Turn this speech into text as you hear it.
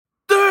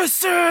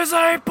This is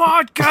a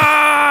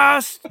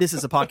podcast! This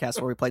is a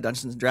podcast where we play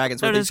Dungeons and Dragons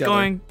with each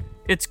other.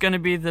 It's going to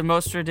be the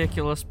most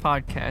ridiculous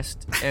podcast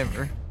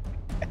ever.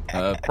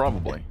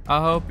 Probably.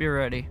 I hope you're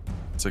ready.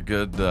 It's a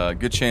good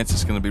chance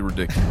it's going to be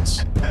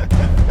ridiculous.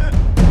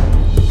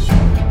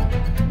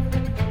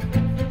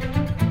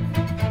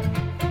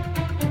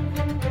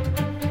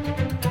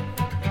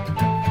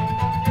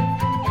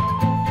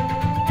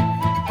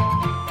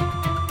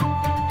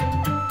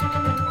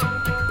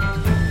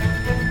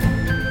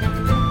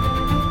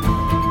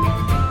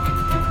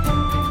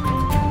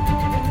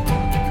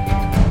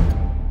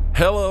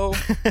 Hello,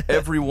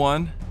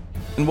 everyone,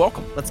 and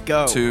welcome. Let's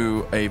go.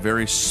 To a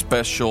very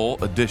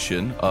special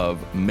edition of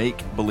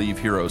Make Believe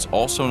Heroes,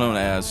 also known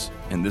as,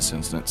 in this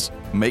instance,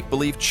 Make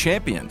Believe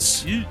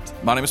Champions.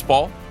 Yeet. My name is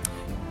Paul,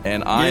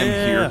 and I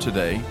am here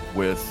today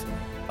with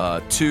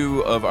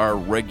two of our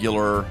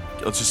regular,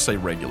 let's just say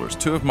regulars,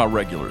 two of our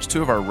regulars.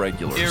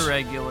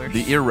 Irregulars.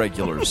 The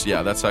irregulars,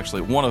 yeah, that's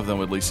actually, one of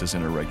them at least is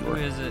an irregular.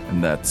 Who is it?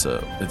 And that's,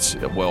 it's,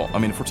 well, I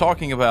mean, if we're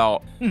talking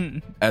about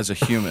as a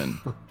human,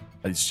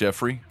 it's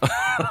Jeffrey.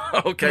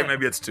 Okay,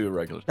 maybe it's two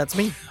irregulars. That's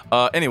me.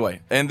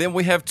 Anyway, and then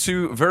we have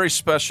two very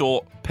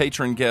special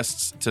patron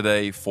guests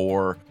today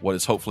for what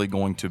is hopefully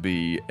going to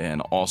be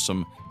an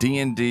awesome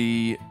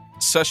D&D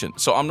session.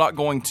 So I'm not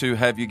going to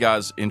have you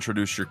guys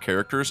introduce your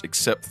characters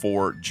except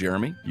for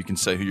Jeremy. You can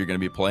say who you're going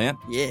to be playing.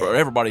 Yeah. Or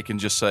everybody can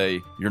just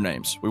say your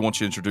names. We want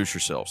you to introduce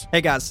yourselves.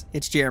 Hey guys,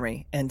 it's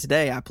Jeremy, and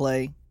today I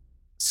play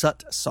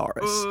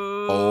Sut-Saurus.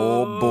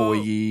 Oh,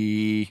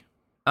 boy.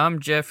 I'm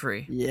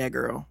Jeffrey, Yeah,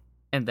 girl.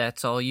 and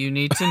that's all you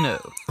need to know.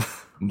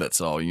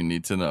 That's all you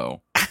need to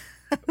know.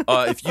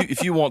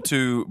 If you want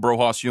to,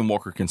 Brohas, you and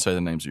Walker can say the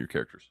names of your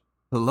characters.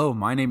 Hello,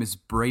 my name is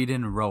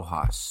Braden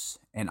Rojas,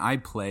 and I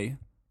play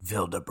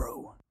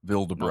Vildebro.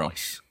 Vildebro.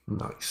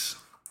 Nice.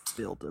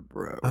 Build a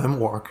bro. I'm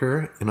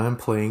Walker, and I'm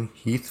playing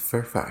Heath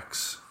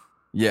Fairfax.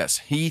 Yes,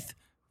 Heath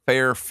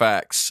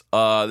Fairfax.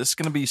 This is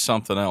going to be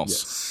something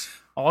else.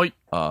 Yes.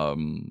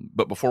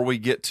 But before we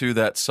get to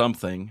that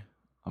something,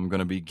 I'm going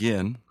to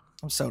begin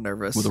I'm so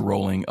nervous. with a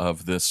rolling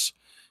of this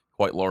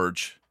quite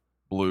large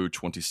blue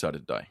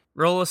 20-sided die.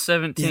 Roll a Get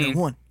 17. a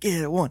one.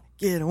 Get a one.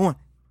 Get a one.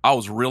 I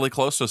was really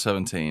close to a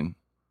 17.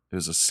 It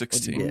was a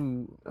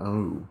 16. What'd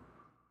Ooh.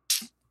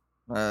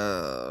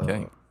 Oh.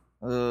 Okay.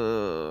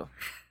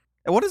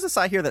 And what does this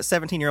say here that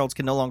 17-year-olds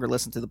can no longer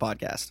listen to the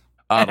podcast?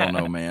 I don't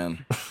know,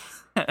 man.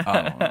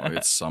 I don't know.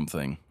 It's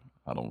something.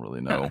 I don't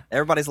really know.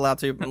 Everybody's allowed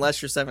to,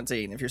 unless you're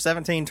 17. If you're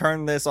 17,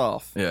 turn this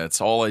off. Yeah,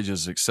 it's all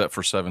ages except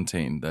for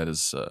 17. That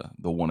is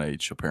the one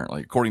age,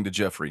 apparently, according to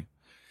Jeffrey.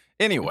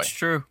 Anyway. It's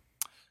true.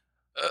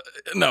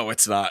 No,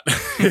 it's not.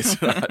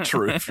 It's not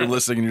true. If you're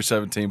listening and you're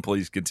 17,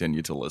 please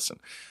continue to listen.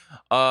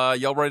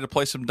 Y'all ready to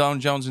play some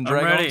Dungeons and I'm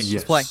Dragons? ready.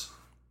 Yes. play.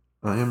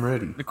 I am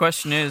ready. The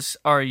question is,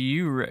 are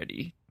you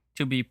ready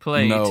to be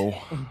played?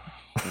 No.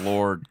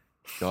 Lord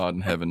God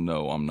in heaven,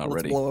 no, I'm not Let's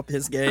ready. blow up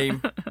his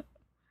game.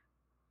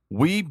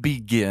 We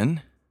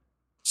begin,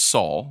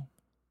 Saul,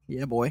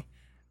 Yeah, boy.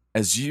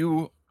 as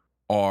you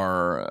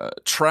are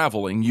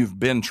traveling, you've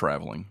been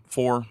traveling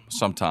for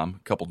some time,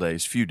 a couple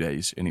days, few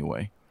days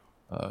anyway,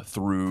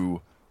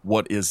 through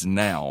what is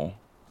now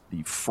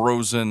the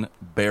frozen,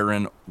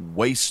 barren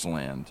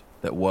wasteland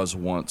that was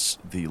once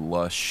the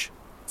lush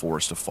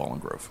forest of Fallen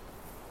Grove.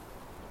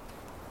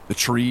 The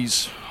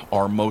trees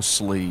are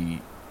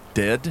mostly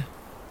dead,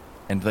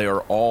 and they are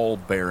all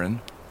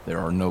barren. There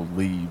are no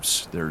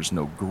leaves, there's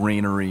no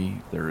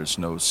greenery, there is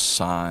no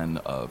sign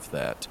of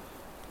that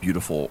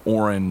beautiful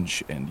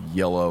orange and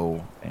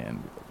yellow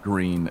and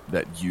green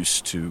that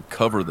used to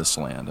cover this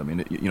land. I mean,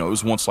 it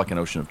was once like an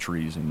ocean of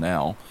trees, and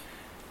now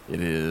it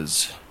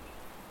is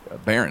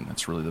barren.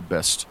 That's really the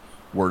best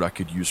word I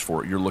could use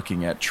for it. You're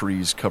looking at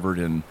trees covered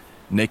in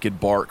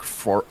naked bark,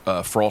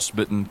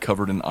 frostbitten,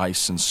 covered in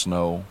ice and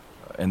snow.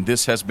 And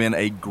this has been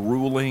a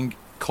grueling,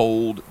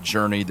 cold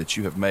journey that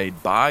you have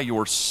made by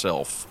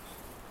yourself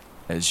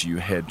as you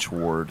head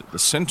toward the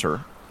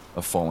center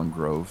of Fallen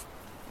Grove,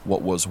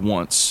 what was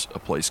once a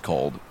place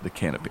called the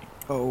Canopy.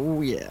 Oh,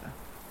 yeah.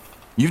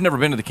 You've never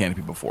been to the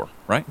Canopy before,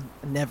 right?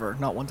 Never.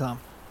 Not one time.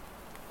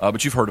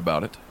 But you've heard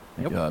about it.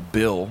 Yep.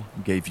 Bill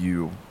gave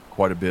you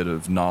quite a bit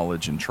of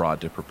knowledge and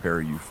tried to prepare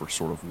you for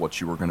sort of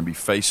what you were going to be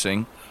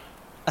facing.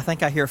 I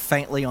think I hear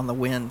faintly on the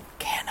wind,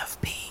 can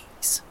of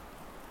peas.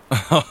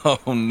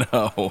 Oh,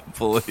 no,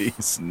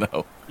 please,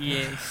 no.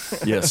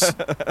 Yes. Yes,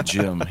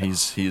 Jim,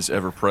 he is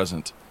ever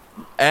present.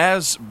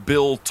 As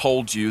Bill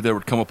told you, there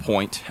would come a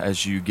point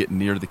as you get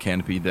near the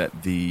canopy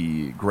that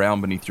the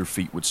ground beneath your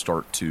feet would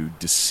start to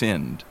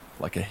descend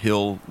like a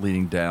hill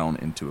leading down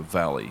into a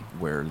valley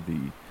where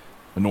the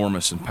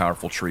enormous and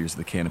powerful trees of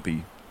the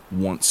canopy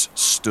once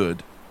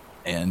stood,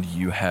 and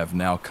you have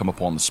now come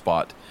upon the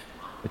spot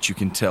that you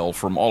can tell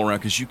from all around,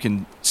 because you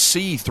can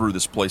see through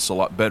this place a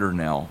lot better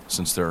now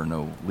since there are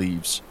no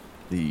leaves.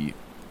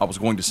 I was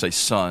going to say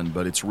sun,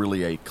 but it's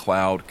really a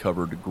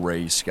cloud-covered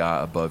gray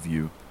sky above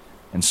you,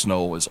 and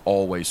snow is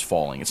always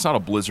falling. It's not a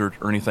blizzard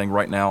or anything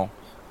right now,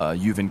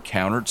 You've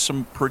encountered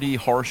some pretty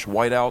harsh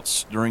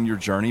whiteouts during your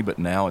journey, but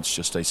now it's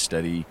just a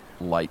steady,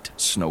 light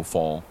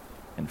snowfall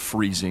and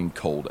freezing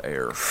cold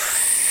air.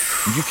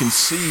 You can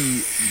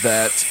see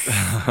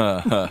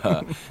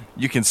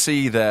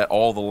that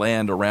all the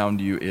land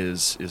around you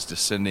is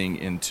descending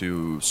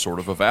into sort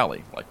of a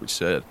valley, like we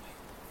said,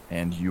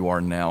 and you are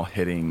now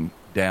heading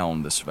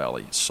down this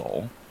valley,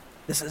 Saul.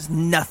 This is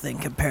nothing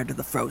compared to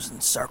the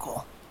frozen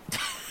circle.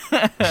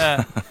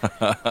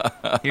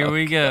 Here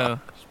we go.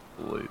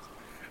 Please.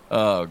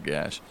 Oh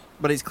gosh.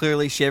 But he's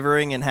clearly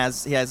shivering and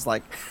he has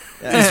like...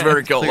 It's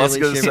very cold. I was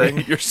clearly going to say,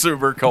 shivering. you're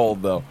super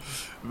cold, though.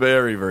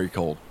 Very, very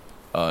cold.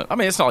 I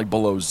mean, it's not like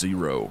below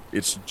zero.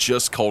 It's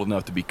just cold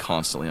enough to be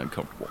constantly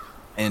uncomfortable.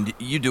 And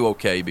you do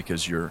okay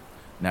because you're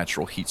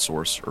natural heat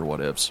source or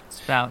whatevs.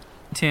 It's about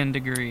 10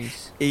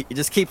 degrees. He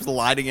just keeps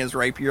lighting his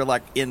rapier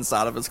like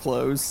inside of his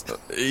clothes.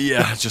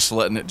 Yeah, just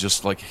letting it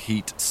just like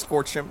heat.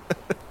 Scorch him.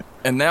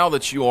 And now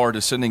that you are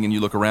descending and you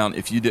look around,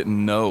 if you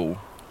didn't know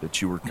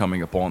that you were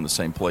coming upon the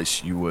same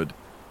place, you would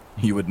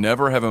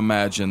never have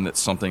imagined that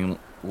something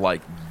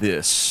like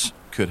this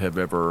could have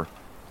ever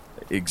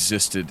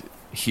existed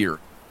here.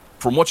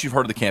 From what you've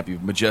heard of the camp,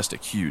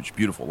 majestic, huge,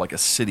 beautiful, like a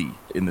city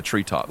in the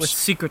treetops. With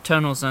secret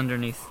tunnels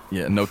underneath.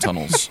 Yeah, no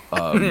tunnels.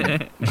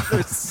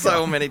 There's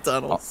so many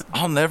tunnels.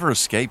 I'll never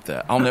escape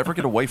that. I'll never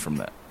get away from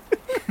that.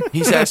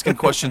 He's asking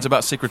questions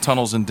about secret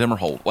tunnels in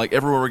Dimmerhold. Like,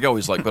 everywhere we go,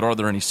 he's like, but are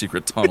there any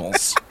secret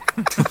tunnels?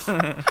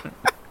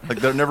 Like,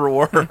 there never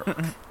were.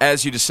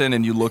 As you descend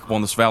and you look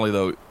upon this valley,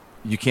 though,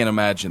 you can't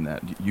imagine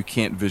that. You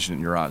can't vision it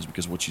in your eyes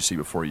because what you see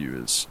before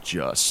you is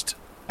just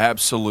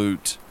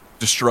absolute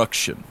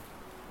destruction.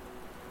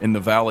 In the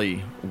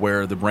valley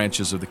where the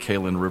branches of the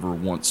Kalen River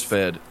once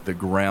fed, the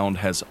ground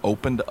has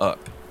opened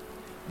up.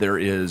 There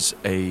is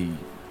a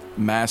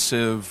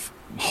massive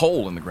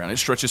hole in the ground. It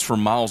stretches for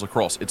miles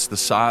across. It's the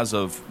size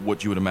of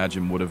what you would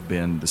imagine would have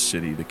been the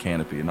city, the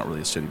canopy. Not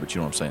really a city, but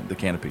you know what I'm saying, the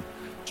canopy.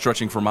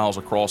 Stretching for miles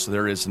across,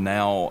 there is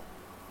now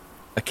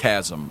a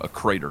chasm, a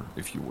crater,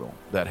 if you will,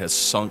 that has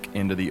sunk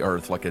into the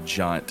earth like a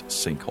giant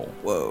sinkhole.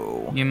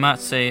 Whoa. You might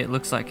say it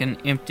looks like an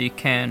empty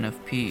can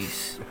of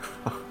peas.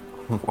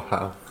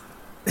 Wow.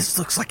 This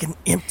looks like an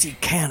empty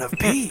can of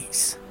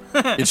peas.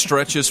 It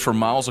stretches for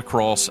miles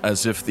across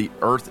as if the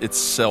earth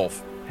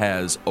itself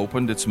has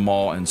opened its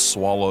maw and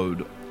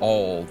swallowed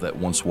all that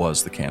once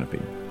was the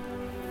canopy.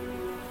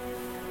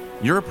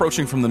 You're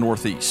approaching from the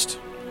northeast,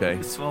 okay?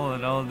 It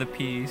swallowed all the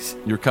peas.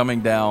 You're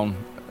coming down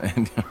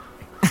and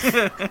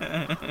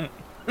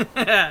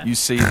you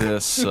see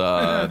this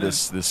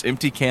this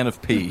empty can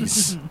of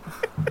peas.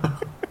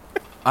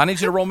 I need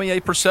you to roll me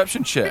a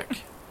perception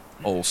check,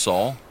 old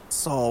Saul.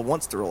 Saul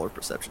wants to roll a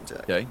perception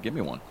check. Okay, give me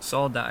one.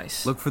 Saul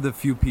dice. Look for the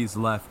few peas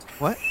left.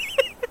 What?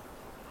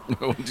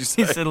 What did you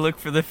say? He said look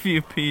for the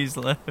few peas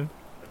left.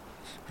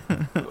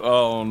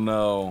 Oh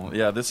no.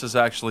 Yeah, this is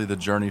actually the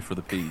journey for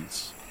the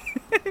peas.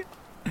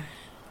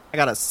 I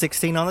got a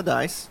 16 on the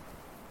dice.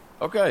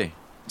 Okay.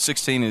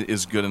 16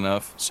 is good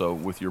enough. So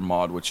with your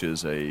mod, which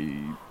is a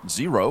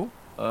 0,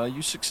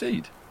 you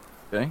succeed.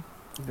 Okay.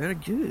 Very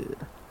good.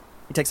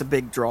 He takes a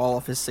big draw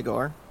off his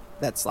cigar.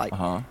 That's like...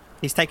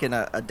 He's taken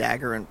a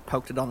dagger and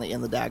poked it on the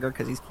end of the dagger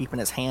because he's keeping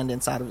his hand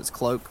inside of his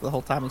cloak the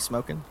whole time he's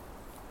smoking.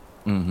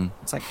 Mm-hmm.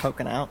 It's like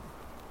poking out.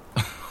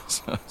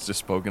 It's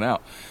just poking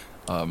out.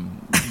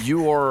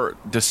 You are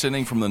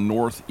descending from the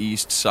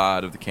northeast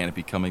side of the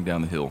canopy coming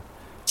down the hill.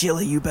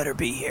 Jilly, you better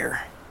be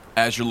here.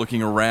 As you're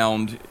looking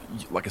around,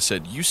 like I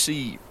said, you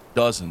see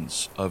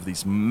dozens of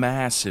these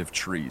massive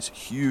trees,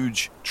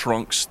 huge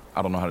trunks.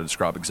 I don't know how to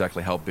describe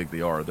exactly how big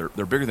they are. They're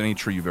bigger than any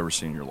tree you've ever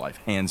seen in your life,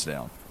 hands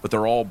down. But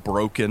they're all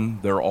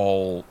broken. They're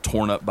all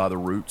torn up by the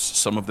roots.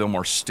 Some of them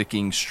are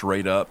sticking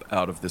straight up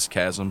out of this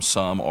chasm.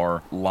 Some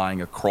are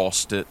lying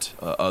across it.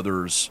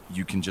 Others,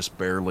 you can just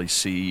barely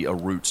see a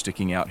root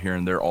sticking out here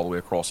and there all the way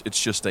across.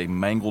 It's just a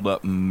mangled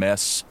up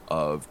mess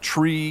of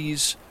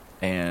trees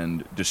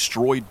and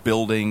destroyed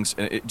buildings,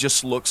 and it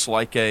just looks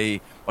like a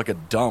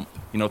dump.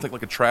 You know, think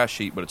like a trash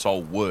heap, but it's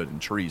all wood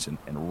and trees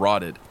and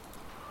rotted.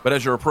 But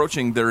as you're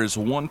approaching, there is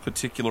one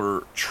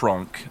particular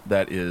trunk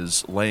that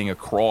is laying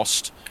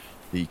across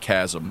the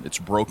chasm. It's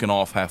broken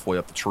off halfway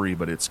up the tree,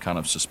 but it's kind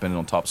of suspended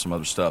on top of some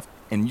other stuff.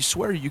 And you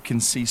swear you can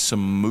see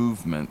some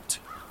movement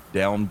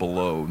down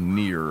below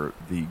near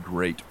the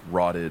great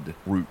rotted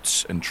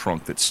roots and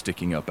trunk that's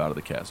sticking up out of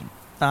the chasm.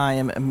 I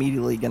am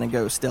immediately going to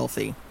go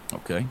stealthy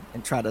Okay.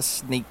 and try to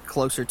sneak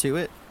closer to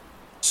it.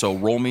 So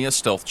roll me a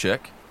stealth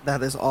check,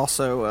 That is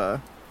also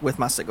with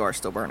my cigar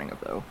still burning,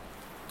 though.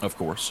 of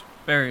course.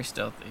 Very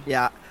stealthy.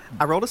 Yeah,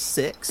 I rolled a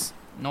 6.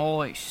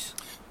 Nice.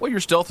 Well, your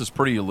stealth is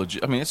pretty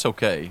legit. I mean, it's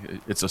okay.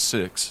 It's a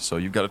 6, so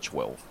you've got a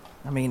 12.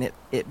 I mean,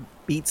 it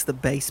beats the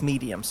base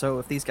medium, so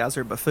if these guys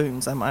are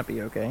buffoons, I might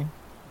be okay.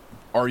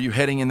 Are you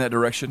heading in that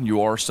direction?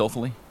 You are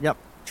stealthily? Yep,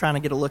 trying to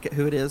get a look at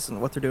who it is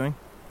and what they're doing.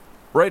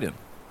 Brayden,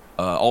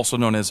 also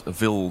known as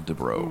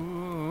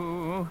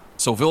Vildebro.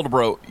 So,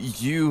 Vildebro,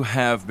 you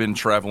have been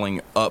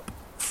traveling up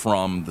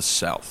from the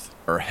south,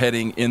 or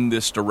heading in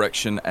this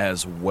direction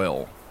as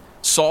well.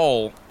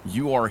 Saul,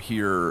 you are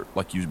here,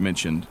 like you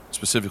mentioned,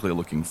 specifically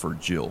looking for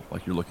Jill.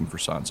 Like you're looking for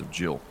signs of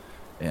Jill.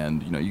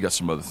 And, you got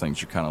some other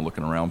things you're kind of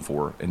looking around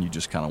for, and you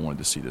just kind of wanted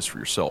to see this for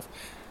yourself.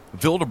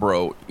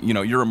 Wildebro,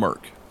 you're a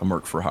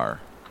merc for hire,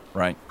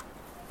 right?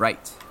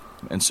 Right.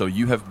 And so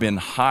you have been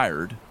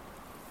hired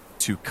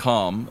to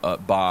come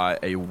by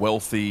a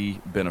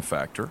wealthy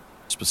benefactor.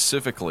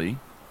 Specifically,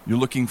 you're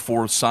looking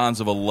for signs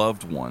of a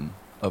loved one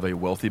of a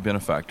wealthy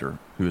benefactor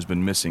who has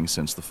been missing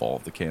since the fall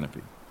of the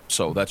canopy.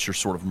 So that's your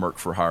sort of merc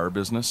for hire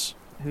business.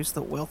 Who's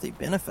the wealthy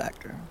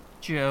benefactor?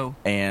 Joe.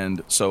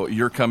 And so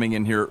you're coming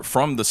in here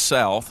from the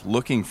south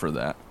looking for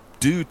that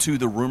due to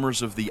the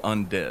rumors of the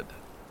undead.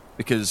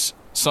 Because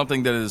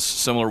something that is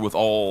similar with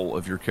all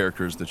of your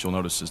characters that you'll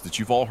notice is that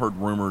you've all heard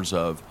rumors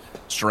of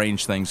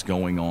strange things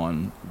going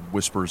on,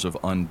 whispers of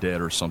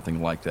undead or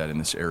something like that in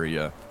this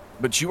area.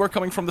 But you are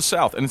coming from the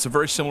south, and it's a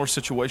very similar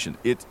situation.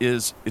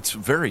 It's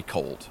very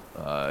cold.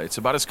 It's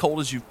about as cold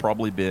as you've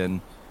probably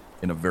been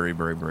in a very,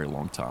 very, very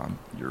long time.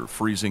 You're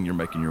freezing, you're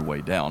making your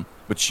way down.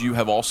 But you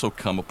have also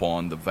come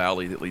upon the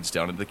valley that leads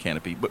down into the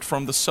canopy, but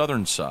from the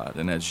southern side.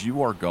 And as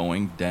you are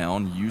going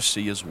down, you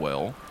see as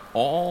well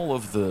all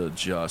of the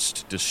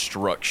just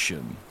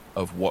destruction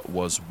of what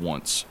was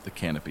once the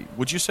canopy.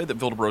 Would you say that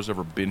Wildebro's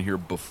ever been here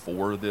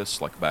before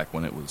this, like back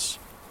when it was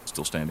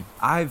still standing?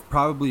 I've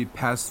probably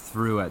passed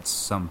through at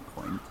some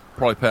point.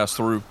 Probably passed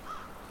through.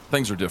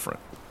 Things are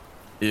different.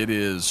 It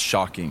is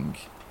shocking.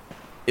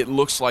 It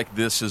looks like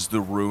this is the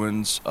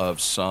ruins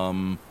of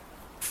some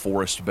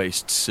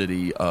forest-based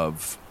city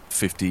of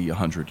 50,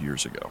 100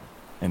 years ago.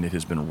 And it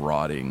has been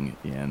rotting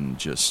in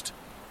just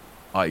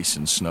ice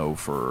and snow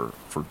for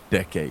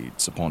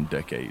decades upon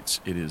decades.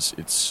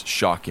 It's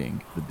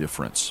shocking, the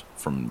difference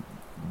from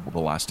the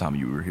last time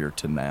you were here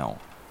to now.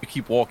 You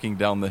keep walking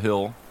down the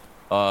hill.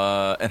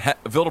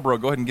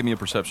 Wildebro, go ahead and give me a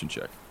perception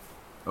check.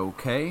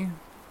 Okay.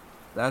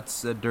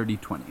 That's a dirty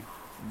 20.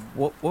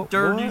 What?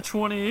 Dirty What?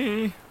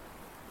 20.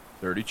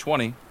 Dirty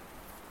 20.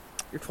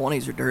 Your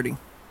 20s are dirty.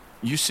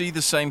 You see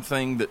the same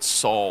thing that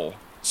Saul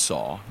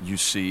saw. You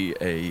see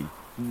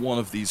one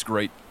of these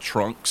great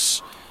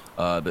trunks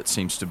that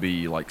seems to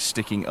be like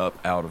sticking up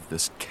out of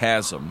this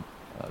chasm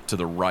to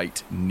the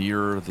right.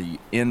 Near the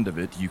end of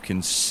it, you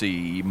can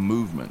see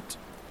movement.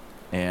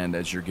 And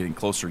as you're getting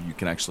closer, you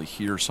can actually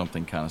hear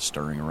something kind of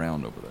stirring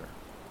around over there.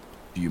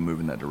 Do you move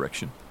in that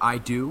direction? I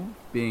do,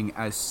 being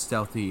as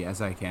stealthy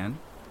as I can.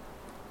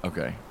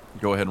 Okay.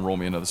 Go ahead and roll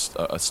me another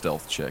a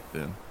stealth check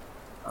then.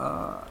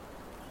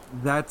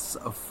 That's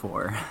a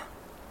 4.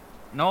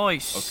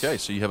 Nice. Okay,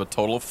 so you have a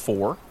total of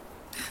 4.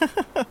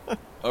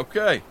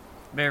 Okay.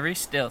 Very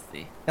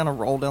stealthy. Gonna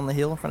roll down the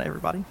hill in front of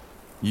everybody.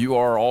 You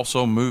are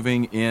also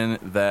moving in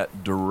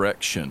that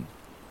direction.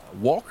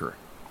 Walker.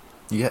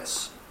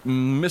 Yes.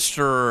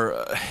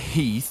 Mr.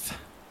 Heath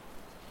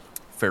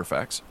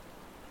Fairfax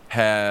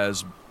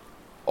has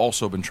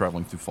also been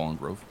traveling through Fallen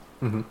Grove.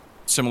 Mm-hmm.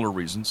 Similar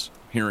reasons,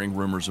 hearing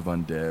rumors of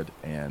undead.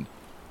 And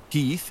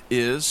Heath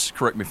is,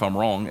 correct me if I'm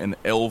wrong, an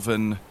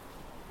elven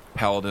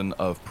paladin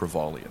of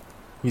Prevalian.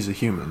 He's a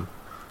human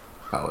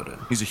paladin.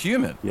 He's a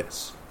human,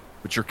 Yes.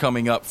 but you're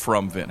coming up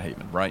from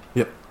Venthaven, right?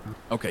 Yep.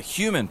 Okay,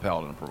 human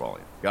paladin of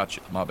Prevalian.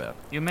 Gotcha, my bad.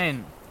 You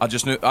mean? I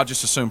just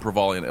assumed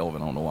Prevalian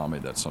elven. I don't know why I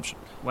made that assumption.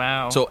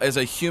 Wow. So as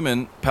a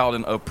human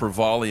paladin of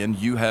Prevalian,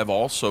 you have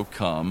also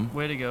come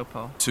Way to go,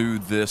 Paul. to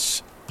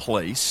this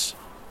place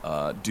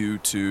due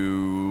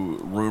to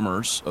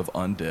rumors of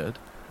undead,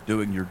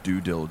 doing your due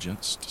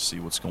diligence to see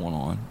what's going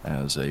on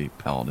as a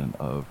paladin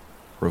of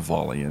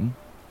Prevalian.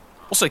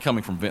 We'll say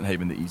coming from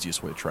Venthaven, the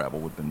easiest way to travel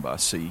would have been by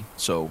sea.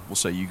 So we'll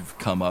say you've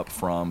come up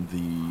from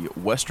the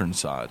western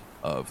side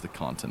of the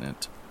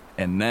continent,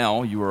 and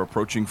now you are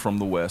approaching from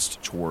the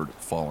west toward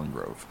Fallen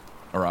Grove.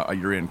 Or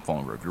you're in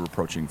Fallen Grove. You're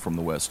approaching from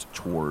the west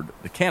toward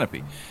the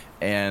canopy.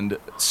 And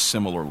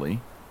similarly,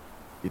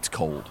 it's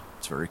cold.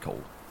 It's very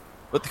cold.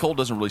 But the cold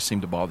doesn't really seem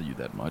to bother you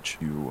that much.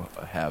 You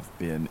have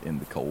been in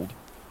the cold.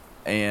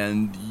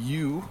 And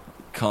you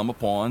come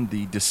upon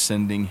the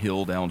descending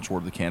hill down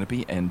toward the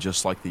canopy, and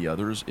just like the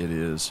others, it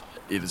is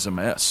a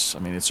mess. I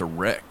mean, it's a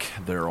wreck.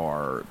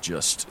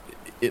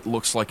 It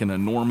looks like an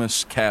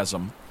enormous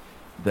chasm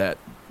that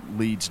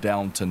leads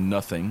down to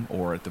nothing,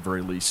 or at the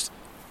very least,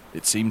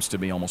 it seems to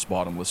be almost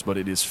bottomless, but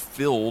it is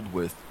filled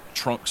with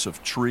trunks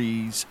of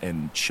trees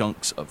and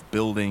chunks of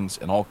buildings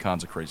and all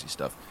kinds of crazy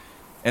stuff.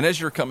 And as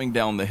you're coming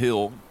down the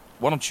hill,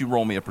 why don't you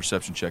roll me a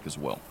perception check as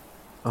well?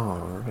 All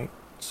right.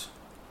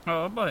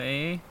 Oh,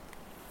 boy.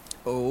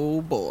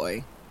 Oh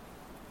boy.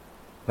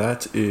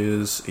 That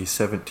is a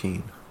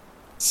 17.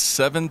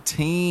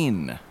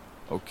 17.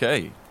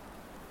 Okay.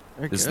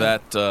 Very Is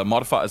good. that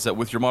modified? Is that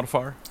with your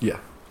modifier? Yeah.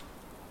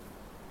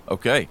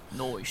 Okay.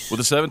 Nice. With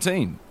a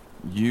 17,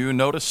 you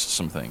notice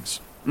some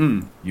things.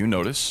 You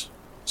notice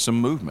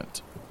some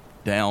movement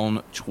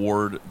down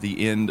toward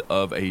the end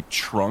of a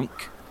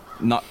trunk,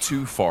 not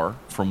too far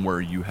from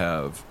where you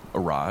have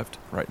arrived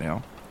right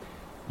now.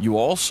 You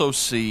also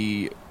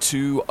see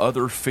two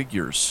other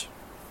figures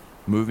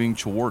moving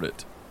toward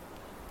it.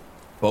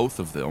 Both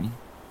of them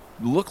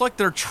look like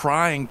they're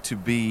trying to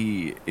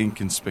be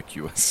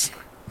inconspicuous.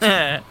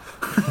 But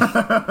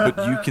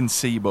you can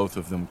see both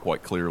of them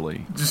quite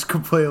clearly. Just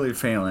completely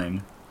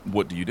failing.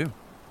 What do you do?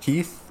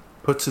 Heath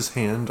puts his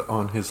hand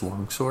on his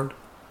longsword.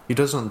 He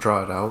doesn't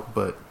draw it out,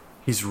 but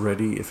he's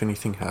ready if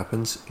anything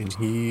happens, and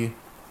he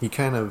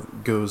kind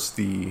of goes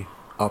the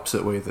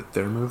opposite way that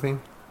they're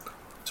moving.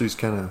 So he's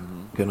kind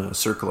of gonna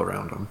circle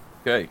around them.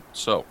 Okay,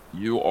 so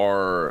you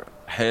are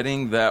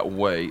heading that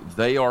way.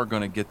 They are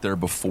going to get there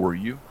before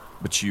you,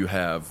 but you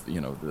have,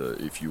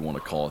 if you want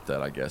to call it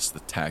that, I guess, the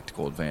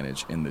tactical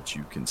advantage in that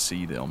you can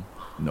see them,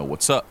 know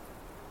what's up.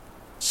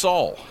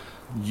 Saul,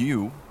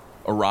 you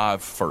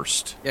arrive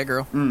first. Yeah,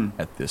 girl.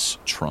 At this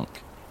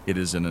trunk. It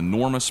is an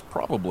enormous,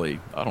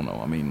 probably, I don't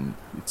know, I mean,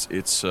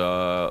 it's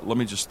let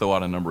me just throw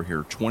out a number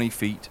here, 20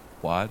 feet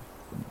wide.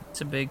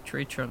 It's a big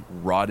tree trunk.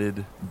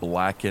 Rotted,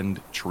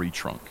 blackened tree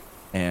trunk.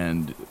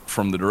 And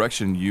from the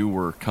direction you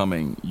were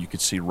coming, you could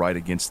see right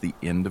against the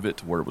end of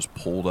it where it was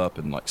pulled up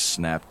and like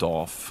snapped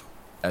off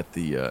at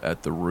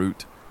the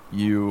root.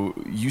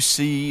 You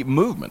see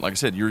movement. Like I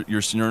said,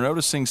 you're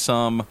noticing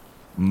some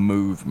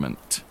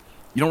movement.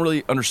 You don't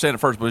really understand at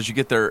first, but as you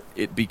get there,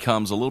 it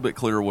becomes a little bit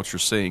clearer what you're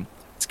seeing.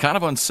 It's kind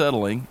of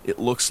unsettling. It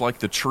looks like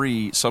the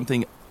tree,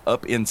 something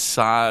up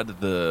inside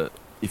the,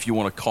 if you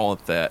want to call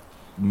it that,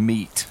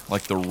 meat,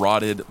 like the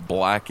rotted,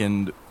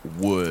 blackened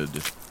wood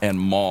and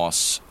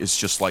moss is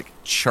just like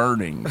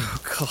churning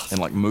and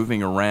like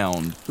moving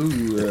around at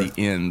the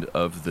end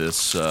of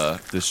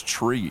this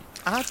tree.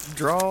 I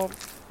draw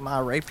my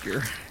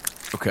rapier.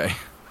 Okay.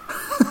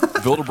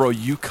 Wildebro,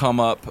 you come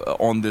up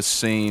on this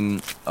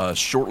scene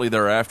shortly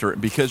thereafter.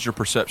 Because your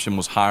perception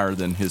was higher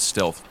than his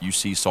stealth, you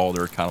see Saul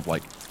there kind of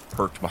like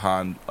perked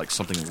behind like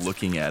something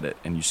looking at it,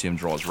 and you see him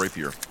draw his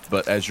rapier.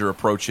 But as you're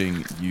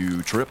approaching,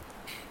 you trip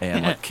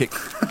and like kick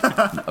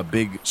a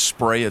big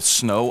spray of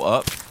snow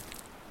up,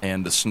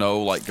 and the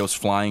snow like goes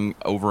flying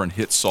over and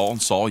hits Saul.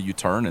 And Saul, you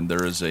turn, and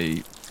there is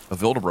a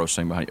Wildebro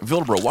sitting behind you.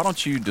 Wildebro, why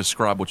don't you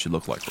describe what you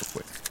look like real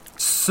quick?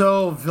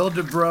 So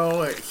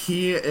Wildebro,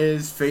 he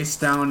is face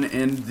down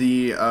in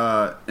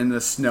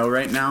the snow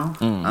right now.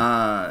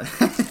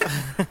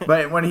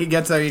 But when he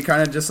gets there, he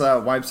kind of just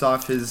wipes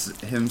off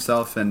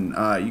himself, and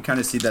you kind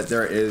of see that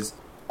there is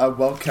a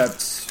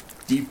well-kept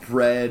deep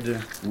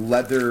red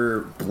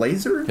leather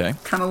blazer. Okay.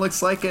 Kind of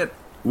looks like it,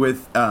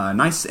 with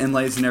nice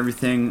inlays and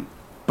everything.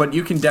 But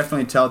you can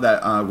definitely tell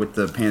that with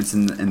the pants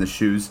and the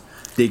shoes,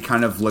 they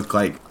kind of look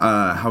like,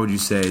 how would you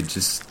say,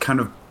 just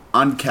kind of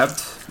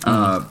unkept,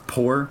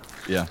 poor.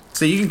 Yeah.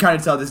 So you can kind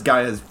of tell this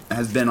guy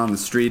has been on the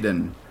street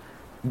and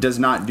does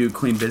not do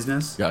clean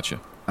business. Gotcha.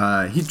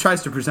 He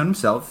tries to present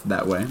himself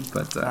that way,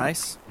 but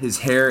Nice. His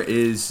hair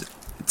is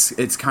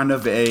it's kind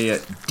of a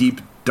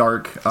deep,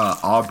 dark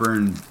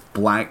auburn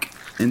black.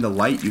 In the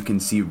light, you can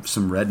see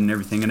some red and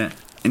everything in it.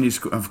 And he's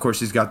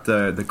got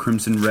the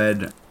crimson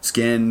red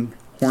skin,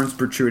 horns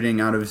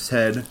protruding out of his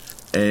head,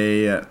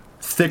 a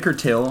thicker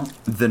tail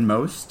than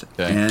most,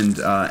 okay. And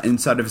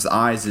inside of his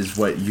eyes is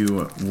what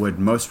you would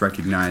most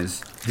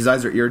recognize. His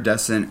eyes are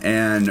iridescent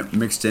and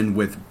mixed in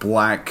with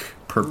black,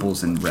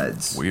 purples, and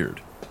reds.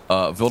 Weird.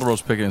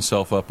 Wildebro's picking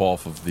himself up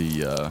off of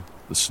the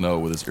snow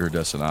with his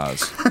iridescent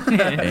eyes.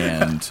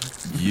 And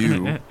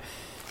you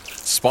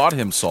spot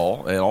him,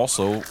 Saul, and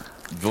also,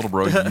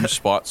 Wildebro, you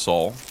spot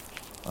Saul.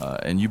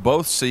 And you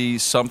both see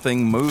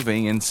something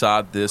moving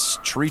inside this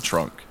tree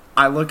trunk.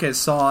 I look at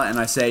Saul and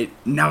I say,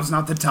 now's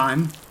not the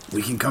time.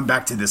 We can come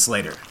back to this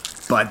later.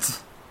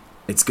 But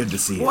it's good to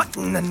see you. What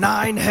in the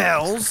nine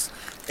hells?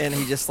 And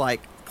he just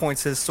like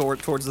points his sword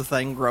towards the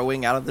thing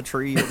growing out of the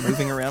tree or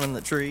moving around in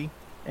the tree.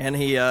 And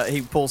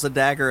he pulls a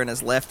dagger in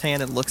his left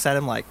hand and looks at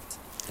him like,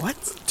 what?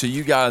 To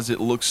you guys, it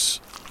looks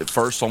at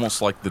first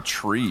almost like the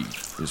tree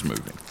is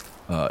moving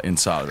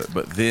inside of it.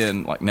 But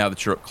then, like now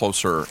that you're up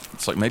closer,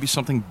 it's like maybe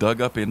something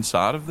dug up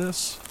inside of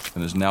this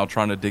and is now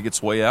trying to dig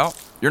its way out.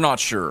 You're not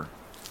sure.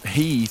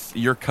 Heath,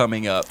 you're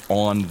coming up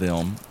on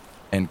them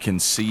and can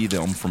see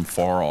them from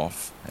far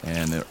off,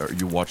 and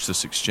you watch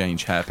this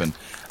exchange happen.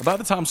 About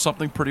the time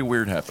something pretty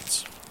weird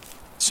happens.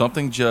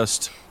 Something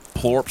just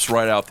plorps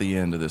right out the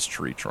end of this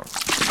tree trunk.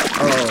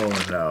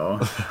 Oh, no.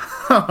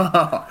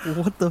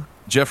 What the?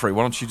 Jeffrey,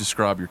 why don't you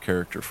describe your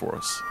character for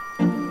us?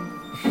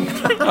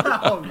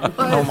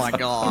 Oh my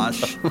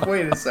gosh.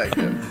 Wait a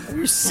second. Are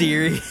you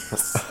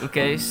serious?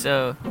 Okay,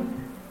 so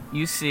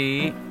you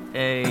see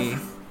a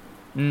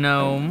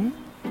gnome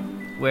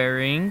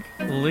wearing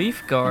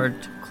leaf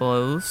guard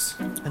clothes.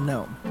 A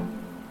gnome.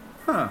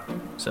 Huh.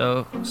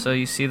 So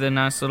you see the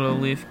nice little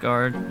leaf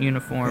guard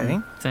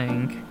uniform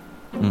thing.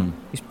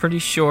 He's pretty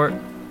short.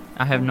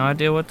 I have no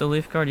idea what the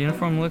leaf guard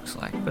uniform looks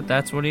like, but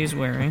that's what he's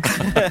wearing.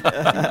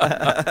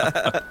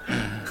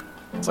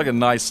 It's like a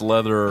nice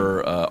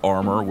leather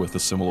armor with the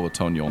symbol of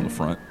Antonio on the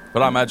front.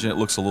 But I imagine it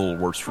looks a little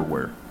worse for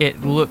wear.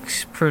 It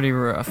looks pretty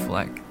rough,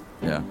 like.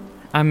 Yeah.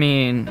 I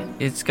mean,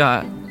 it's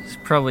got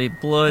probably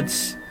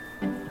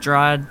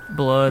dried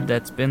blood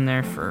that's been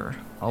there for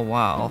a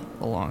while,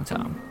 a long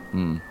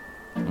time.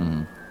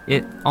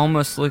 It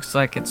almost looks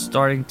like it's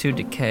starting to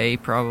decay,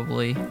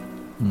 probably.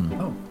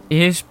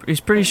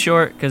 He's pretty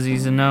short because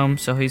he's a gnome,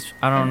 so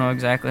I don't know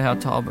exactly how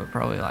tall, but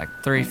probably like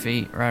 3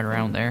 feet, right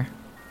around there.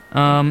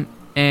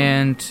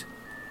 And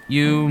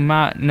you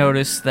might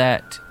notice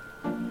that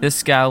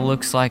this guy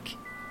looks like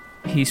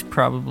he's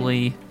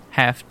probably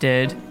half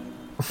dead.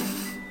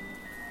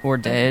 Or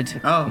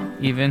dead. Oh.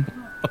 Even.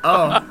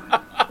 Oh.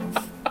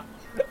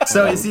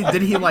 So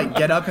did he like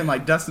get up and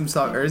like dust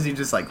himself, or is he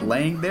just like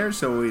laying there?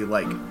 So we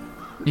like.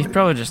 He's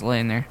probably just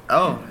laying there.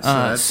 Oh.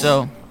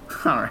 So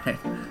all right.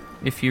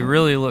 If you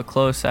really look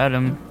close at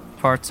him,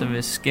 parts of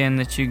his skin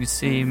that you can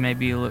see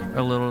maybe look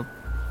a little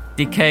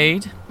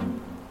decayed.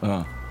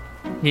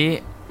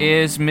 He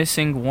is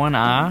missing one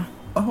eye.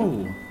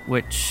 Oh.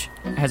 Which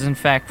has in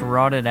fact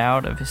rotted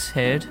out of his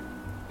head.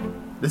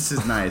 This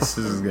is nice.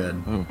 This is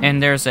good.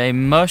 And there's a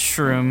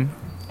mushroom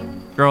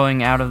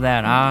growing out of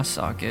that eye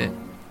socket.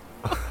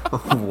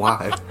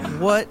 Why?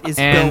 What is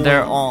And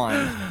going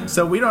on?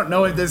 So we don't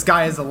know if this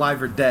guy is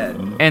alive or dead.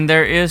 And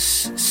there is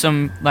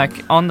some,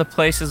 like, on the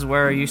places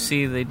where you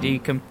see the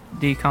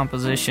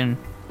decomposition,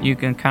 you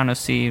can kind of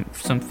see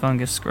some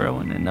fungus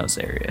growing in those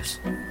areas.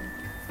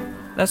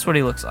 That's what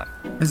he looks like.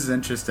 This is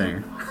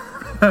interesting.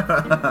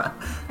 How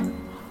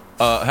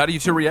do you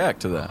two react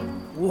to that?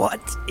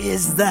 What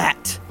is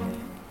that?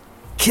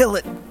 Kill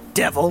it,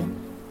 devil.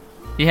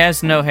 He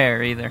has no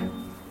hair either.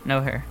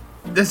 No hair.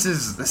 This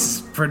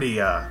is pretty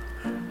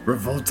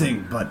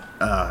revolting, but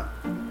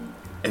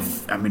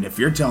if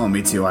you're telling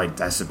me to,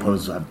 I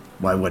suppose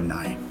why wouldn't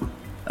I?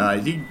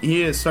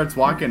 He starts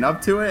walking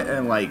up to it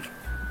and like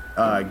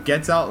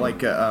gets out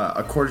like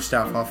a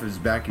quarterstaff off his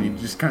back, and he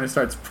just kind of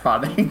starts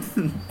prodding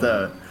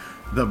the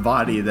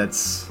body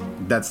that's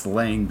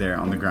laying there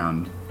on the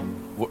ground.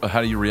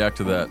 How do you react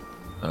to that,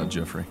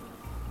 Jeffrey?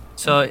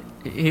 So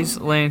he's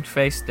laying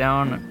face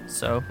down,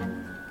 so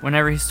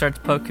whenever he starts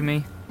poking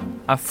me,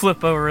 I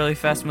flip over really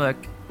fast and be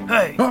like,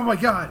 "Hey! Oh my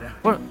God!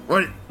 What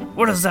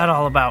is that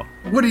all about?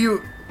 What are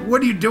you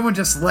doing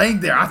just laying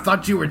there? I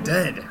thought you were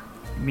dead."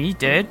 Me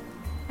dead?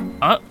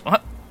 What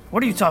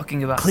are you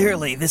talking about?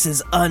 Clearly, this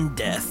is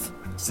undeath.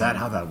 Is that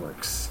how that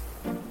works?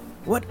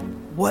 What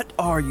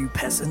are you,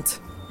 peasant?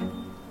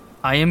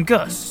 I am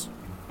Gus.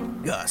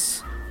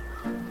 Gus.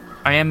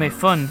 I am a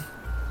fun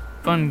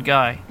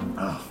guy.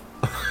 Oh.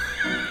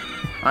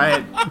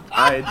 I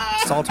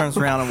Saul turns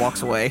around and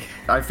walks away.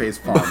 I face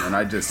palm and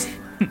I just.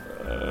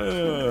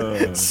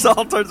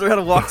 Saul turns around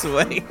and walks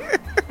away.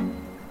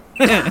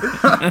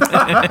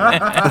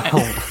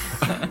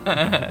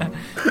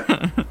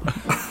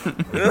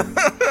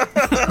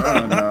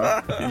 Oh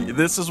no!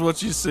 This is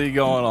what you see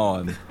going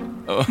on.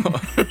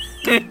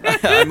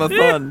 I'm a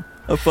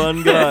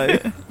fun guy.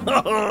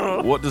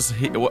 What does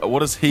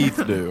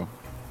Heath do?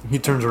 He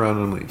turns around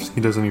and leaves.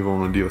 He doesn't even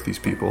want to deal with these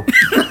people.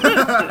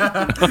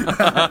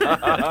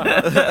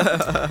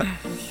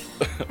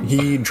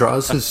 He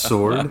draws his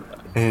sword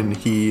and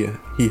he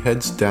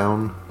heads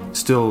down,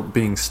 still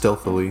being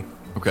stealthily.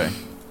 Okay.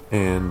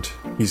 And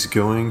he's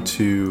going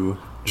to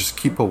just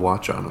keep a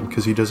watch on him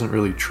because he doesn't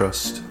really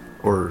trust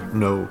or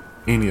know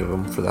any of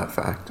them for that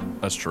fact.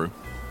 That's true.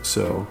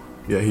 So,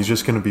 yeah, he's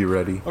just going to be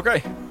ready.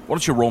 Okay. Why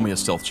don't you roll me a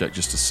stealth check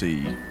just to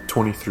see?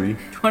 23.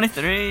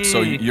 23.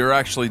 So you're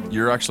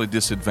actually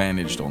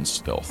disadvantaged on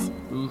stealth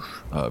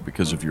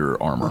because of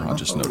your armor. I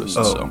just noticed.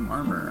 Oh. So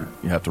Armor.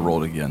 you have to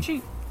roll it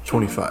again.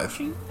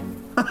 25.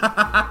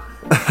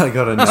 I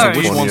got a nat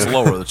Which 20. one's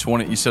lower? The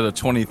 20? You said a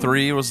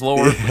 23 was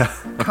lower. Yeah.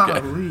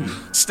 Golly.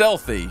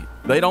 Stealthy.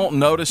 They don't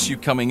notice you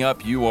coming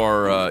up.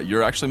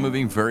 You're actually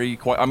moving very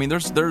quiet. I mean,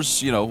 there's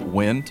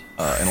wind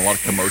and a lot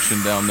of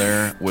commotion down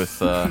there with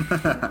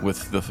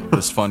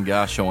this fun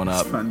guy showing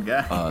up. Fun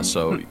guy.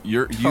 So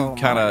you've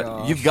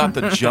got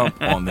the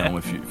jump on them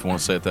if you want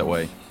to say it that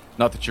way.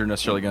 Not that you're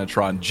necessarily going to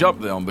try and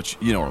jump them,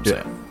 but you know what I'm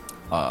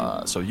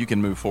saying. So you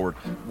can move forward.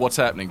 What's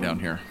happening down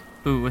here?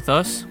 Who, with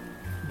us?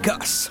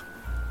 Gus,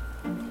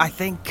 I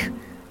think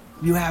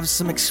you have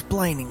some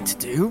explaining to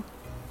do.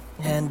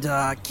 And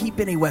keep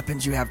any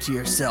weapons you have to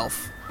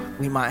yourself.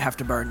 We might have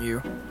to burn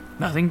you.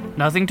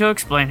 Nothing to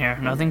explain here.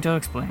 Nothing to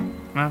explain.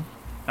 Well,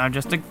 I'm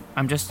just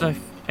a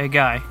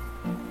guy,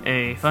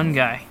 a fun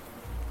guy.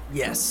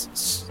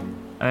 Yes.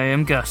 I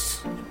am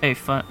Gus.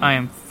 I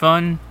am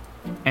fun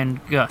and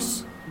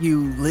Gus.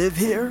 You live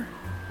here?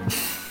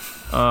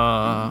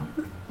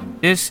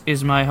 This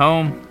is my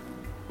home.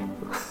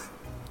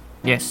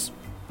 Yes.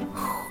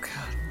 Oh,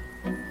 God.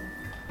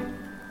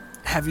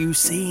 Have you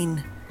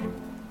seen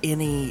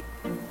any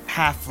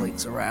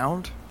halflings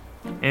around?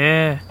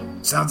 Yeah.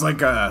 Sounds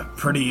like a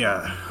pretty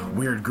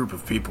weird group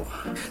of people.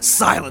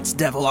 Silence,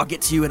 devil. I'll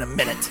get to you in a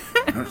minute.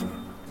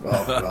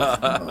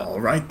 Well, all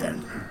right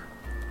then.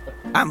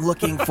 I'm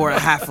looking for a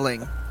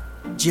halfling.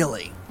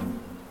 Jilly.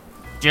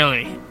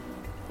 Jelly.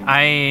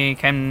 I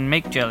can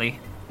make jelly.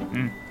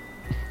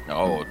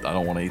 Oh, I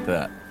don't want to eat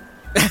that.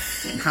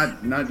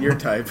 Not your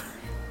type.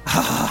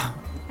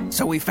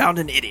 So we found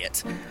an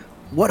idiot.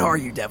 What are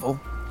you, devil?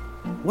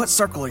 What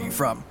circle are you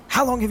from?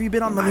 How long have you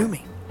been on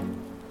Manumi?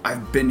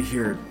 I've been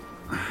here.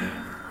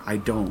 I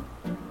don't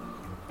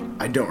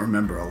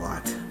remember a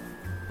lot.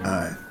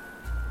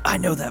 I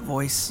know that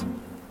voice.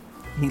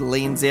 He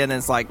leans in and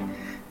it's like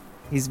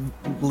he's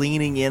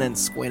leaning in and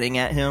squinting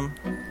at him.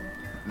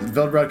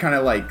 Vildebro kind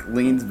of like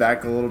leans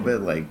back a little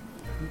bit, like,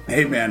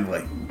 "Hey man,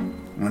 like,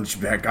 why don't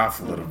you back off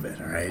a little bit,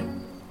 all right?"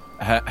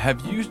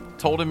 Have you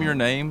told him your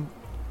name?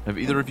 Have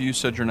either of you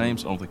said your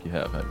names? I don't think you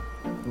have you?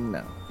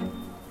 No.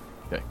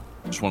 Okay,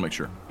 just want to make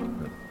sure.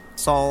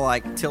 Saul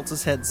like tilts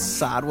his head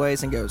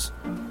sideways and goes,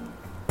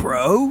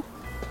 "Bro."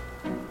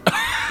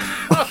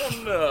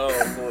 No,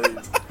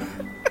 please.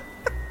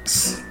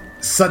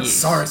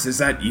 Saurus, is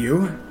that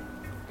you?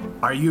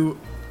 Are you?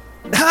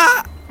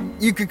 Ha!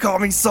 You can call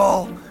me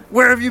Saul.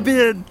 Where have you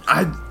been?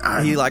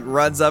 I He like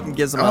runs up and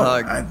gives him a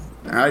hug.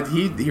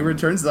 He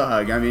returns the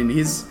hug. I mean,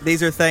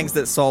 These are things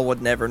that Saul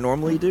would never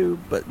normally do,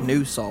 but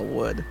new Saul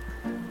would.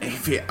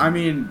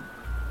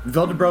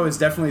 Vildebro is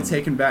definitely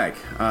taken back.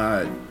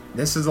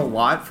 This is a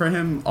lot for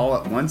him all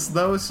at once,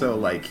 though. So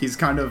like, he's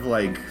kind of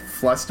like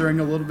flustering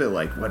a little bit.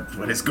 Like,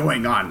 what is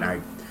going on?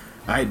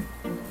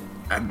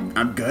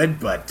 I'm good,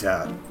 but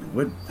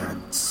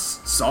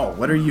Saul,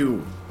 what are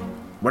you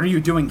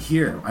doing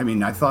here? I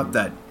mean, I thought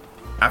that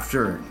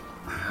after,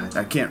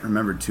 I can't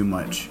remember too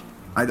much.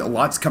 A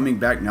lot's coming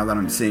back now that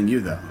I'm seeing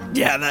you, though.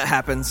 Yeah, that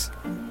happens.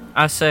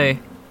 I say,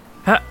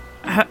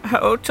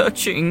 how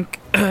touching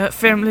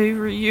family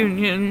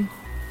reunion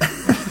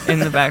in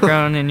the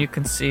background, and you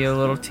can see a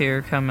little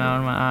tear come out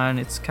of my eye, and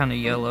it's kind of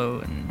yellow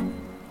and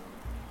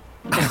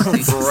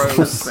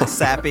Gross.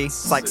 Sappy.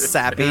 It's like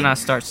sappy. and then I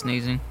start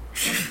sneezing.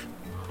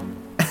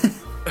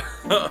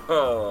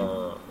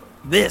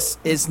 This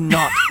is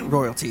not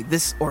royalty.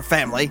 This or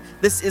family.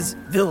 This is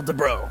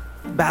Vildebro,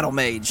 battle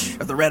mage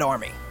of the Red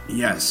Army.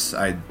 Yes,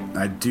 I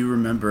do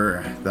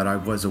remember that I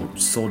was a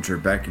soldier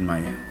back in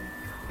my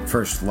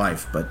first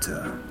life, but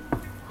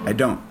I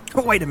don't.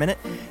 Oh, wait a minute.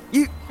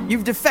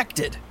 You've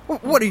defected.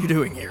 What are you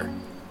doing here?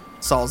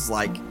 Saul's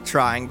like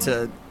trying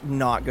to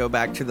not go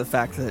back to the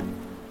fact that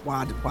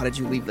why did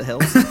you leave the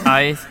hills?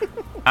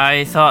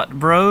 I thought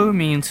bro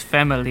means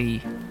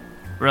family.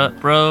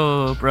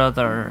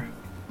 Brother.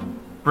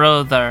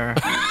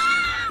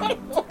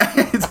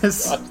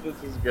 This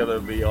is gonna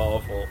be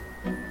awful.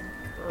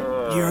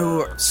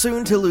 You're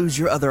soon to lose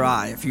your other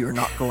eye if you're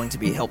not going to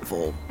be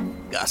helpful,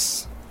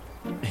 Gus.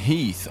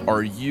 Heath,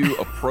 are you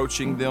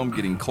approaching them,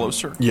 getting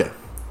closer? Yeah.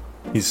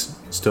 He's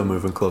still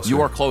moving closer.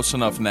 You are close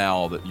enough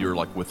now that you're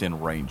like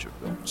within range of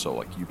them. So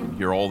like you can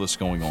hear all this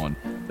going on.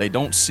 They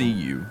don't see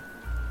you.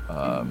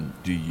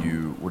 What do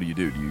you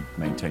do? Do you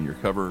maintain your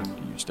cover? Do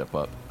you step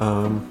up?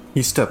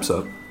 He steps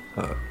up.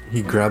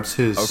 He grabs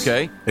his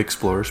Okay.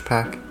 explorer's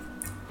pack,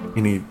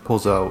 and he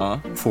pulls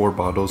out 4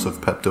 bottles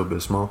of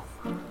Pepto-Bismol.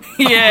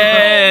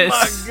 Yes.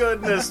 My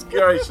goodness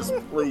gracious,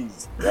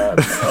 please. God.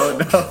 Oh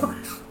no.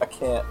 I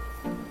can't.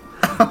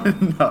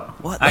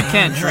 What? I the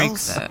can't drink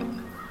hells? that.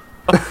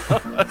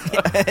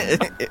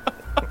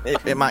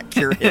 It might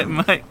cure It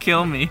him. might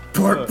kill me.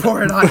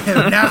 Pour it on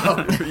him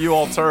now. You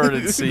all turn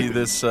and see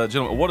this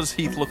gentleman. What does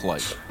Heath look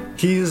like?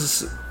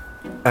 He's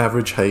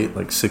average height,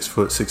 like 6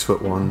 foot,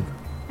 6'1",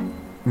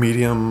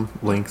 medium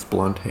length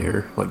blonde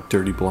hair, like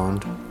dirty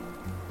blonde.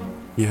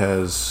 He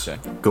has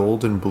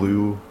gold and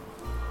blue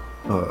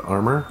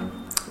armor.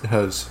 It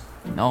has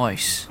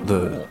Nice.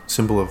 the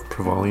symbol of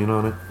Prevalian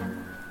on it,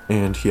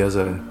 and he has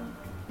a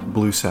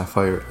blue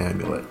sapphire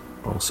amulet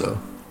also.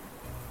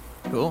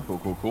 Cool.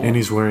 Cool. And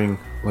he's wearing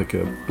like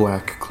a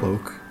black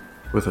cloak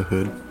with a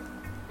hood.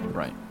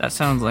 Right. That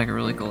sounds like a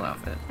really cool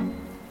outfit.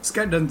 This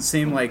guy doesn't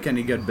seem like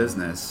any good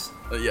business.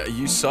 Yeah,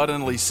 you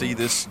suddenly see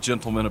this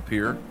gentleman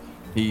appear.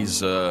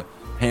 He's a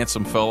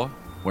handsome fella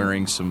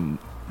wearing some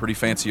pretty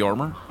fancy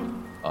armor.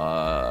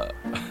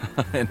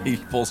 And he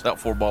pulls out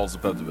 4 bottles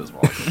of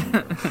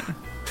Pepto-Bismol.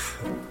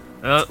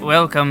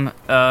 Welcome,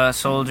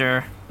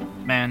 soldier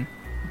man.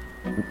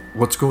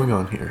 What's going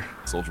on here?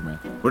 Soldier man.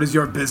 What is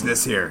your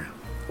business here?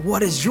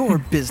 What is your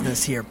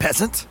business here,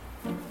 peasant?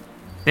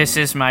 This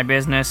is my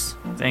business.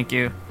 Thank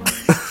you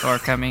for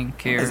coming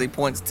As here. he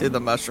points to the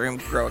mushroom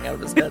growing out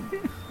of his head.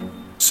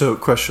 So,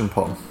 question,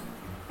 Paul.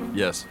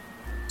 Yes.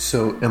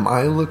 So, am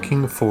I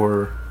looking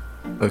for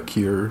a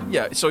cure?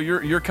 Yeah, so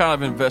you're kind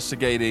of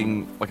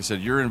investigating, like I said,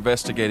 you're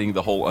investigating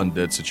the whole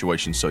undead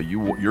situation, so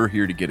you're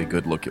here to get a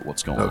good look at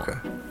what's going Okay.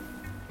 on.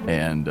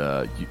 And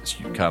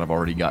you've kind of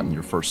already gotten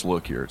your first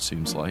look here, it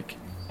seems like.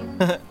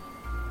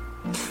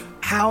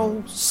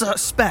 How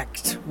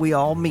suspect we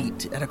all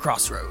meet at a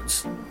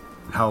crossroads.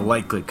 How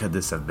likely could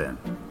this have been?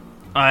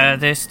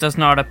 This does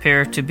not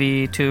appear to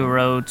be 2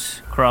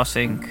 roads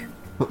crossing.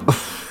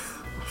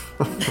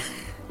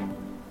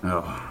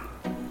 Oh,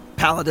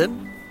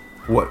 Paladin,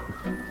 What?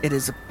 it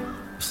is a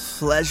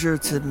pleasure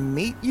to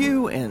meet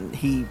you. And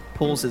he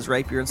pulls his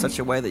rapier in such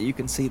a way that you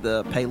can see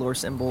the Palor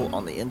symbol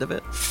on the end of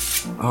it.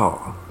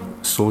 Oh,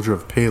 Soldier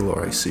of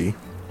Palor, I see.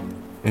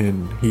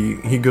 And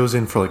he goes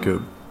in for like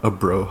a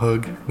bro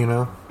hug, you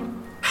know?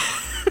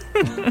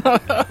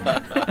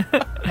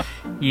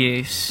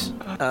 Yes.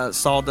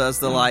 Saul does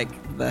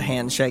the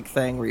handshake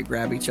thing where you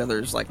grab each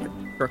other's like the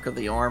crook of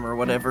the arm or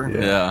whatever.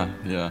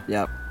 Yeah.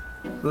 Yep.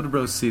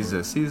 Wildebro sees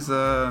this.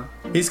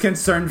 He's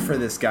concerned for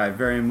this guy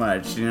very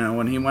much. You know,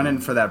 when he went in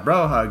for that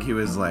bro hug, he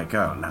was like,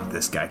 "Oh no,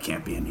 this guy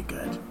can't be any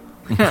good."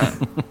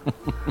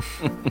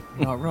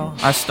 Not wrong.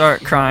 I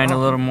start crying a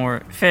little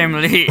more.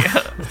 Family,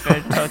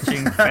 very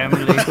touching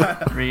family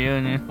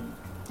reunion.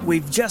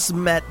 We've just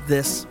met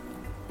this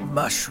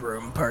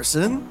mushroom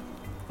person.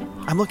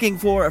 I'm looking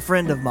for a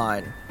friend of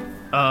mine.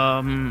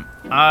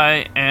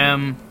 I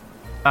am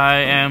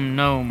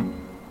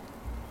gnome.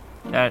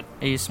 That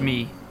is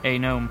me, a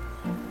gnome.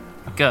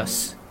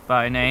 Gus,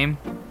 by name.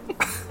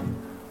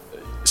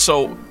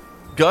 So,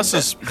 Gus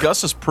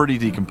is pretty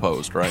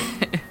decomposed, right?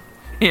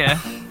 Yeah.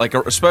 Like,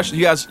 especially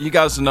you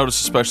guys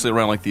notice, especially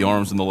around like the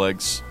arms and the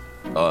legs.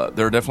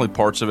 There are definitely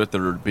parts of it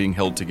that are being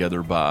held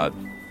together by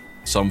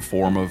some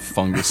form of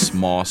fungus,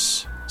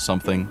 moss,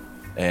 something.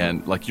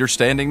 And like, you're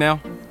standing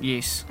now.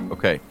 Yes.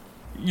 Okay.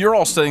 You're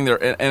all standing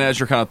there, and as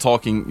you're kind of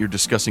talking, you're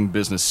discussing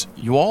business.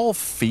 You all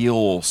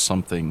feel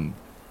something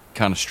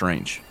kind of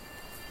strange.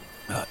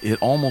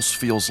 It almost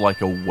feels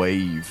like a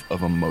wave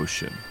of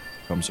emotion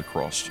comes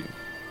across you.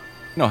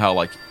 You know how,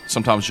 like,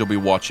 sometimes you'll be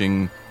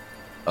watching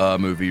a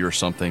movie or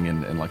something,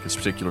 and like this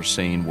particular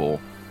scene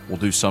will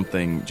do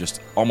something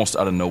just almost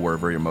out of nowhere,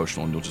 very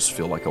emotional, and you'll just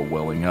feel like a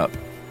welling up.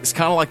 It's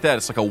kind of like that.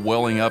 It's like a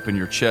welling up in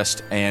your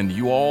chest, and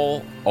you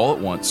all at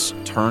once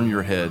turn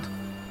your head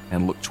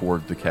and look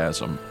toward the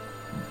chasm,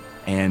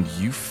 and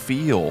you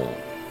feel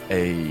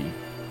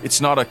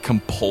it's not a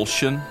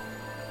compulsion.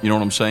 You know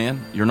what I'm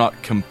saying? You're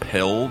not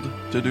compelled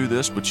to do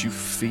this, but you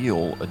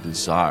feel a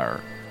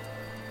desire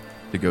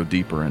to go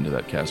deeper into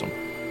that chasm.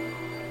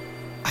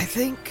 I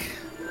think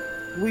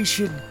we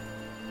should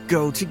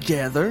go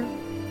together.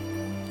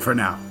 For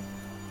now.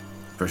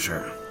 For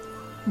sure.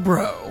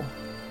 Bro,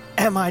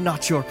 am I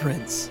not your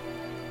prince?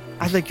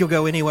 I think you'll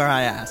go anywhere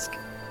I ask.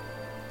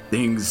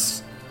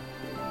 Things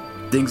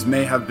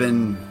may have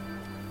been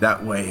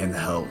that way in the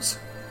Hells.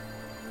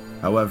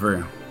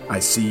 However, I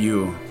see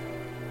you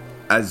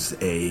as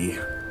a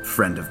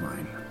friend of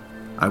mine.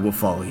 I will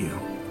follow you.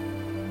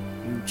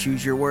 You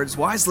choose your words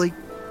wisely.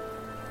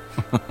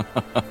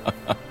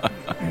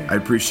 I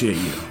appreciate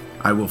you.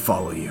 I will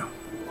follow you.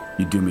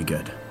 You do me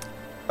good.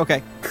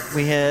 Okay,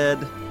 we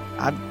head.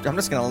 I'm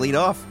just gonna lead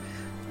off.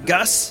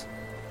 Gus,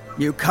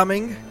 you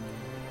coming?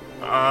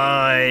 Yes.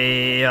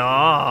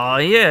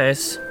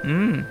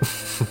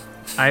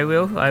 I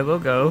will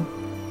go.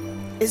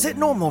 Is it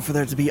normal for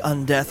there to be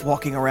undeath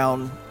walking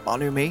around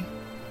Anumi?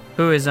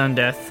 Who is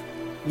undeath?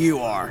 You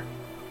are.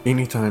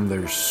 Anytime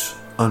there's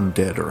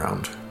undead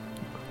around,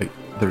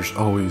 there's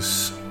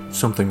always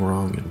something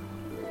wrong, and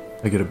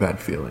I get a bad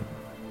feeling.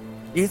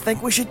 You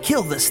think we should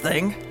kill this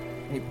thing?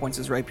 He points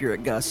his rapier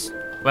at Gus.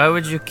 Why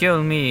would you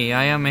kill me?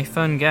 I am a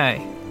fun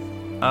guy.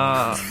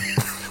 Oh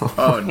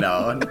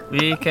no.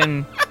 We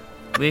can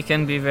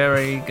be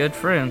very good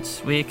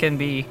friends. We can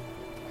be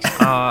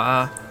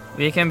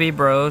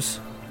bros,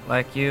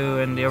 like you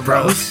and your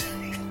bros.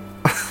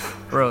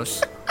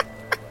 Bros.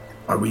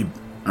 Are we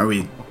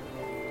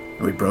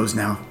bros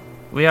now?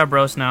 We are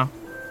bros now.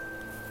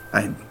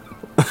 I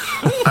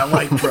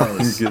like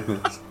bros.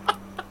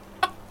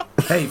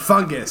 Hey,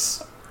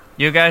 Fungus.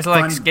 You guys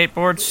like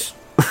skateboards?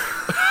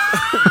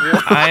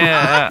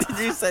 Did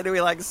you say do we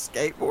like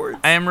skateboards?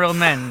 I am real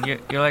men. You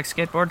like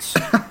skateboards?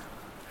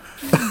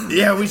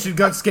 Yeah, we should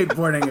go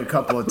skateboarding a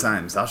couple of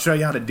times. I'll show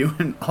you how to do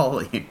an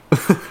ollie.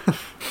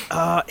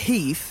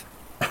 Heath,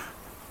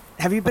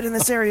 have you been in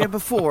this area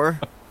before?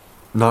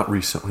 Not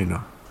recently,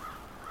 no.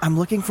 I'm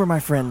looking for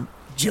my friend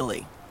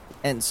Jilly.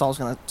 And Saul's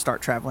gonna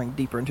start traveling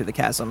deeper into the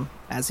chasm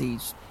as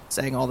he's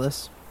saying all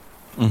this.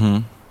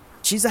 Mm-hmm.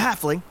 She's a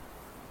halfling.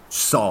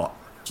 Saul.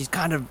 She's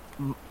kind of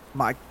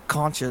my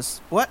conscious.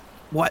 What?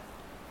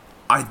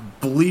 I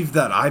believe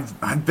that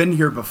I've been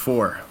here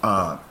before.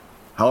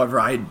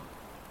 However,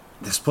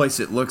 this place,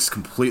 it looks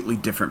completely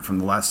different from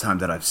the last time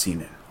that I've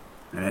seen it,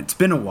 and it's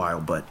been a while.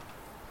 But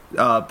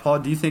Paul,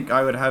 do you think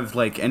I would have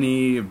like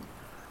any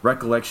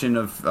recollection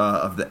of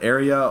the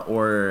area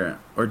or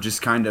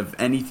just kind of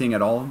anything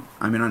at all?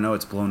 I mean, I know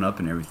it's blown up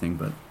and everything,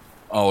 but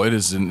it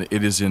is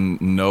in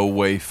no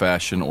way,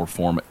 fashion, or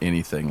form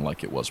anything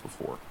like it was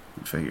before.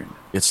 I figured.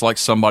 It's like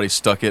somebody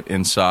stuck it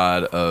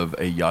inside of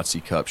a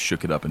Yahtzee cup,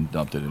 shook it up, and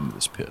dumped it into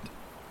this pit.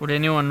 Would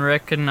anyone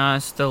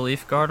recognize the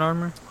Leaf Guard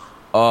armor?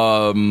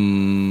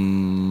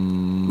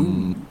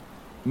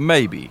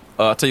 Maybe.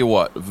 I'll tell you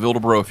what,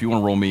 Wildebro, if you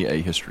want to roll me a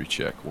history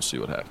check, we'll see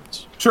what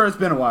happens. Sure, it's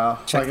been a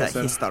while. Check like I that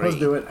said. history. Let's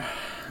do it.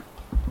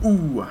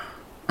 Ooh.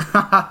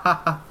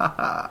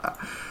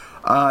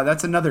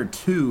 That's another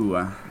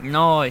 2.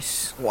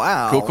 Nice.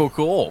 Wow.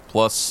 Cool.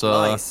 Plus,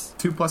 Nice.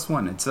 2 plus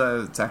 1. It's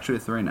actually a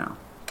 3 now.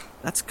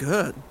 That's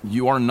good.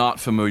 you are not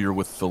familiar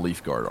with the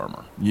Leaf Guard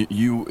armor.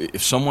 You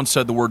if someone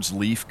said the words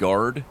Leaf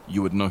Guard,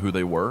 you would know who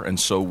they were, and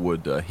so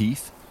would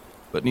Heath.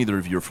 But neither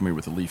of you are familiar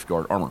with the Leaf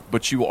Guard armor.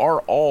 But you are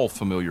all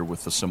familiar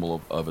with the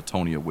symbol of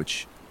Atonia,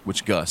 which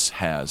Gus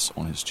has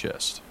on his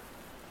chest.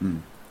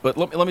 But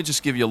let me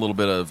just give you a little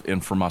bit of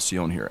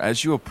information here.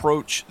 As you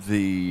approach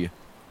the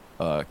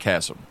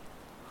chasm,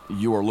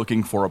 you are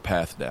looking for a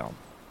path down.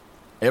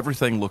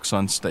 Everything looks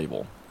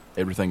unstable.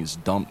 Everything is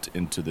dumped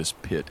into this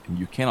pit, and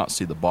you cannot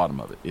see the bottom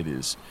of it. It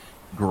is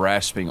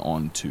grasping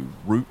onto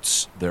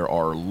roots. There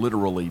are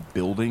literally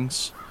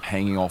buildings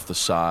hanging off the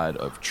side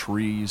of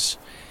trees.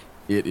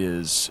 It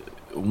is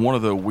one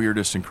of the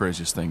weirdest and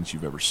craziest things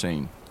you've ever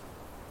seen.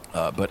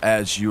 But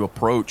as you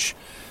approach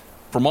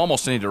from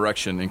almost any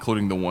direction,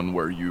 including the one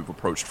where you've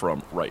approached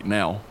from right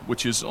now,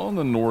 which is on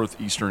the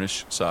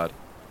northeasternish side,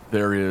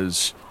 there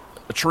is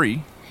a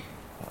tree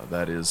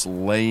that is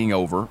laying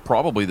over,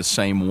 probably the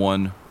same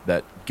one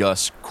that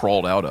Gus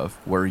crawled out of,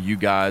 where you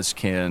guys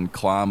can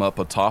climb up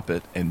atop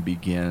it and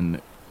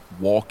begin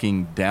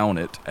walking down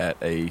it at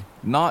a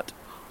not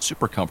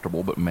super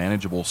comfortable but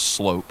manageable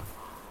slope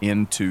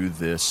into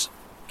this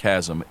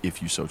chasm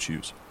if you so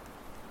choose.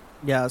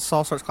 Yeah,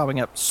 Saul starts climbing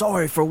up.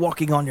 Sorry for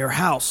walking on your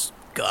house,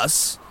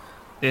 Gus.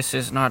 This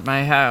is not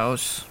my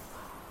house.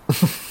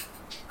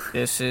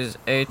 This is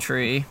a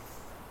tree.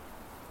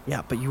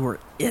 Yeah, but you were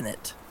in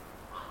it.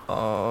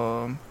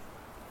 I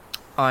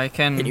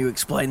can... Can you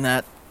explain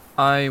that?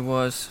 I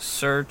was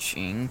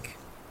searching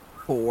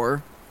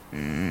For?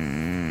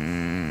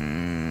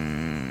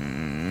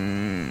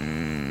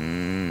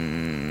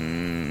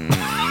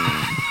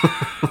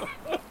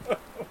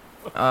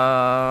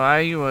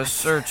 I was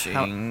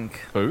searching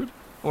Food?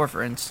 for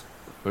friends.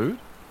 Food?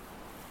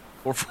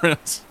 Or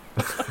friends?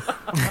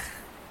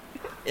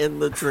 In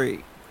the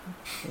tree.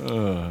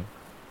 I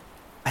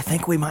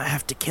think we might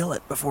have to kill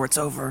it before it's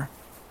over,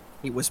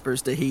 he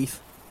whispers to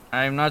Heath.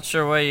 I'm not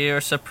sure why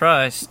you're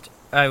surprised.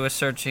 I was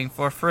searching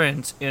for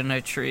friends in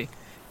a tree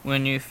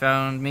when you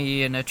found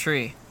me in a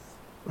tree.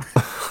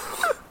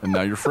 And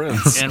now you're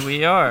friends. And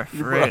we are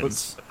You're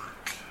friends.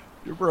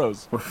 You're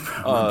bros.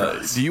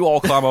 Do you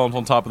all climb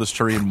on top of this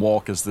tree and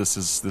walk as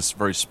this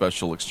very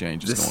special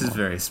exchange is This going is on?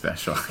 very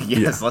special.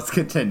 Yes, let's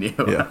continue.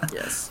 Yeah.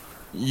 Yes.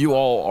 You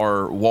all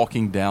are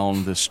walking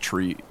down this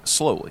tree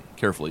slowly,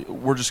 carefully.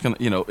 We're just gonna,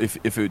 you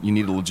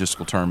need a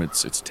logistical term,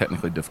 it's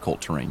technically difficult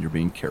terrain. You're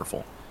being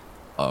careful.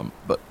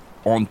 But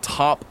on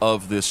top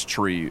of this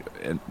tree,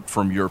 and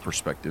from your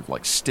perspective,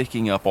 like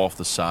sticking up off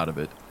the side of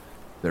it,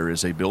 there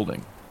is a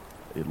building.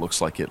 It looks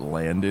like it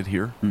landed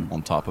here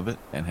on top of it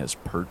and has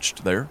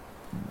perched there.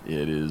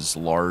 It is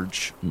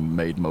large,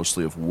 made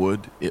mostly of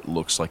wood. It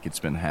looks like it's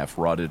been half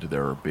rotted.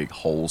 There are big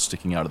holes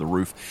sticking out of the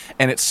roof,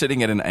 and it's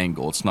sitting at an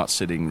angle. It's not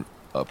sitting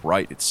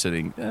upright. It's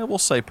sitting, we'll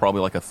say probably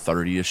like a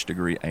 30-ish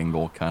degree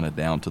angle, kind of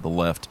down to the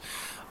left.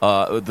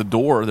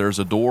 There's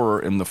a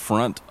door in the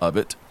front of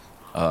it.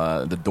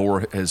 The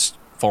door has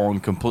fallen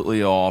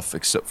completely off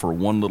except for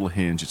one little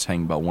hinge. It's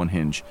hanging by one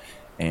hinge,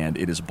 and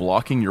it is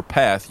blocking your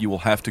path. You will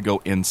have to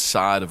go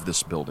inside of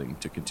this building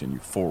to continue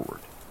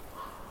forward.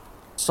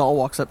 Saul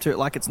walks up to it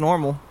like it's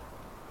normal.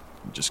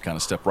 You just kind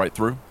of step right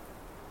through.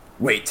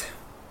 Wait,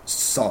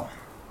 Saul,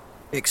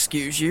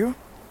 Excuse you?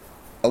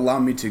 allow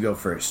me to go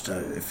first.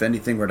 If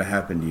anything were to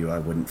happen to you, I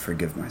wouldn't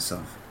forgive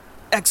myself.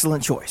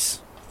 Excellent choice.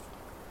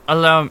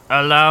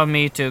 Allow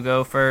me to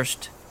go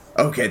first.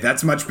 Okay,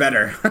 that's much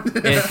better.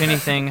 If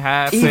anything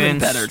happens, Even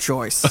better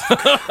choice.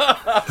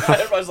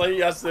 Everybody's like,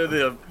 yeah, send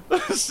him.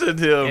 Send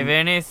him. if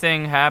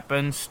anything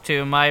happens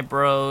to my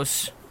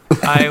bros,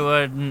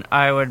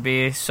 I would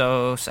be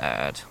so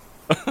sad.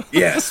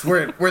 Yes,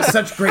 we're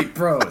such great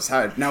bros.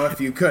 Now, if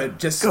you could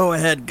just Go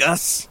ahead,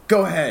 Gus.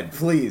 go ahead,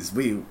 please.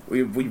 We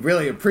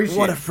really appreciate.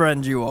 What a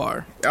friend you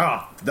are.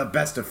 The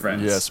best of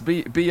friends. Yes,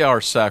 be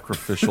our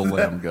sacrificial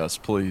lamb, Gus.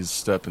 Please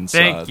step inside.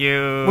 Thank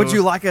you. Would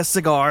you like a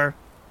cigar?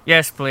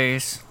 Yes,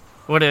 please.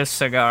 What is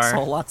cigar?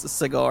 Saul lights a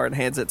cigar and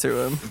hands it to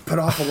him. Put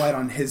off a light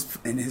on his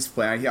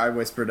plate. I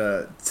whispered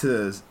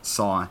to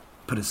Saul,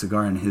 put a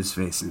cigar in his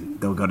face, and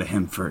they'll go to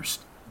him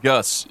first.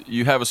 Gus,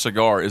 you have a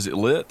cigar. Is it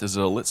lit? Is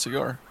it a lit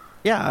cigar?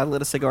 Yeah, I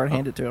lit a cigar and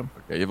handed it to him.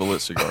 Okay, you have a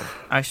lit cigar.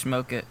 I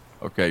smoke it.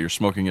 Okay, you're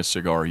smoking a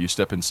cigar. You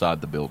step inside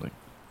the building.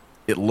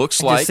 It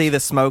looks You like just see the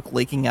smoke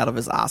leaking out of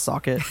his eye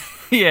socket.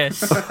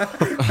 Yes.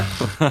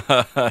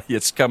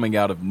 it's coming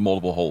out of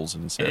multiple holes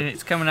in his And head.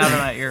 it's coming out of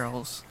my ear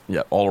holes.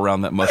 Yeah, all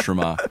around that mushroom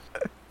eye.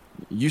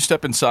 You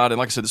step inside, and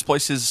like I said, this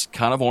place is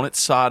kind of on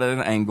its side at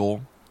an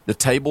angle. The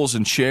tables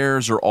and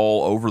chairs are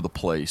all over the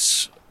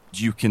place.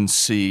 You can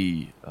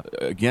see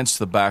against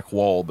the back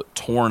wall, but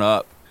torn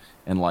up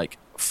and like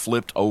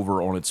flipped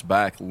over on its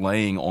back,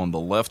 laying on the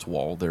left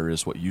wall, there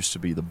is what used to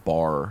be the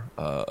bar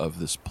of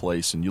this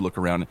place. And you look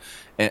around,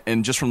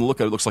 and just from the look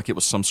of it, it looks like it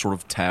was some sort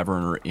of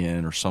tavern or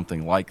inn or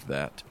something like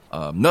that.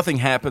 Nothing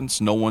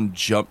happens. No one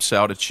jumps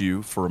out at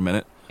you for a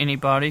minute. Any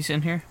bodies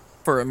in here?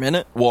 For a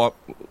minute. Well,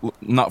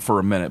 not for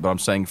a minute, but I'm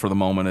saying for the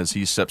moment as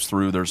he steps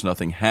through, there's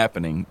nothing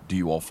happening. Do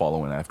you all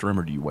follow in after him,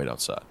 or do you wait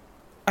outside?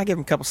 I give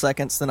him a couple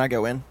seconds, then I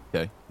go in.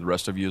 Okay, the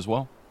rest of you as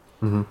well?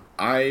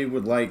 I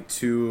would like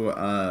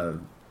to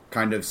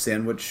kind of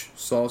sandwich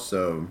Saul,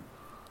 so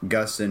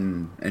Gus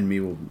and me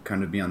will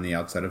kind of be on the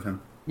outside of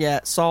him.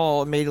 Yeah,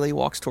 Saul immediately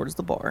walks towards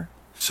the bar.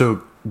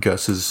 So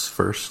Gus is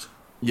first.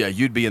 Yeah,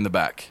 you'd be in the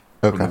back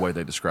from Okay. the way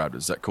they described it.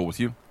 Is that cool with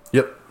you?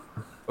 Yep.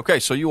 Okay,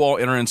 so you all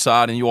enter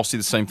inside, and you all see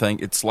the same thing.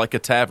 It's like a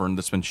tavern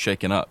that's been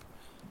shaken up.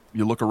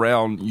 You look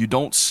around. You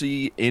don't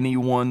see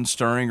anyone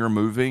stirring or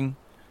moving.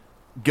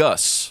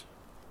 Gus,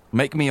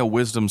 make me a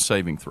wisdom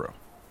saving throw.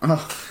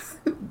 I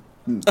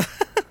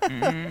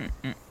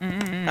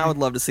would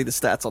love to see the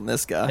stats on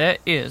this guy. That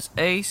is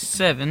a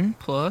 7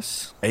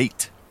 plus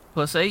 8.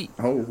 8.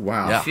 Oh,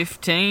 wow. Yeah.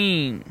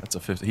 15. That's a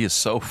 15. He is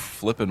so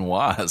flippin'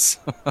 wise.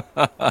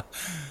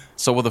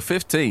 So with a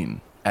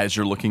 15, as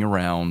you're looking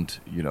around,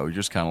 you're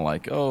just kind of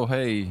like, oh,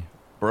 hey,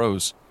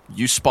 bros.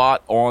 You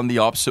spot on the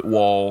opposite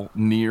wall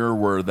near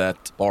where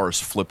that bar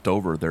is flipped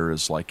over, there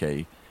is like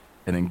an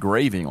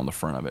engraving on the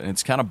front of it. And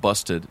it's kind of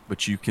busted,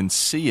 but you can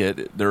see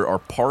it. There are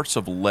parts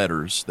of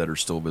letters that are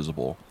still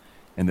visible.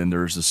 And then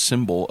there's a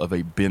symbol of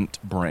a bent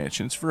branch.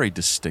 And it's very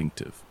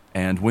distinctive.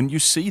 And when you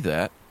see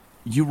that,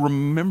 you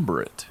remember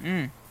it.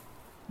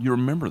 You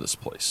remember this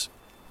place.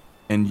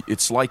 And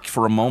it's like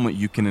for a moment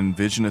you can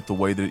envision it the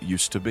way that it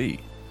used to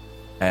be.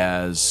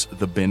 As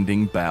the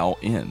Bending Bow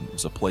Inn. It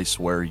was a place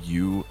where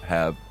you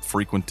have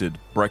frequented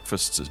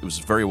breakfasts. It was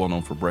very well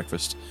known for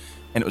breakfast.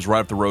 And it was right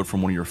up the road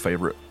from one of your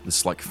favorite,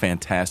 this like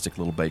fantastic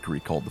little bakery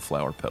called the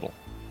Flower Petal.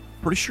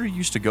 Pretty sure you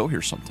used to go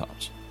here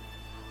sometimes.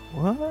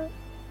 What?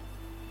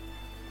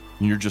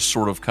 And you're just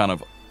sort of kind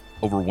of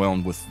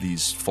overwhelmed with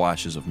these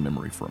flashes of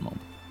memory for a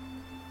moment.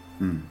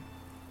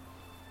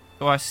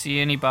 Do I see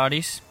any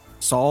bodies?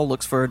 Saul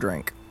looks for a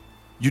drink.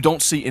 You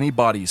don't see any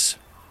bodies.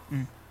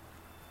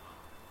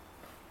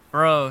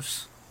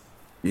 Bros,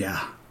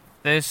 Yeah.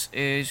 this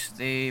is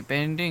the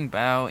Bending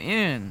Bow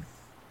Inn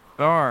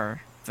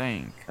bar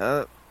thing.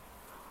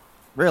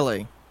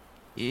 Really?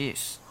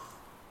 Yes.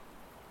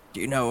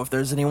 Do you know if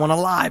there's anyone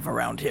alive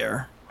around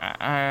here?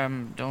 I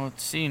don't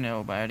see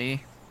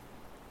nobody.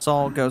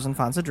 Saul goes and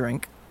finds a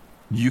drink.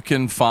 You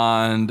can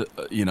find,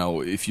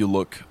 if you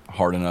look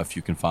hard enough,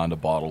 you can find a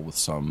bottle with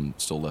some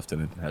still left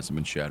in it that hasn't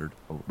been shattered.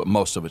 But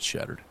most of it's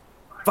shattered.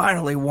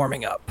 Finally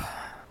warming up.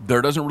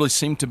 There doesn't really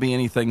seem to be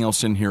anything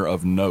else in here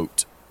of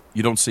note.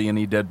 You don't see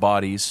any dead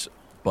bodies,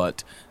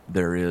 but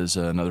there is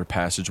another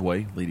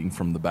passageway leading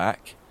from the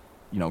back,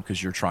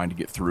 because you're trying to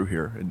get through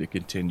here and to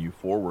continue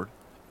forward.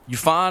 You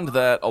find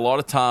that a lot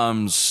of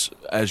times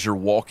as you're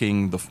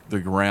walking, the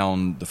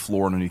ground, the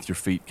floor underneath your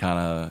feet kind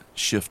of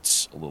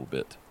shifts a little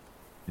bit.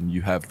 And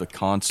you have the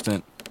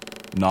constant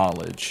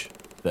knowledge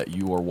that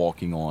you are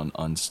walking on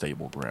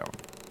unstable ground.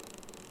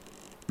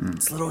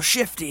 It's a little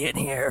shifty in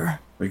here.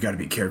 We got to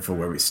be careful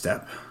where we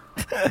step.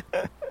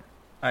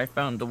 I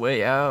found the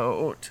way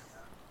out.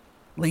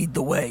 Lead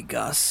the way,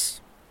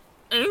 Gus.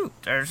 Ooh,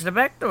 there's the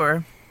back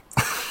door.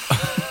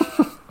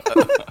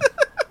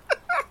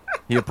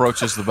 He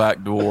approaches the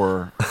back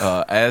door.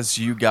 As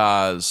you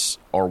guys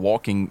are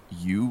walking,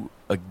 you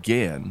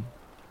again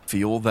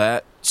feel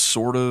that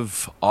sort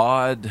of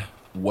odd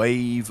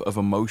wave of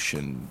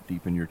emotion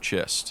deep in your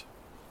chest.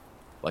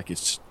 Like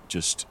it's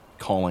just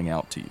calling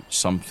out to you.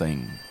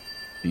 Something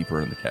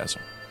deeper in the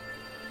chasm.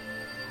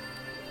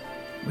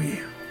 We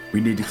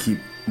need to keep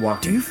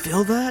walking. Do you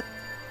feel that?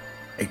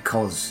 It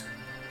calls.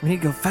 We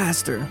need to go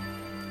faster.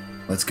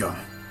 Let's go.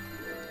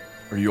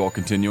 Are you all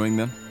continuing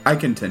then? I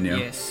continue.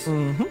 Yes.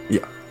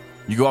 Yeah.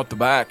 You go out the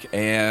back,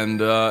 and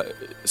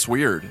it's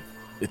weird.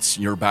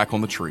 You're back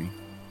on the tree,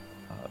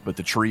 but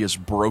the tree is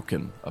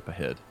broken up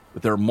ahead.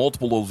 But there are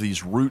multiple of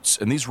these roots,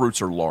 and these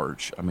roots are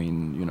large. I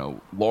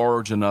mean,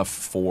 large enough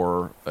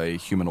for a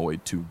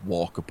humanoid to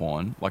walk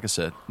upon. Like I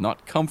said,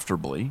 not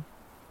comfortably,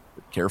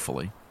 but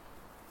carefully.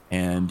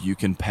 And you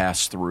can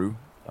pass through.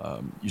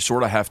 You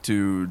sort of have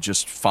to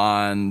just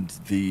find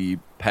the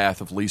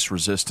path of least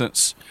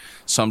resistance.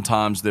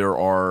 Sometimes there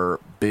are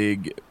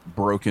big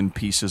broken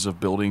pieces of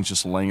buildings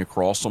just laying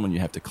across them, and you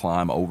have to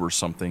climb over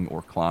something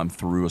or climb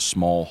through a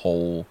small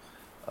hole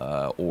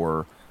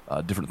or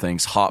different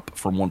things, hop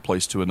from one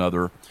place to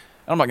another.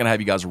 I'm not going to have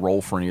you guys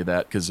roll for any of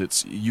that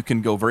because you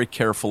can go very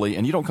carefully,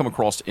 and you don't come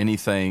across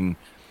anything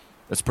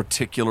that's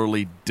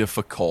particularly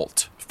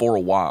difficult for a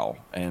while.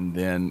 And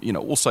then,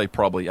 we'll say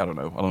probably, I don't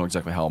know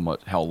exactly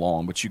how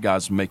long, but you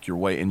guys make your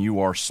way, and you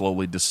are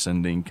slowly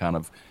descending, kind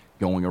of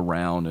going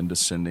around and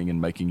descending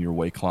and making your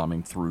way,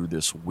 climbing through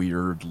this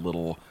weird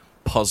little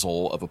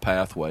puzzle of a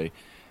pathway.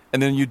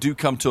 And then you do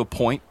come to a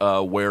point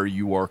where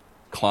you are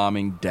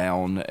climbing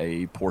down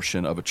a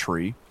portion of a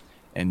tree,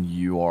 and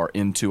you are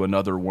into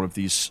another one of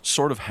these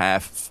sort of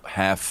half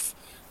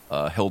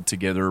held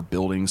together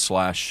buildings /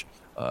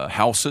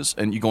 houses,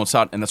 and you go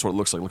inside, and that's what it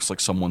looks like. It looks like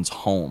someone's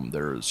home.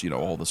 There's,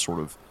 all the sort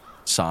of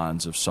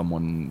signs of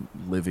someone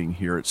living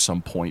here at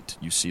some point.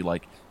 You see,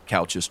 like,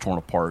 couches torn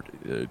apart,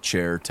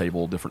 chair,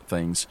 table, different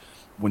things.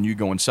 When you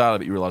go inside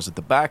of it, you realize that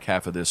the back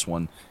half of this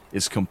one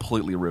is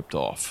completely ripped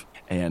off.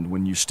 And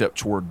when you step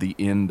toward the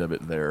end of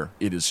it there,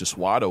 it is just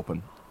wide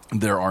open.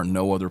 There are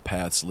no other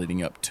paths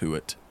leading up to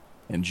it.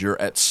 And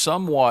you're at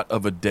somewhat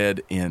of a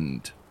dead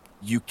end.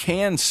 You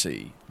can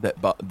see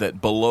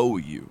that below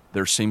you,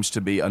 there seems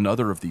to be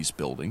another of these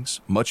buildings,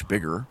 much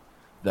bigger,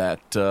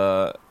 that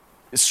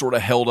is sort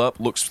of held up,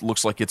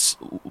 looks like it's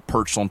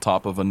perched on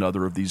top of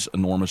another of these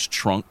enormous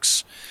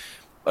trunks,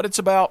 but it's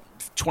about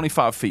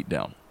 25 feet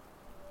down.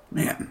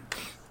 Man,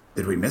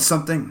 did we miss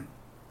something?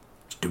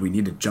 Do we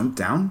need to jump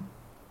down?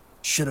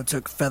 Should have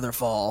took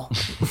Featherfall.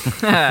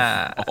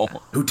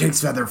 Who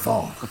takes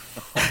Featherfall?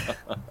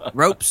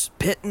 Ropes,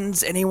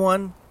 pittons,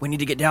 anyone? We need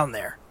to get down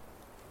there.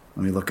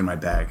 Let me look in my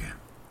bag.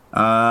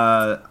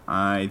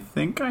 I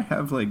think I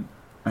have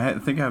I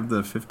think I have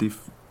the 50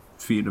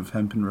 feet of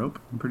hempen rope.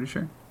 I'm pretty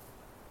sure.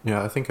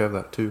 Yeah, I think I have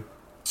that too.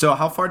 So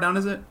how far down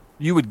is it?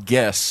 You would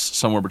guess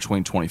somewhere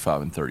between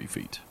 25 and 30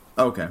 feet.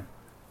 Okay.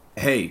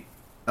 Hey,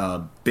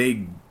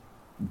 big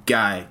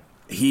guy,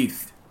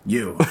 Heath,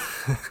 you.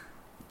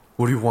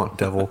 What do you want,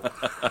 devil?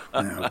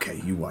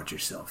 Okay, you watch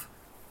yourself.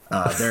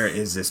 There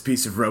is this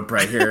piece of rope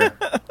right here.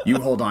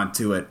 You hold on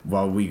to it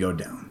while we go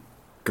down.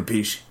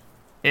 Capiche?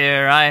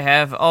 Here, I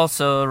have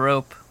also a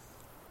rope.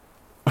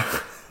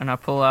 And I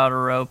pull out a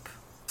rope.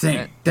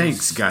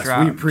 Thanks, guys.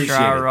 We appreciate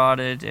dry it.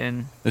 rotted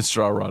and It's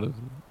dry rotted.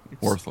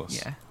 Worthless.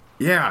 yeah.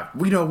 Yeah,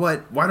 we know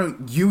what. Why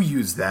don't you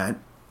use that,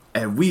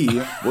 and we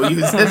will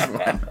use this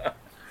one.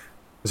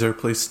 Is there a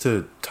place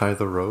to tie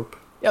the rope?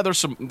 Yeah, there's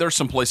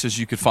some places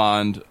you could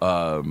find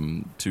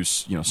to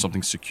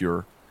something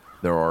secure.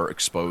 There are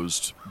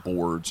exposed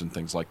boards and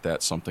things like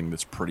that. Something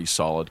that's pretty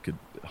solid could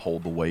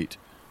hold the weight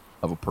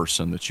of a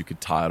person that you could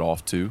tie it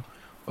off to.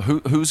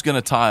 Who's going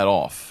to tie it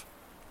off?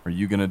 Are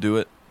you going to do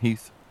it,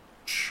 Heath?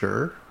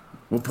 Sure.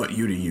 We'll put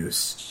you to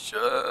use.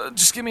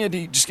 Just give me a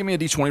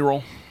D20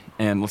 roll,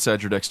 and let's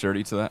add your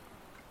dexterity to that.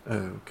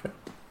 Okay.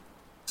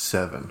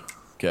 7.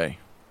 Okay.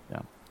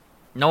 Yeah.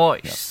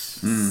 Nice.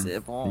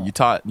 Civil. You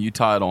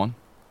tie it on.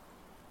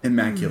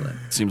 Immaculate.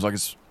 Seems like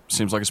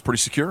it's pretty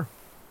secure.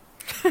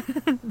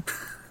 I'm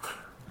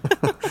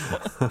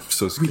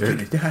so We're scared.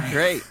 gonna die.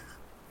 Great.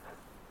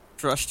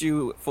 Trust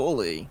you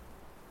fully.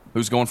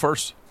 Who's going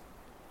first?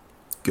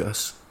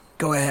 Gus.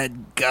 Go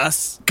ahead,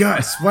 Gus.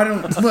 Gus, why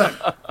don't look?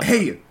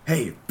 Hey,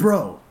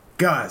 bro,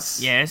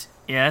 Gus. Yes.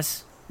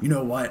 You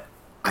know what?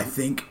 I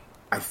think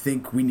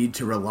we need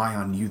to rely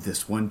on you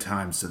this one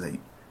time so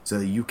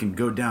that you can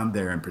go down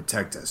there and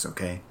protect us.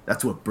 Okay?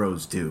 That's what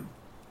bros do.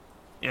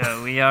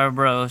 Yeah, we are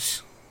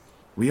bros.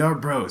 We are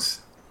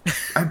bros.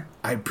 I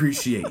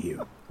appreciate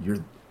you.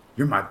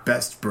 You're my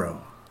best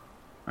bro.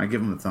 I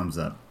give him a thumbs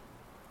up.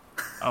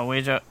 Oh,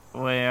 we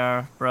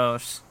are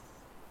bros.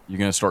 You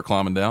gonna start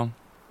climbing down?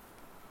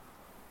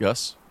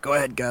 Gus? Go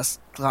ahead, Gus.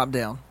 Climb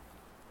down.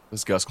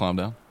 Does Gus climb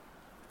down?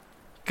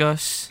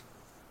 Gus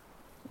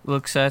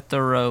looks at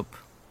the rope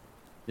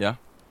Yeah.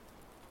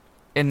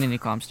 and then he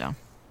climbs down.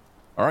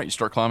 All right, you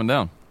start climbing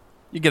down.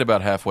 You get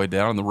about halfway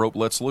down, and the rope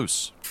lets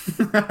loose.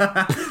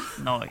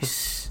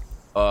 Nice.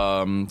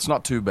 It's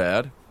not too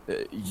bad.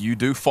 You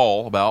do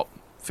fall about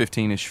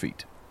 15-ish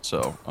feet.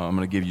 So I'm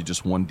going to give you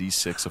just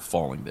 1d6 of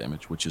falling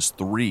damage, which is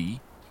 3.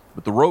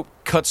 But the rope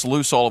cuts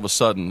loose all of a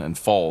sudden and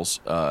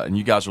falls, and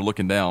you guys are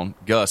looking down.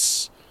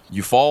 Gus,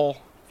 you fall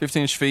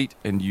 15-ish feet,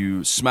 and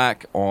you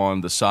smack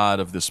on the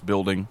side of this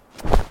building.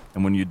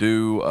 And when you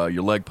do,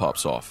 your leg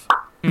pops off.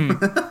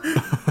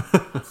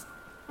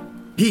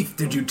 Heath,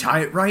 did you tie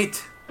it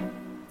right?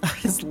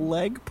 His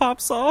leg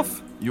pops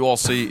off. You all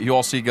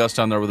see Gus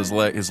down there with his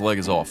leg. His leg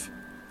is off.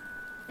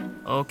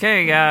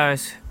 Okay,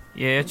 guys.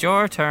 Yeah, it's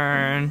your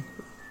turn.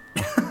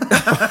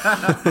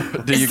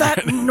 Is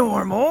that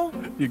normal?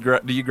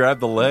 Do you grab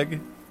the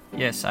leg?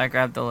 Yes, I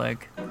grabbed the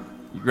leg.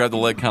 You grab the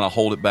leg, kind of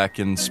hold it back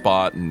in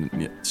spot,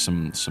 and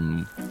some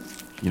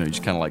you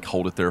just kind of like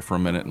hold it there for a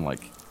minute and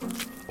like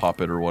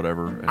pop it or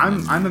whatever. And I'm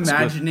it's good.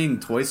 imagining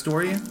Toy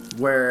Story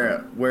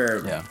where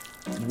Yeah.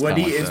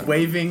 Woody Kinda like is that.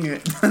 waving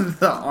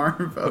the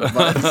arm of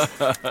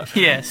Buzz.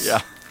 Yes.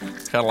 Yeah,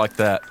 it's kind of like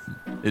that.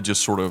 It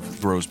just sort of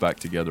grows back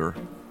together,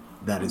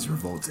 That is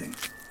revolting.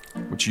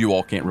 which you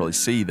all can't really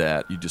see.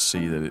 That you just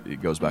see that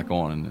it goes back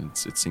on, and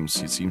it seems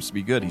to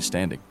be good. He's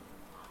standing.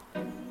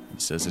 He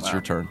says, "It's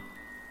your turn."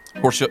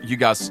 Of course, you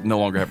guys no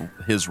longer have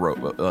his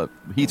rope.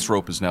 Heath's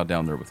rope is now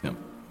down there with him.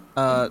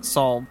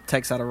 Saul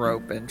takes out a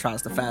rope and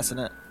tries to fasten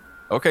it.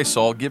 Okay,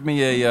 Saul, give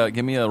me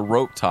a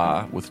rope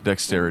tie with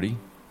dexterity.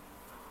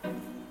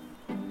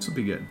 This will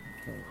be good.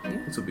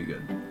 This will be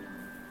good.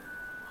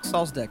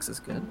 Saul's dex is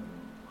good.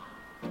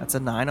 That's a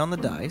 9 on the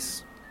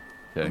dice.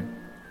 Okay,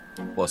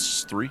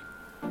 plus 3.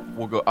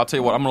 We'll go. I'll tell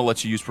you what. I'm going to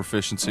let you use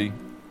proficiency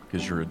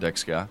because you're a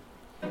dex guy.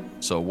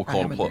 So we'll I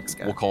call am it a dex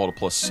guy. we'll call it a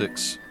plus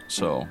 6.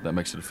 So that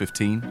makes it a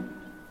 15.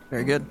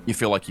 Very good. You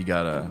feel like you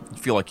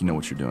know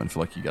what you're doing.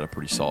 Feel like you got a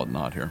pretty solid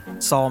knot here.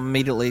 Saul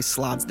immediately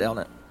slides down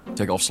it.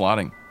 Take off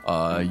sliding.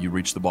 You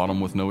reach the bottom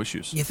with no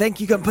issues. You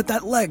think you can put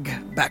that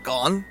leg back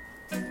on?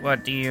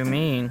 What do you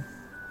mean?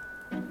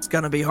 It's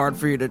gonna be hard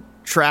for you to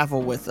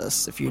travel with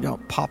us if you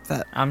don't pop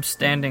that. I'm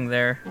standing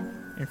there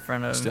in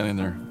front of. Standing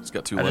there. He's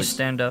got 2 I legs. just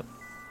stand up.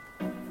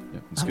 Yeah,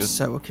 he's I'm good.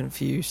 so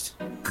confused.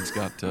 He's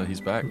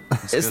back.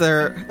 He's Is good.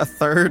 there a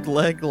third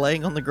leg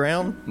laying on the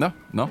ground? No.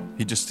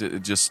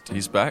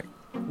 He's back.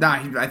 Nah,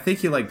 I think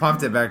he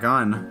popped it back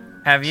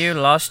on. Have you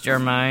lost your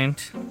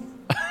mind?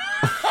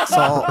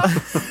 Saul.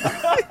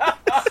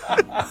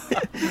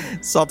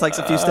 Saul takes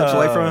a few steps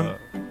away from him.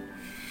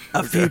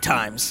 A few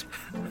times.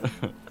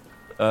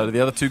 Do the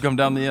other 2 come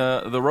down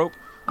the rope?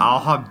 I'll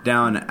hop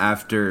down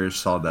after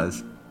Saul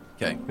does.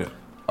 Okay.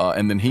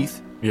 And then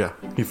Heath, Yeah,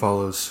 he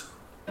follows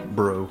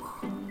Bro.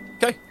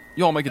 Okay,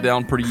 you all make it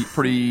down pretty,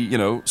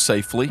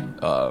 safely.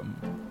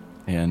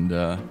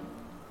 And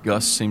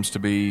Gus seems to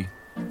be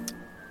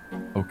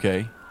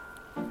okay.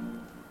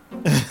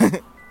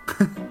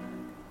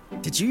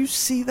 Did you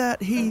see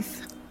that,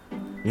 Heath?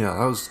 Yeah,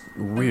 that was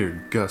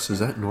weird. Gus, is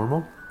that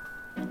normal?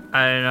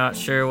 I'm not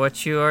sure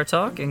what you are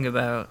talking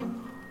about.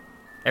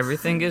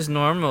 Everything is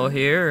normal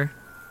here.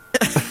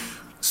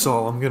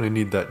 Saul, I'm gonna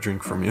need that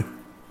drink from you.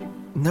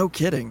 No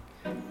kidding.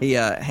 He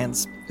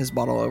hands his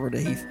bottle over to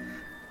Heath.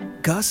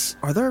 Gus,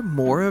 are there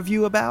more of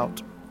you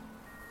about?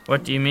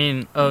 What do you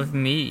mean, of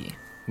me?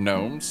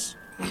 Gnomes?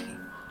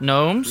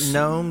 Gnomes?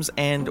 Gnomes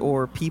and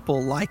or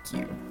people like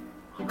you?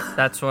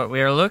 That's what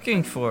we are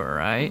looking for,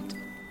 right?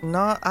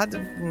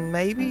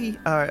 Maybe.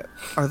 Are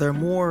there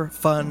more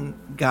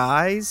fun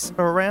guys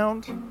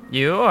around?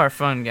 You are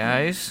fun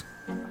guys.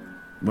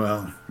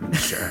 Well,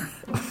 sure.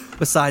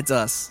 Besides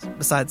us.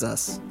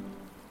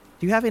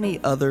 Do you have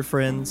any other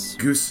friends?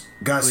 Gus,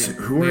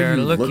 who We are are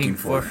you looking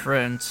for?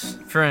 friends.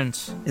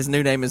 Friends. His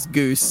new name is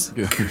Goose.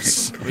 We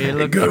are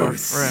looking for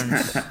Goose.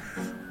 friends.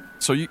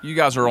 So you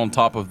guys are on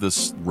top of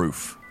this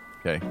roof.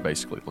 Okay,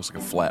 basically. It looks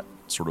like a flat,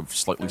 sort of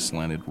slightly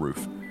slanted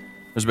roof.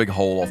 There's a big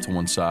hole off to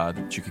one side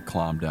that you could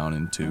climb down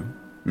into.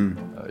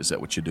 Is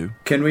that what you do?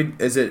 Can we?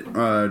 Is it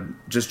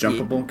just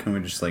jumpable? Can we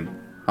just like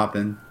hop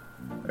in?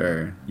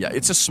 Or Yeah,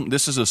 this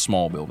is a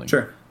small building.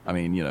 Sure. I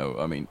mean,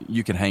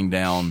 you can hang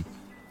down.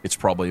 It's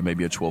probably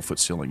maybe a 12-foot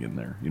ceiling in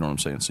there. You know what I'm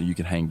saying? So you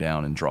can hang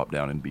down and drop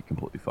down and be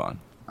completely fine.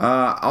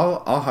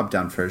 I'll hop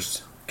down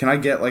first. Can I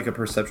get like a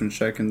perception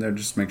check in there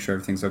just to make sure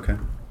everything's okay?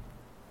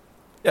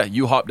 Yeah,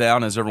 you hop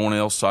down as everyone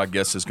else, I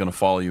guess, is going to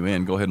follow you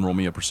in. Go ahead and roll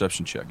me a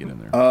perception check. Get in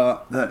there.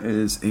 That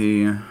is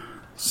a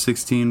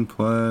 16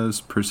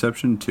 plus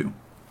perception 2.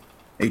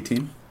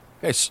 18.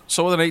 Okay,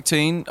 so with an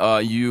 18,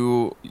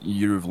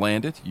 you've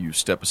landed. You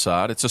step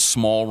aside. It's a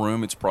small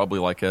room. It's probably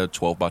like a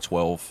 12 by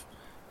 12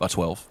 by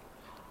 12.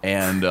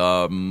 And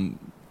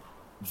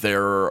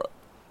there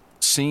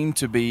seem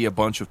to be a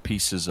bunch of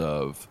pieces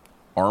of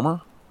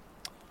armor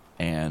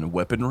and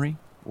weaponry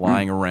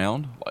lying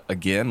around.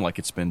 Again, like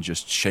it's been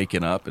just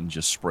shaken up and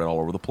just spread all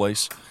over the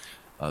place.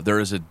 There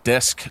is a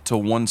desk to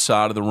one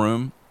side of the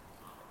room,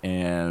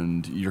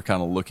 and you're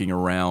kind of looking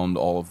around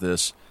all of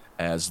this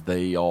as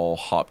they all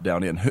hop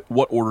down in.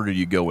 What order do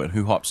you go in?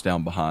 Who hops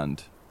down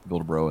behind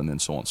Bildebro, and then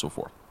so on and so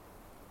forth?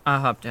 I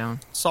hop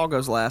down. Saul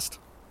goes last.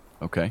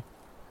 Okay.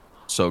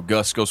 So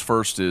Gus goes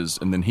first,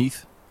 and then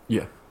Heath,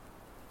 Yeah.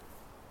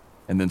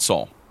 and then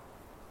Saul.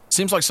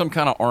 Seems like some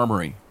kind of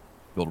armory,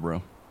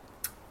 Bildebro.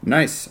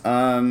 Nice.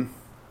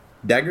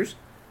 Daggers?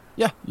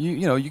 Yeah,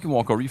 you can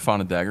walk over, you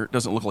find a dagger. It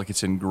doesn't look like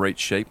it's in great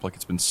shape, like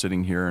it's been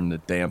sitting here in the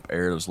damp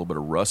air. There's a little bit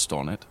of rust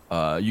on it.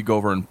 You go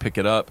over and pick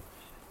it up,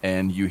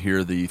 and you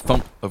hear the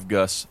thump of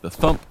Gus, the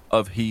thump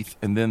of Heath,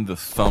 and then the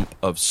thump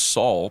of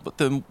Saul. But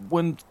then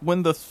when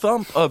the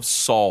thump of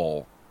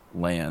Saul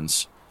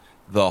lands,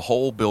 the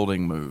whole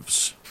building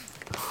moves.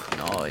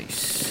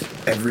 Nice.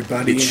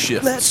 Everybody. It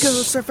shifts. Let's go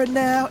surfing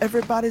now.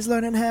 Everybody's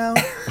learning how.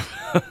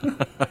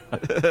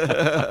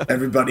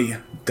 Everybody,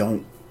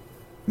 don't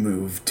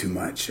move too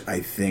much. I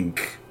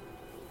think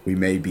we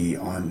may be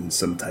on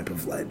some type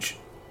of ledge.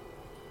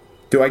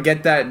 Do I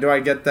get that? Do I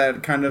get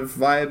that kind of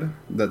vibe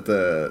that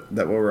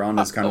what we're on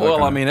is kind of? Well,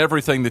 like I mean,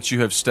 everything that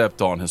you have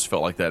stepped on has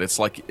felt like that. It's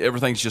like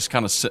everything's just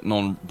kind of sitting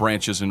on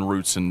branches and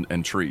roots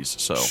and trees.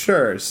 So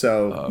sure.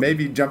 So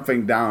maybe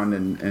jumping down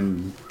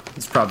and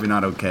it's probably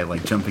not okay.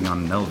 Like jumping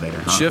on an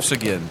elevator. Huh? shifts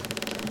again.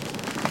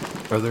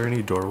 Are there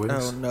any doorways?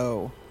 Oh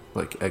no.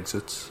 Like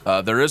exits?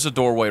 There is a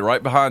doorway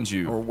right behind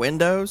you. Or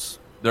windows?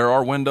 There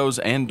are windows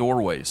and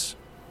doorways.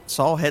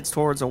 Saul heads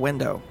towards a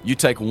window. You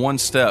take one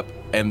step,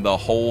 and the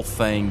whole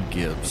thing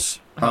gives.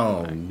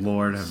 Oh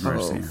Lord have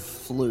mercy! Oh,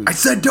 flute. I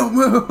said don't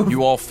move.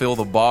 You all feel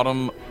the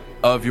bottom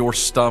of your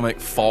stomach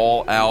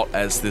fall out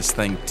as this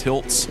thing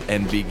tilts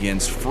and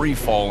begins free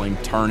falling,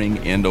 turning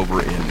end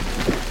over end.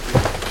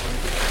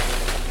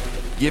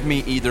 Give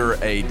me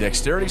either a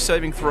dexterity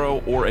saving throw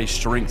or a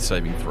strength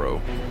saving throw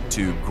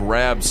to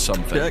grab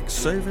something. Dex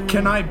saving.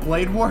 Can I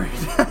blade ward?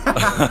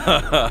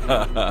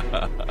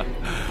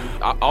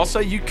 I'll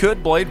say you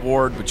could blade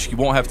ward, but you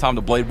won't have time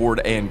to blade ward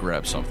and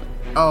grab something.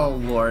 Oh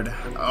Lord!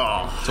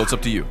 Oh, So it's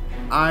up to you.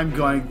 I'm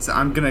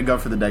gonna go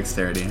for the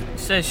dexterity. You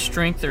say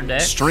strength or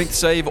dex? Strength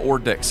save or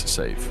dex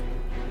save.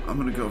 I'm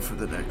gonna go for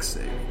the dex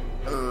save.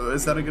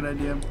 Is that a good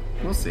idea?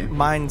 We'll see.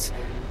 Mine's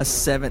a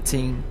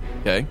 17.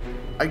 Okay.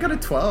 I got a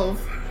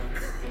 12.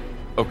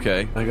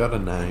 Okay. I got a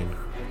 9.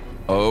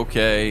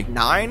 Okay.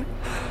 9?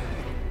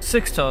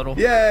 6 total.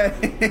 Yay!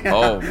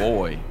 Oh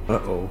boy.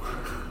 Uh-oh.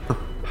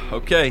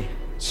 Okay.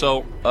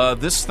 So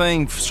this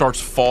thing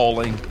starts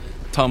falling,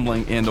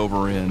 tumbling end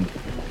over end.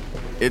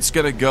 It's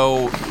going to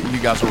go, you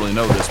guys don't really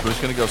know this, but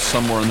it's going to go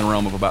somewhere in the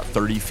realm of about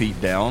 30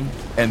 feet down,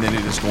 and then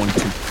it is going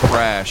to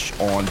crash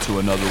onto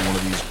another one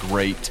of these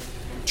great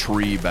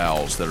tree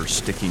boughs that are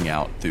sticking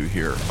out through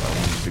here, one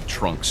of these big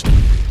trunks.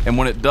 And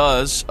when it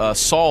does,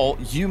 Saul,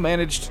 you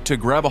managed to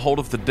grab a hold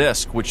of the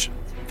desk, which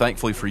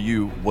thankfully for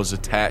you, was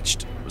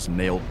attached, was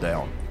nailed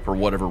down for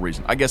whatever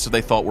reason. I guess if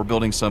they thought we're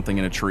building something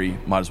in a tree,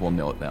 might as well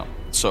nail it down.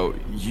 So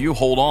you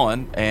hold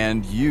on,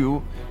 and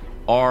you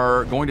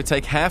are going to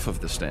take half of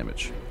this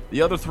damage.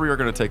 The other 3 are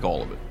going to take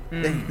all of it.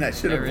 Dang, I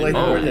should have There played it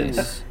more is.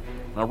 than.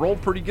 I rolled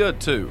pretty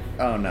good, too,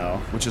 Oh no.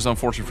 which is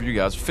unfortunate for you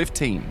guys.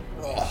 15.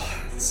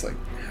 Oh, it's like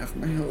half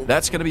my health.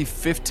 That's going to be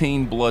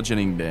 15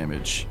 bludgeoning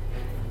damage.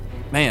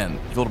 Man,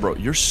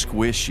 Wildebro, you're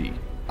squishy.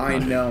 I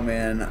know,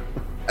 man.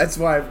 That's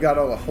why I've got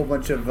a whole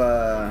bunch of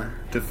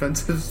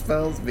defensive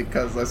spells,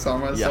 because I saw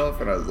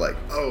myself and I was like,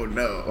 oh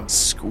no.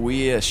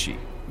 Squishy.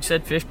 You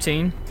said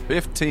 15?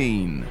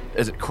 15.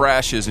 As it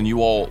crashes, and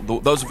you all,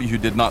 those of you who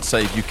did not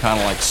save, you kind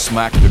of like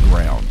smack the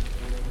ground.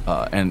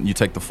 And you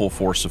take the full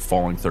force of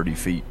falling 30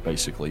 feet,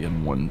 basically,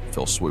 in one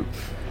fell swoop.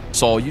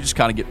 Saul, you just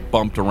kind of get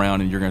bumped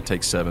around, and you're going to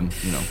take 7,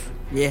 you know.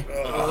 Yeah.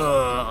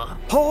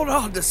 Hold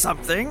on to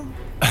something.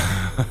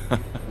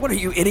 What are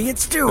you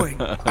idiots doing?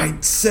 I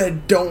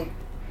said don't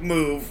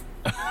move.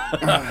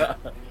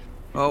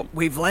 Well,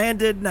 we've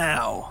landed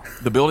now.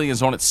 The building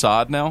is on its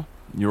side now.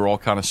 You're all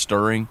kind of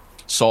stirring.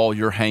 Saul,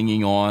 you're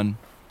hanging on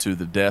to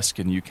the desk,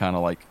 and you kind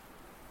of like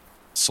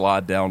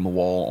slide down the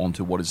wall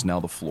onto what is now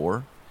the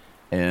floor.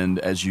 And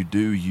as you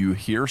do, you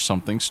hear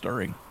something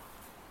stirring.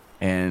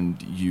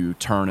 And you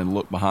turn and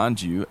look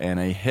behind you,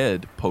 and a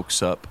head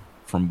pokes up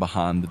from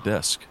behind the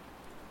desk,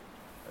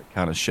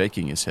 kind of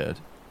shaking his head.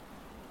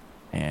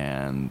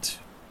 And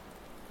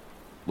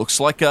looks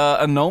like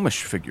a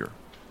gnomish figure,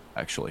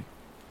 actually.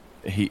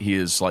 He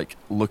is like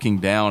looking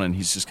down, and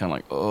he's just kind of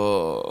like,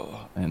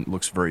 oh, and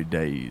looks very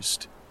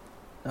dazed.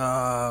 Who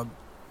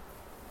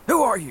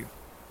are you?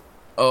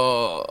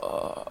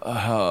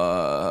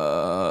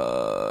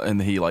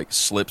 And he like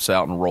slips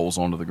out and rolls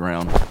onto the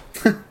ground.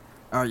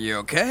 Are you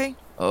okay?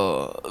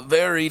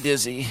 Very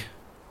dizzy.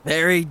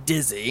 Very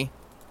dizzy.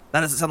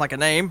 That doesn't sound like a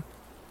name.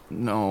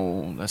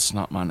 No, that's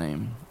not my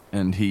name.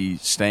 And he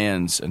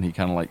stands and he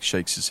kind of like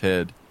shakes his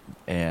head,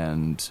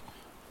 and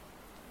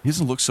he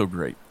doesn't look so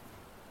great.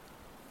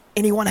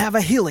 Anyone have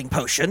a healing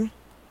potion?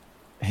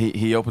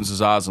 He opens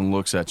his eyes and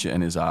looks at you,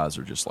 and his eyes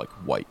are just like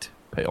white,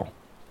 pale.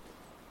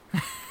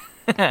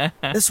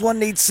 This one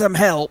needs some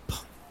help.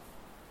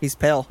 He's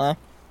pale, huh?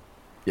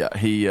 Yeah,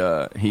 he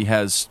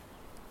has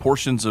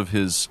portions of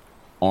his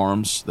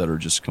arms that are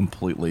just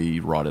completely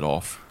rotted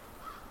off.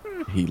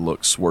 He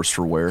looks worse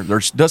for wear. There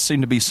does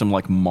seem to be some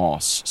like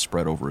moss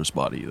spread over his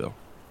body, though.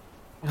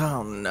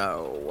 Oh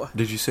no.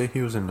 Did you say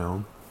he was a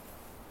gnome?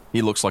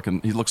 He looks like a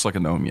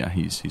gnome. Yeah,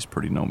 he's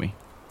pretty gnomey.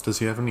 Does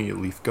he have any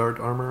leaf guard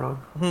armor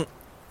on?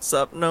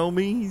 Sup,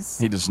 gnomies?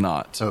 He does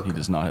not. Okay. He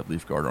does not have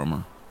leaf guard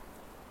armor.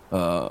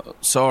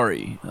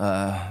 Sorry.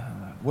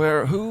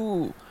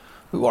 Who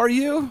are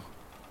you?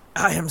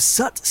 I am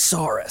Sut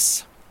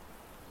Saurus.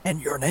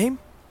 And your name?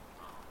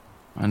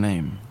 My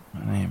name.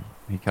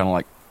 He kind of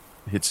like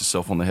hits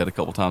himself on the head a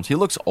couple times. He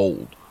looks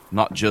old,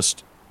 not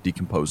just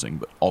decomposing,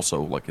 but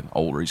also like an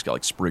older. He's got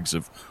like sprigs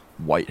of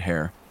white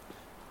hair.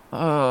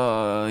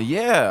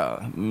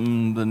 Yeah,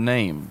 the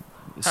name.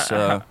 It's,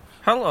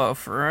 Hello,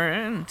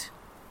 friend.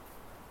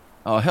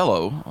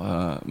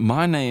 hello.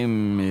 My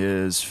name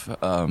is,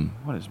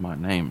 what is my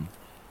name?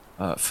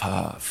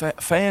 Fandel.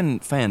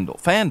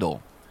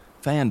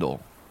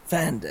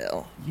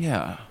 Fandel.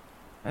 Yeah,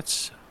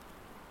 that's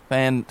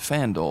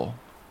Fandel.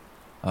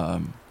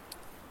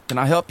 Can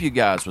I help you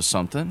guys with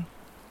something?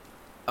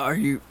 Are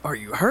you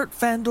hurt,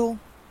 Fandel?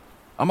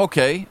 I'm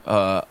okay.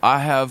 I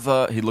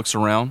have, he looks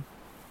around.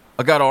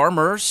 I got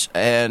armors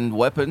and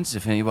weapons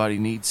if anybody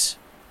needs.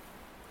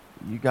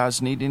 You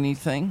guys need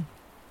anything?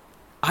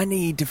 I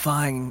need to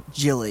find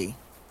Jilly,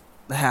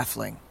 the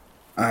halfling.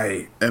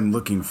 I am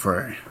looking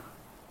for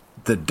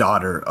the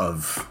daughter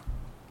of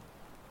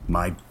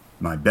my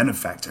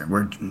benefactor.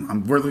 We're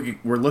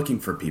looking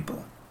for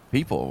people.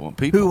 People.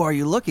 Who are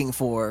you looking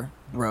for,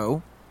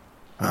 Ro?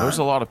 Well, there's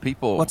a lot of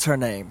people. What's her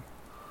name?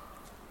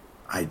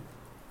 I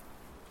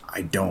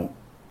don't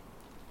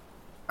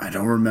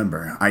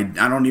remember. I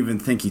don't even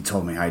think he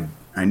told me. I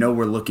know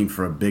we're looking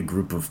for a big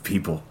group of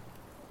people.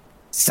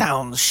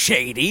 Sounds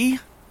shady.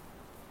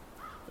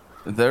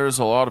 There's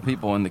a lot of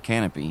people in the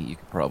canopy you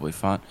could probably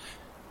find.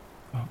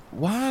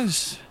 Why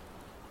is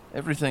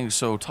everything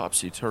so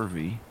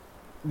topsy-turvy?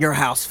 Your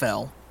house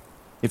fell.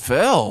 It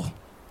fell.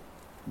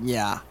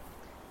 Yeah.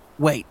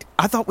 Wait,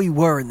 I thought we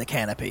were in the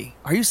canopy.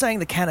 Are you saying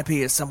the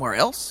canopy is somewhere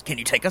else? Can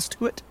you take us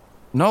to it?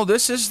 No,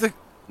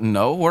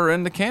 No, we're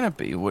in the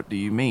canopy. What do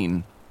you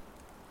mean?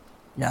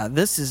 Yeah,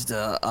 this is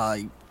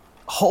the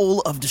hole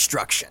of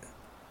destruction.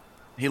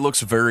 He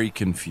looks very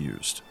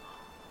confused.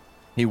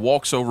 He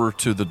walks over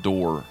to the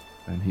door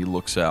and he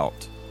looks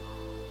out.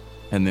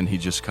 And then he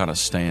just kind of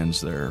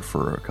stands there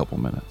for a couple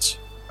minutes.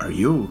 Are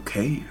you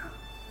okay?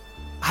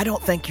 I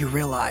don't think you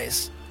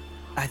realize.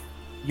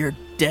 You're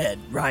dead,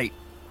 right?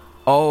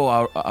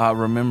 Oh, I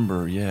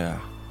remember, yeah.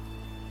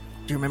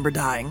 Do you remember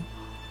dying?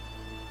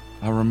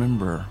 I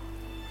remember.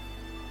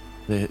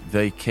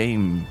 They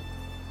came.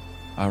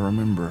 I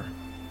remember.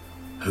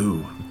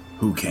 Who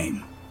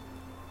came?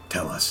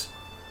 Tell us.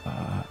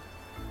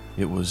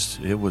 It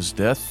was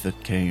death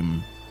that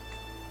came,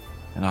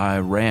 and I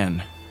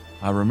ran.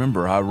 I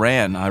remember I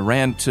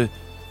ran to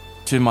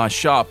my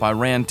shop. I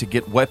ran to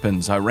get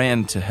weapons. I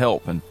ran to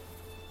help, and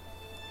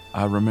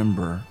I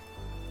remember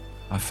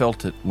I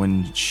felt it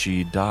when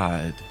she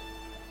died.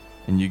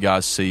 And you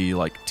guys see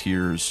like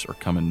tears are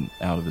coming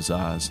out of his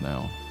eyes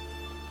now.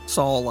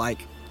 Saul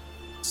like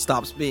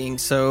stops being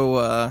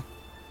so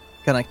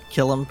gonna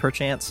kill him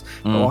perchance.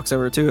 Walks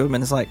over to him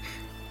and is like,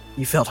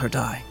 "You felt her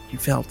die. You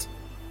felt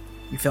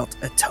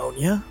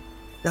Atonia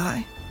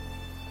die."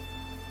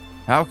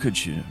 How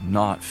could you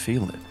not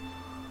feel it?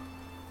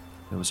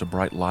 There was a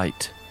bright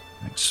light.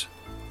 It's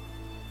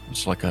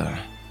like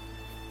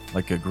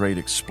a great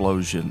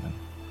explosion.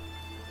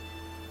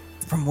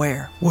 From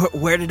where?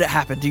 Where did it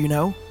happen? Do you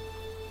know?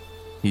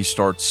 He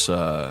starts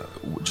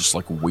just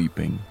like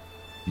weeping.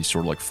 He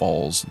sort of like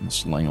falls and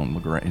is laying on the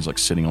ground. He's like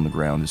sitting on the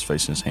ground, his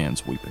face in his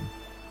hands, weeping.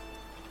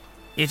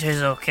 It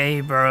is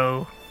okay,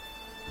 bro.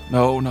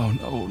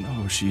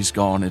 No. She's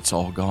gone. It's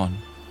all gone.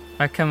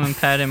 I come and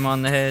pat him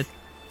on the head.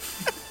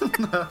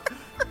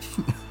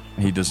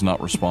 He does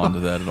not respond to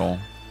that at all.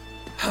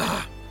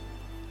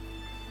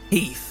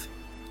 Heath,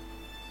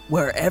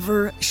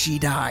 wherever she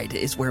died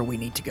is where we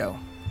need to go.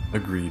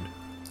 Agreed.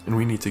 And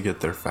we need to get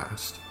there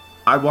fast.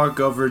 I walk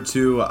over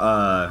to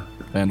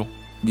Vandal?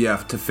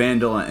 to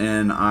Fandle,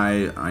 and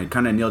I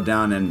kind of kneel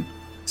down and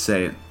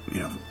say,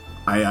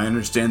 I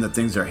understand that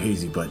things are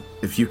hazy, but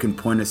if you can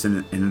point us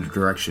in a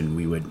direction,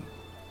 we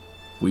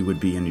would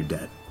be in your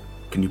debt.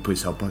 Can you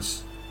please help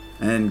us?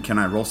 And can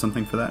I roll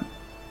something for that?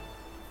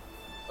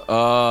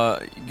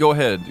 Go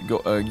ahead.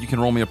 You can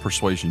roll me a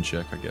persuasion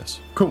check, I guess.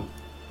 Cool.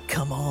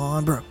 Come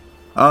on, bro.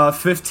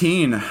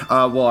 15.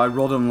 Well, I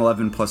rolled an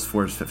 11 plus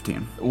 4 is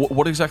 15.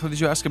 What exactly did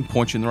you ask him?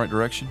 Point you in the right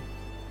direction?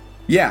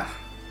 Yeah.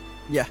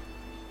 Yeah.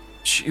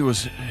 It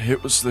was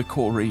the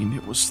Corrine.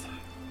 It was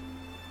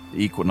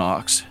the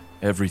Equinox.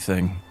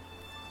 Everything.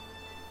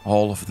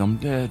 All of them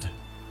dead.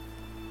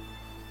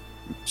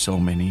 So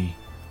many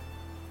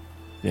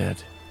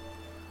dead.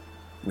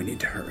 We need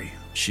to hurry.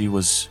 She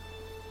was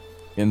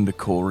in the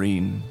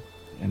Corrine,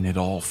 and it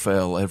all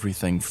fell.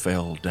 Everything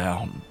fell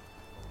down.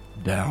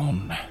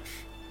 Down.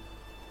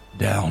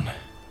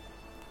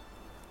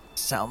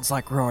 Sounds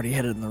like we're already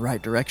headed in the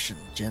right direction,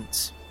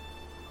 gents.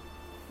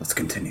 Let's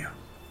continue.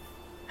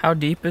 How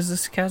deep is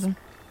this chasm?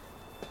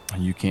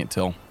 You can't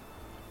tell.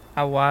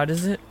 How wide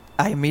is it?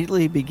 I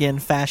immediately begin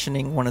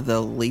fashioning one of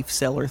the leaf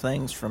seller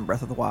things from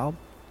Breath of the Wild.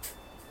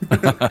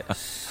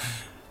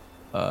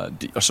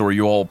 So are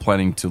you all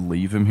planning to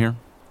leave him here?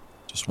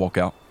 Just walk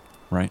out,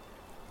 right?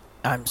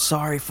 I'm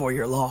sorry for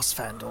your loss,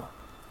 Fandle.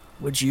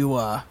 Would you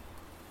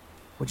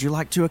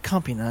like to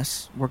accompany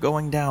us? We're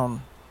going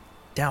down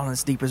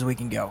as deep as we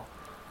can go.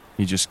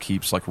 He just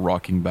keeps like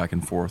rocking back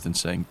and forth and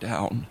saying,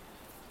 down.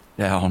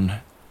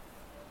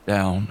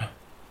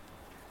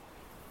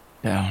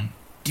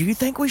 Do you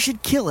think we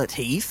should kill it,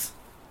 Heath?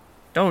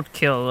 Don't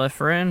kill a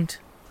friend.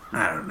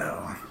 I don't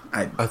know.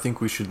 I think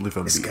we should leave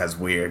him This be. guy's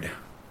weird.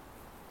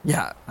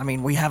 Yeah, I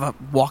mean, we have a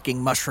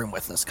walking mushroom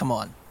with us. Come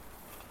on.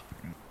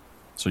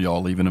 So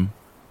y'all leaving him?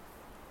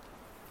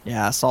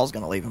 Yeah, Saul's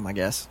gonna leave him, I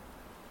guess.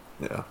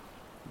 Yeah.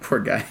 Poor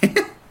guy.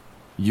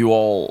 You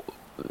all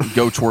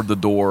go toward the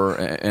door,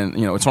 and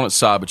it's on its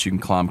side, but you can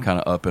climb kind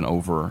of up and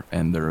over,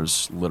 and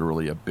there's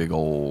literally a big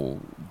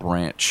old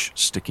branch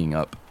sticking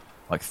up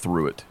like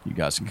through it. You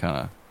guys can kind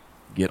of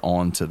get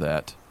onto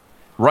that.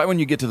 Right when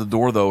you get to the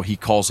door, though, he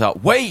calls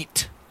out,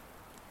 "Wait!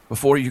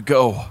 Before you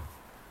go!"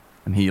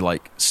 And he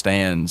like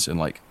stands and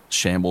like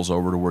shambles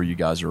over to where you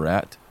guys are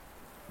at,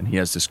 and he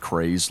has this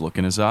crazed look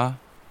in his eye,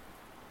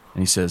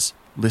 and he says,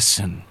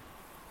 "Listen."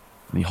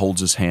 And he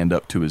holds his hand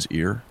up to his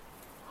ear,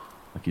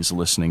 like he's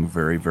listening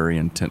very, very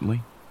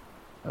intently.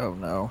 Oh,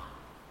 no.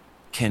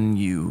 Can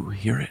you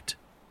hear it?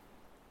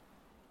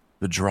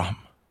 The drum.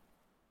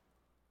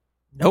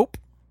 Nope.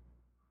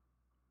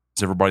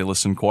 Does everybody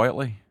listen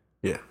quietly?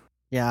 Yeah.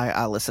 Yeah,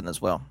 I listen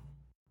as well.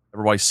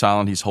 Everybody's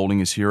silent. He's holding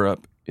his ear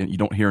up, and you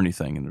don't hear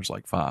anything, and there's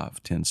like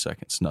 5-10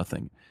 seconds,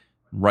 nothing.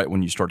 Right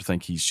when you start to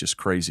think he's just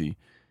crazy,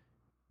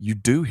 you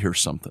do hear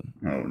something.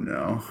 Oh,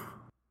 no.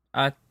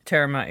 I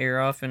tear my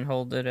ear off and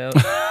hold it out.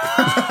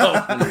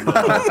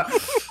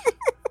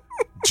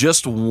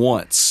 Just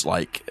once,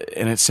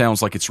 and it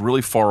sounds like it's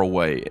really far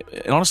away.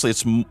 And honestly,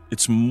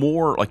 it's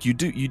more like you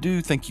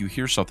do think you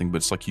hear something, but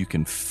it's like you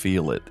can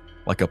feel it,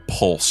 like a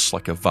pulse,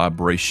 like a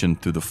vibration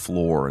through the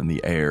floor and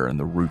the air and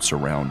the roots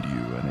around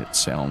you, and it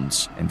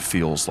sounds and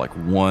feels like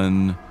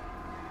one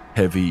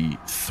heavy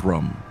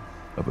thrum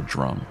of a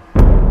drum.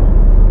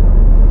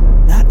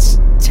 That's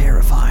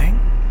terrifying.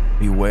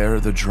 Beware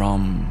the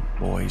drum,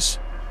 boys.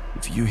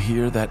 If you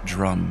hear that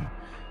drum,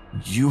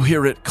 you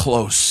hear it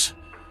close.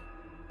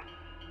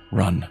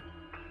 Run.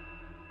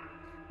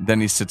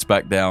 Then he sits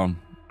back down,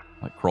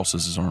 like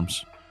crosses his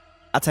arms.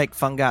 I take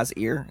Fungi's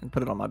ear and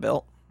put it on my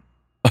belt.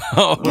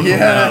 Oh,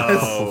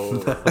 Yes.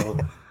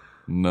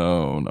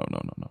 no.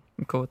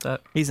 I'm cool with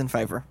that. He's in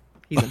favor.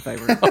 He's in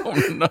favor.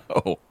 Oh,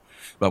 no.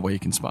 That way he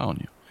can spy on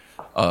you.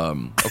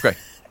 Okay.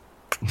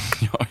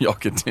 Y'all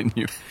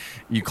continue.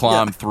 You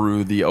climb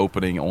through the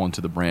opening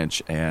onto the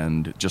branch,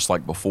 and just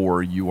like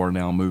before, you are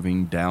now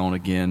moving down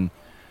again,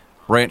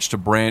 branch to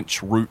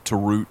branch, root to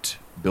root,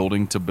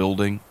 building to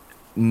building.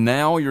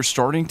 Now you're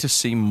starting to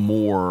see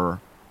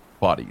more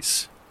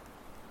bodies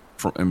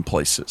in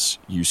places.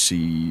 You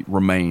see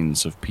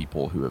remains of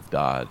people who have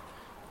died.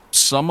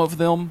 Some of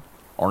them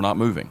are not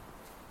moving.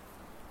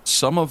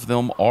 Some of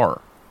them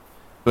are.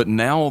 But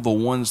now the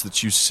ones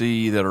that you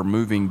see that are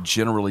moving,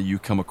 generally you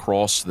come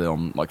across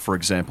them. Like, for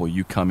example,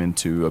 you come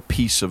into a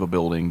piece of a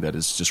building that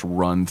is just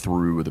run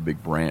through with a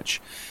big branch.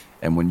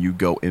 And when you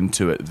go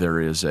into it, there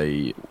is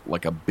a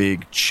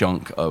big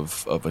chunk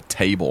of a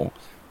table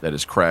that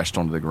has crashed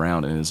onto the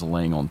ground and is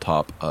laying on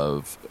top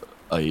of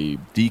a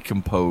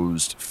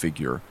decomposed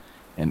figure.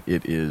 And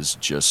it is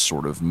just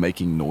sort of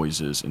making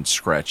noises and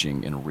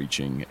scratching and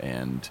reaching,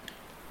 and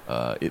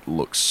it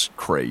looks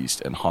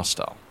crazed and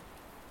hostile.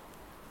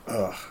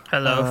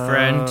 Hello,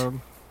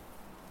 friend.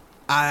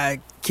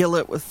 I kill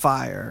it with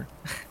fire.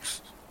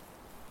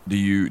 Do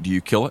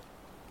you kill it?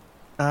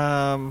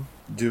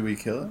 Do we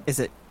kill it? Is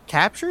it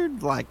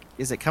captured? Like,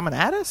 is it coming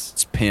at us?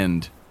 It's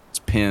pinned. It's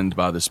pinned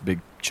by this big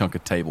chunk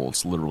of table.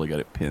 It's literally got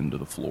it pinned to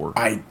the floor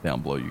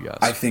down below you guys.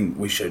 I think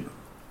we should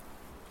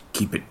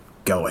keep it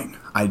going.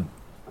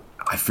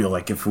 I feel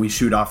like if we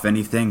shoot off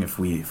anything, if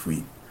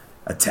we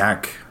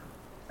attack,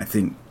 I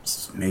think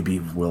maybe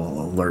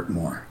we'll alert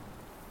more.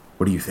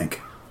 What do you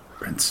think,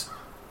 Prince?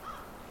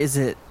 Is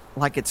it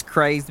like it's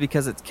crazed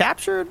because it's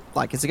captured?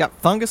 Like, has it got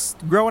fungus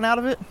growing out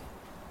of it?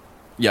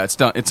 Yeah, it's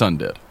done. It's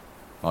undead.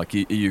 Like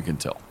you can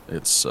tell.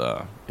 It's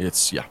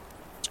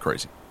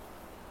crazy.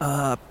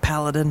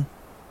 Paladin,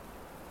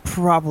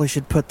 probably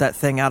should put that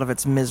thing out of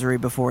its misery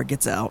before it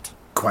gets out.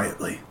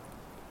 Quietly.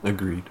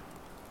 Agreed.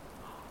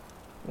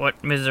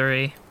 What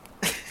misery.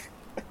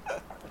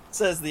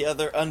 Says the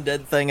other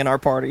undead thing in our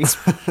party.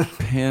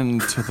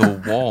 Pinned to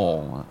the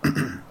wall.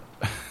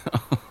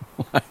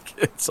 Like,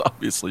 it's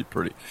obviously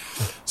pretty.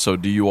 So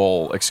do you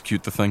all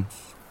execute the thing?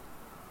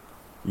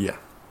 Yeah.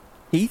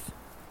 Heath?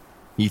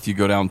 Heath, you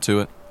go down to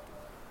it?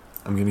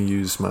 I'm going to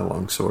use my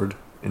longsword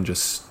and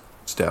just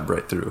stab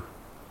right through.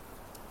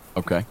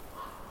 Okay.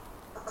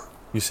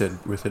 You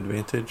said with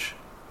advantage?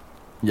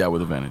 Yeah,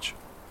 with advantage.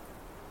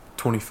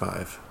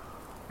 25.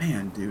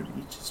 Man, dude,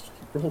 you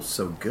roll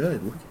so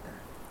good. Look at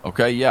that.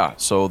 Okay, yeah.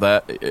 So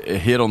that a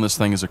hit on this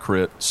thing is a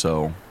crit.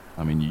 So,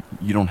 I mean,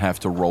 you don't have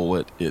to roll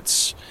it.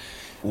 It's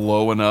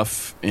low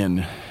enough in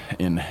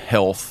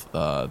health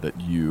that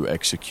you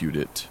execute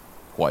it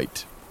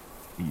quite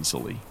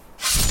easily.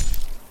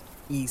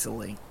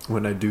 Easily.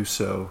 When I do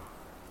so,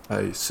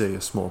 I say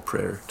a small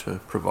prayer to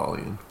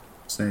Provalian.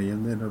 Say a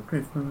little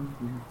prayer for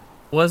you.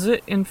 Was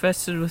it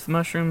infested with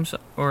mushrooms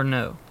or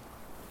no?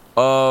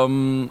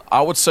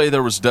 I would say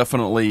there was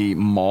definitely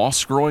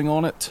moss growing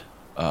on it,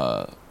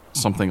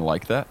 something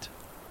like that.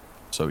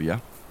 So yeah.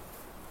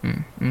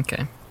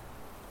 Okay.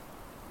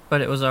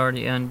 But it was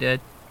already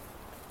undead.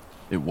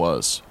 It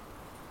was.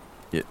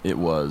 It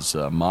was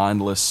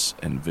mindless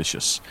and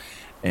vicious.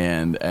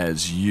 And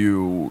as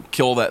you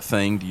kill that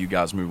thing, do you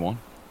guys move on?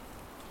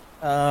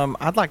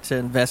 I'd like to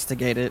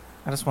investigate it.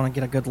 I just want to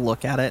get a good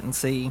look at it and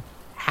see,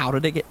 how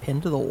did it get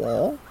pinned to the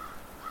wall?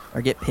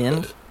 Or get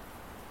pinned?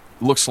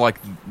 Looks like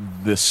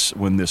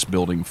when this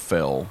building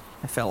fell,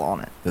 I fell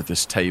on it. that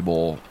this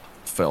table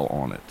fell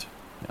on it.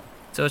 Yeah.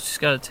 So it's just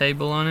got a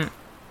table on it?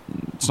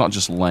 It's not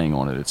just laying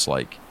on it, it's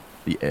like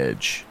the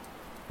edge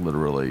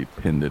literally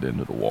pinned it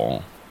into the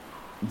wall.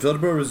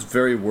 Vildebor was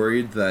very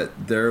worried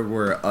that there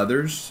were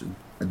others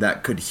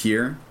that could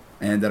hear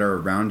and that are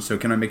around. So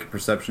can I make a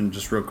perception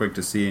just real quick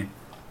to see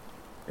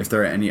if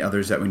there are any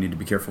others that we need to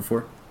be careful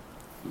for?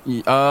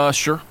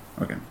 Sure.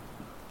 Okay.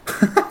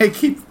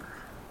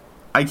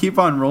 I keep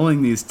on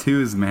rolling these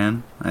twos,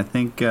 man. I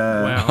think.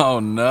 Wow. Oh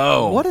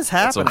no! What is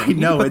happening? I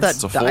know, you put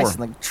it's that a dice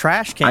 4. in the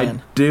trash can.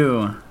 I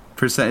do.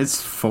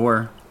 It's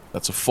 4.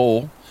 That's a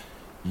full.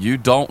 You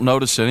don't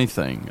notice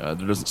anything. There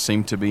doesn't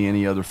seem to be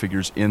any other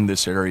figures in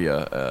this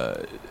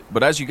area.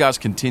 But as you guys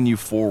continue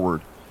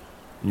forward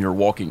and you're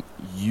walking,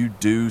 you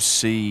do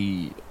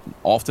see,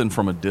 often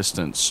from a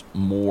distance,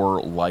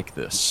 more like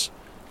this.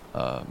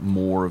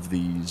 More of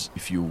these,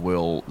 if you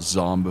will,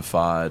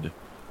 zombified,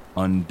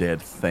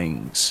 undead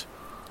things.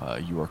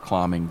 You are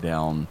climbing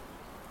down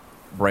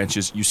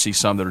branches. You see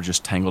some that are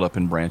just tangled up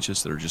in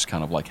branches that are just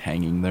kind of like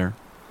hanging there,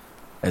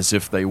 as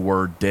if they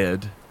were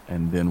dead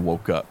and then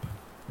woke up.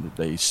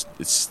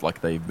 It's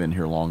like they've been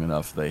here long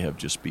enough. They have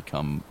just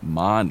become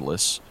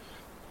mindless.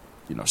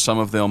 You know, some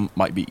of them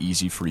might be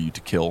easy for you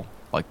to kill,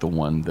 like the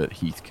one that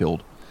Heath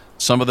killed.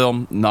 Some of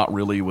them not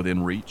really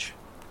within reach.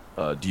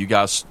 Do you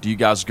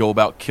guys go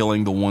about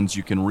killing the ones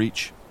you can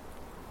reach?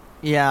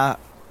 Yeah,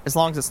 as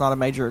long as it's not a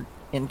major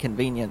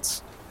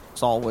inconvenience.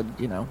 Saul would,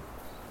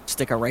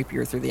 stick a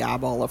rapier through the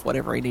eyeball of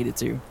whatever he needed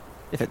to,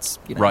 if it's,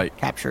 Right.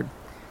 captured.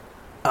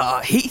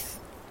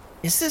 Heath,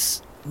 is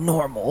this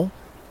normal?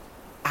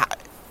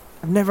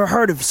 I've never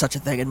heard of such a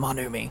thing in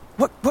Monumi.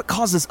 What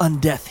causes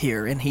undeath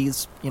here? And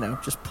he's,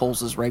 just pulls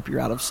his rapier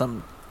out of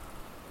some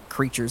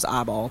creature's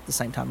eyeball at the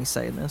same time he's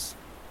saying this.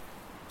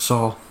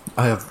 Saul,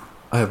 I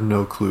have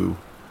no clue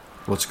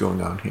what's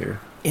going on here.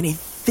 Any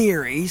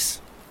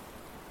theories?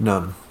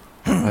 None.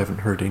 I haven't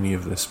heard any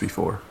of this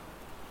before.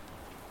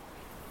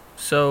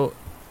 So,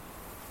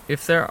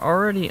 if they're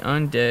already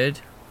undead,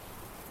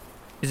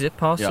 is it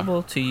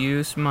possible to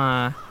use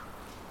my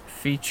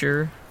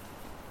feature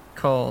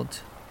called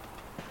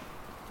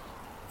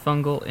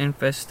Fungal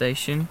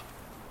Infestation?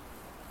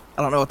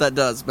 I don't know what that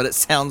does, but it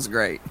sounds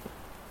great.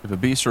 If a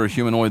beast or a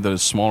humanoid that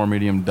is small or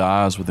medium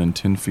dies within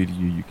 10 feet of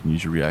you, you can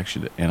use your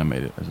reaction to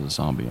animate it as a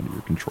zombie under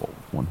your control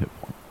with 1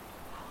 hit point.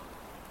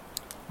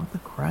 What the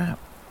crap?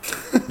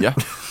 Yeah,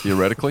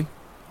 theoretically.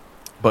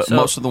 But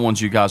most of the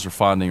ones you guys are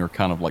finding are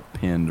kind of like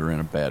pinned or in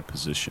a bad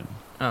position.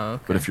 Oh,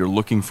 okay. But if you're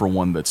looking for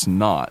one that's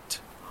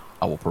not,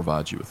 I will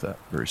provide you with that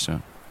very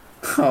soon.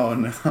 Oh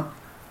no.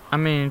 I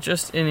mean,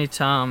 just any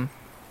time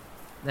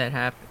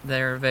that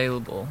they're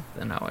available,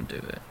 then I would do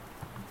it.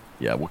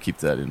 Yeah, we'll keep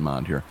that in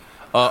mind here.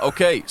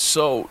 Okay,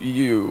 so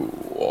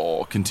you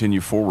all continue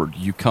forward.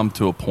 You come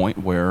to a point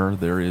where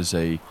there is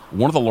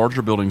one of the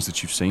larger buildings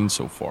that you've seen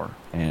so far,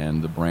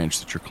 and the branch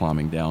that you're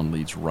climbing down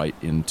leads right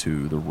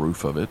into the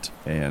roof of it,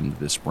 and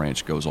this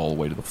branch goes all the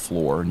way to the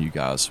floor, and you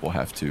guys will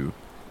have to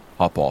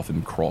hop off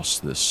and cross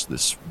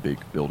this big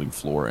building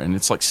floor, and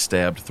it's like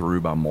stabbed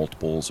through by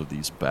multiples of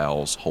these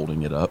boughs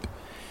holding it up.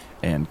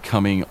 And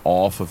coming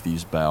off of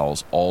these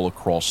boughs all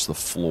across the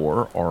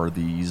floor are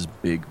these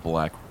big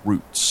black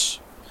roots.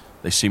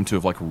 They seem to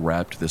have like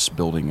wrapped this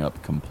building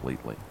up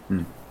completely,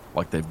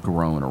 like they've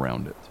grown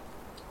around it.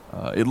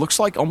 It looks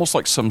like almost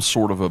like some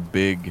sort of a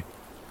big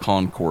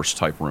concourse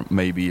type room.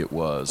 Maybe it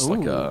was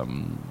like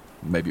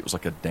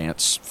a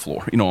dance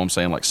floor. You know what I'm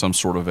saying? Like some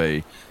sort of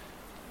a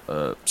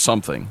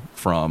something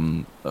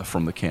from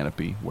the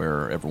canopy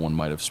where everyone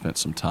might have spent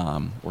some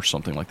time or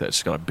something like that.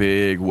 It's got a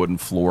big wooden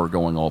floor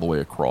going all the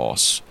way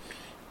across.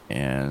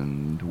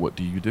 And what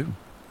do you do?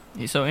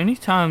 So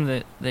anytime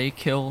that they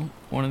kill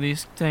one of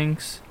these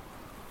things,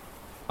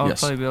 I would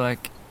probably be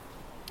like,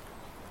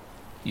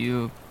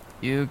 You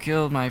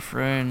killed my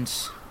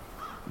friends.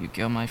 You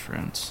killed my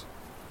friends.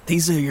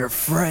 These are your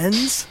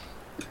friends?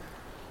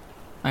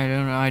 I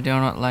do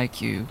not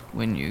like you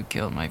when you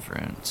killed my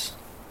friends.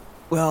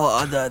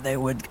 Well, they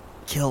would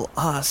kill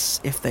us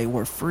if they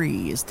were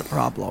free is the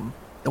problem.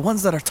 The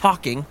ones that are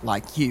talking,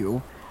 like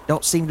you,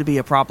 don't seem to be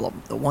a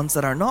problem. The ones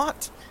that are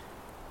not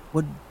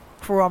would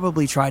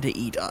probably try to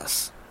eat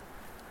us.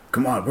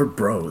 Come on, we're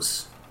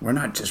bros. We're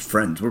not just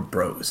friends, we're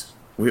bros.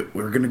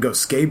 We're gonna go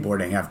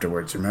skateboarding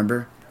afterwards,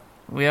 remember?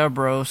 We are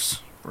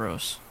bros.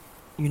 Bros.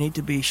 You need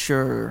to be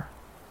sure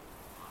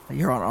that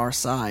you're on our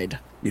side.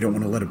 You don't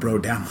want to let a bro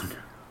down.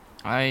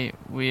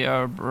 We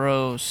are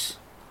bros.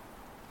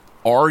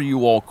 Are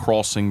you all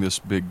crossing this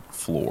big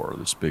floor,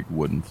 this big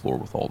wooden floor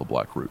with all the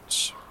black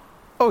roots?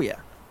 Oh, yeah.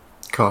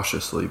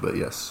 Cautiously, but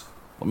yes.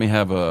 Let me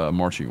have a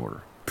marching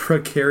order.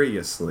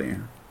 Precariously.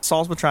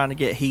 Saul's been trying to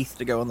get Heath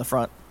to go in the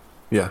front.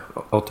 Yeah,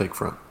 I'll take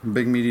front.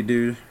 Big meaty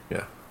dude.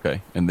 Yeah.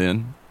 Okay, and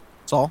then?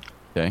 Saul?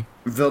 Okay.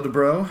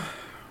 Vildebro.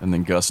 And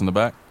then Gus in the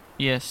back?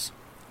 Yes.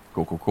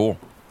 Cool.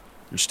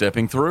 You're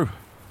stepping through.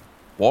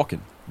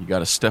 Walking. You got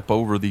to step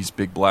over these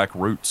big black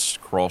roots,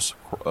 cross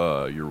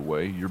your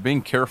way. You're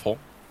being careful.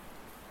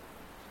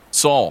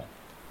 Saul.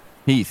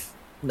 Heath.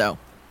 No.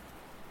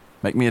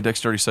 Make me a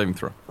dexterity saving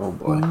throw. Oh,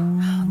 boy.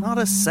 Not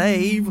a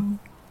save.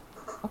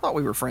 I thought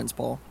we were friends,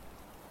 Paul.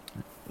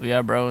 We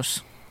are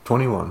bros.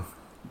 21.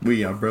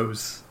 We are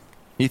bros.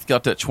 Heath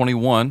got that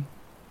 21.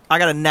 I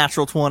got a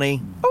natural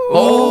 20.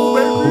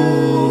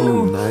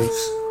 Oh,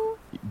 nice.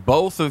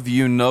 Both of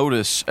you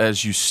notice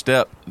as you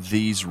step,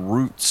 these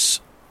roots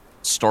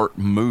start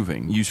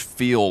moving. You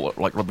feel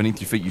like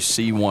beneath your feet, you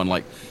see one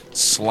like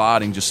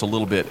sliding just a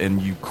little bit,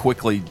 and you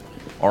quickly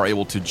are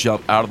able to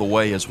jump out of the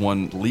way as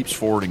one leaps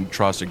forward and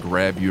tries to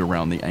grab you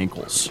around the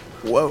ankles.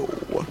 Whoa.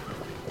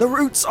 The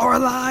roots are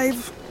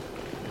alive.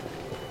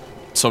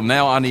 So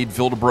now I need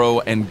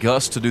Vildebro and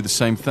Gus to do the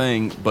same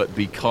thing, but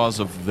because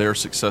of their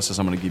successes,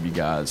 I'm going to give you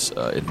guys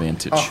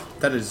advantage. Oh,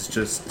 that is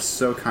just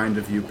so kind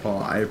of you,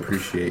 Paul. I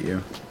appreciate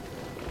you.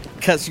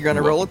 Because you're going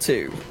to roll a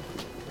 2.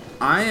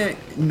 I'm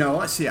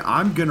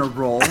gonna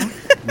roll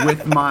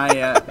with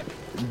my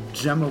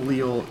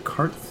Gemalil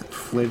Karth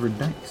flavored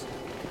dice.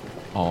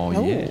 Oh,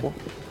 yeah.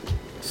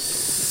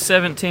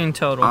 17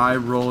 total. I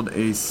rolled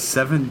a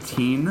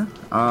 17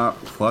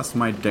 plus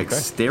my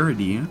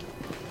dexterity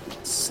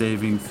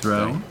saving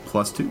throw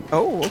plus 2.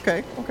 Oh,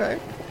 okay.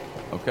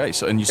 Okay,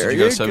 so and you said There you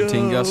got you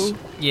 17, go. Gus?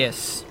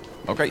 Yes.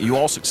 Okay, you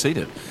all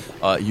succeeded.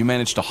 You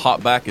managed to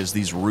hop back as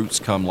these roots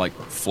come like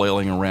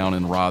flailing around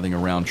and writhing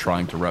around,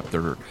 trying to wrap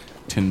their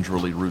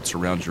tendrily roots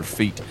around your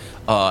feet.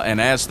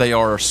 And as they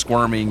are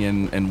squirming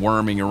and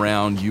worming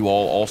around, you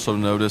all also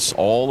notice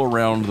all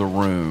around the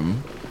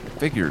room,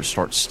 figures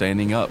start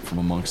standing up from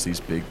amongst these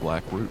big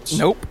black roots.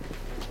 Nope.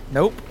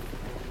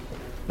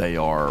 They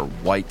are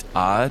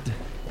white-eyed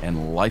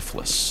and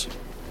lifeless,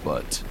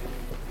 but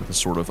with a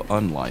sort of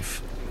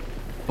unlife.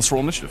 Let's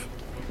roll initiative.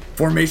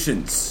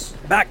 Formations.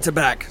 Back to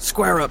back.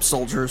 Square up,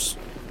 soldiers.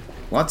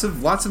 Lots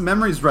of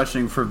memories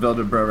rushing for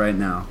Wildebro right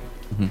now.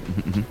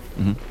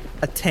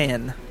 A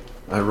 10.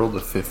 I rolled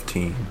a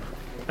 15.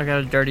 I got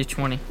a dirty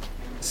 20.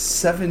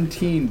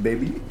 17,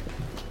 baby.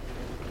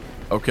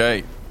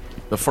 Okay.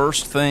 The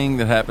first thing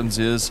that happens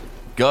is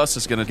Gus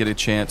is going to get a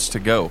chance to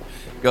go.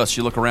 Gus,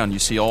 you look around. You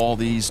see all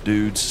these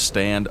dudes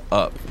stand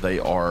up. They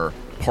are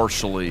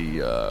partially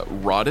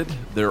rotted.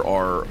 There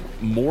are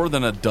more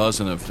than a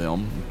dozen of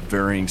them,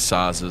 varying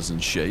sizes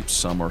and shapes.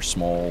 Some are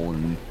small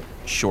and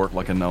short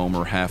like a gnome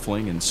or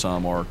halfling, and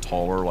some are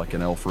taller like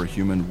an elf or a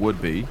human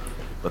would be.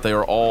 But they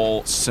are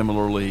all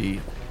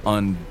similarly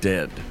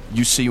undead.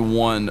 You see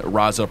one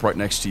rise up right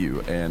next to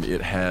you, and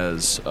it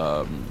has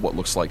what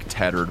looks like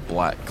tattered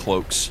black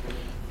cloaks.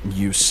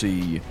 You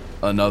see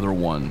another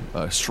one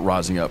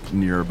rising up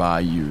nearby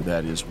you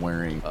that is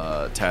wearing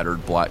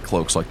tattered black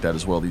cloaks like that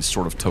as well, these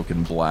sort of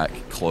token black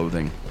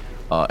clothing.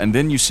 And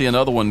then you see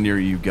another one near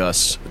you,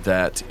 Gus,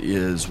 that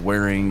is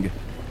wearing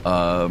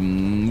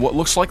what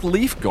looks like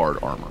leaf guard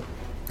armor.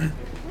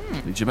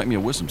 Did you make me a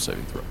wisdom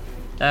saving throw?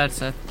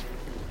 That's a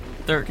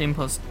 13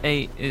 plus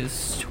 8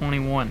 is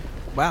 21.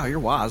 Wow, you're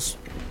wise.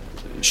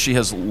 She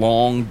has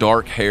long,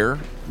 dark hair.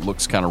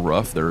 Looks kind of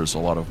rough. There's a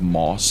lot of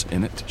moss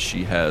in it.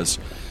 She has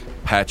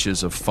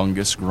patches of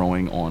fungus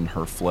growing on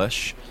her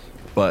flesh.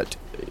 But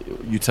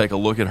you take a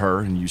look at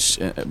her, and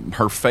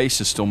her face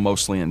is still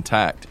mostly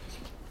intact.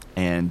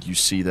 And you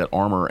see that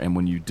armor, and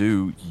when you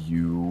do,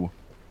 you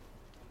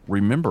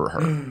remember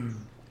her.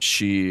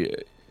 She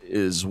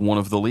is one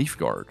of the Leaf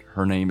Guard.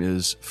 Her name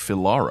is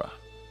Filara.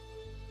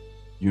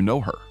 You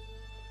know her.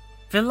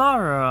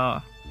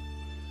 Villara,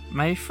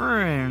 my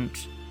friend.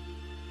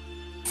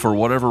 For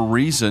whatever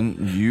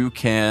reason, you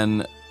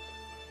can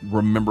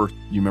remember.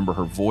 You remember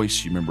her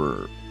voice. You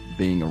remember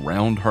being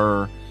around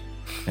her,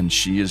 and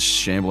she is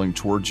shambling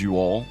towards you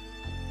all,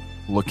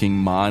 looking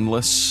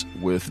mindless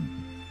with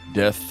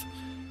death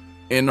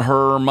in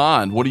her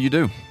mind. What do you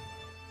do?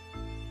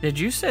 Did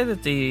you say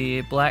that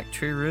the black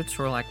tree roots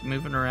were like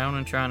moving around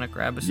and trying to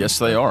grab us? Yes,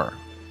 they are.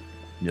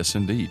 Yes,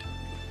 indeed.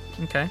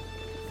 Okay.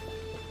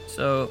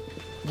 So,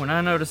 when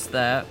I notice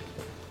that,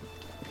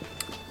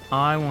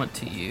 I want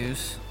to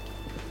use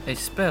a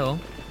spell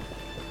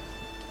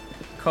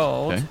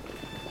called Okay.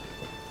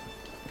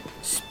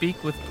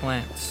 Speak with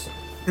Plants.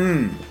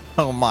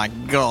 Oh my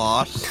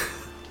gosh.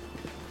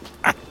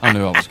 I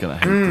knew I was going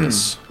to hate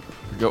this.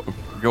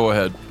 Go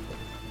ahead.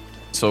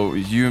 So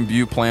you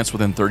imbue plants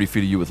within 30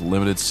 feet of you with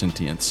limited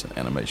sentience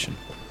animation.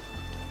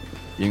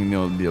 You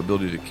know the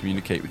ability to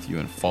communicate with you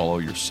and follow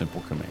your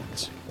simple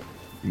commands.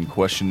 You can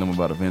question them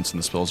about events in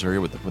the spell's area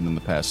within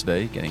the past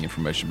day, gaining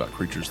information about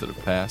creatures that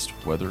have passed,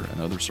 weather,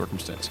 and other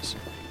circumstances.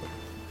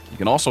 You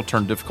can also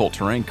turn difficult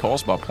terrain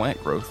caused by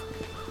plant growth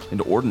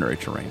into ordinary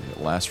terrain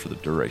that lasts for the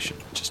duration,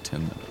 which is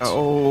 10 minutes.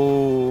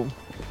 Oh.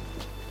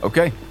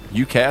 Okay,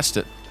 you cast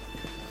it.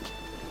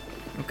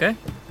 Okay.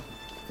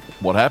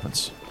 What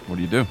happens? What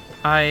do you do?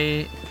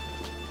 I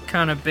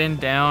kind of bend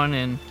down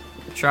and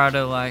try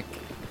to, like,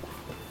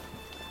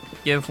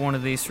 give one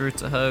of these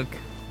roots a hug.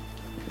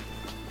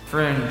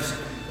 Friends,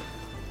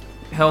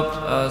 help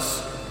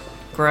us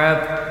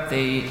grab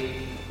the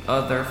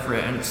other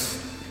friends.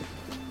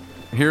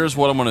 Here's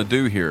what I'm going to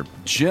do here.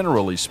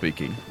 Generally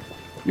speaking,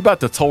 you're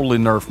about to totally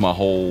nerf my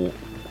whole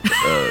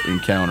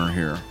encounter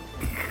here.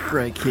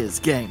 Break his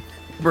game.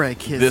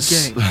 Break his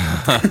game.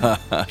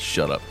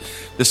 Shut up.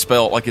 This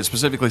spell, like it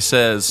specifically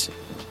says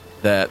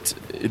that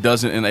it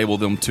doesn't enable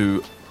them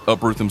to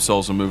uproot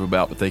themselves and move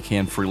about, but they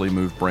can freely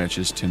move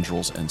branches,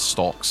 tendrils, and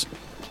stalks.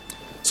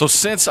 So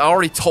since I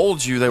already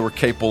told you they were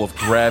capable of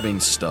grabbing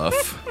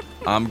stuff,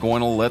 I'm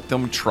going to let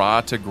them try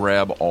to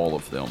grab all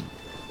of them.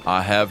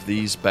 I have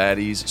these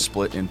baddies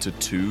split into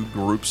 2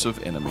 groups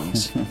of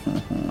enemies.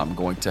 I'm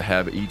going to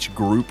have each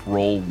group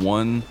roll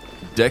 1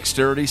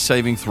 dexterity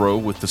saving throw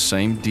with the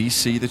same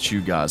DC that you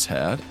guys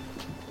had.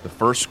 The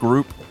first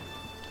group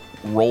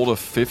rolled a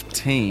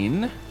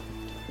 15,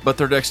 but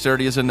their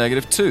dexterity is a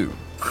 -2.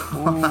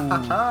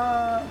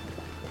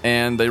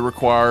 And they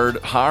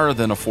required higher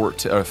than a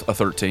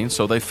 13,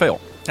 so they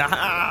fail.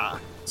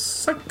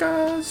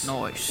 Suckers.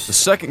 Nice. The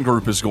second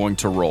group is going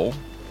to roll,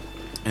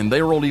 and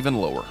they rolled even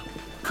lower.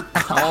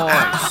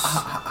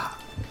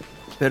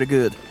 Very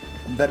good.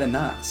 Better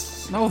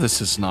nuts. No,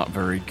 this is not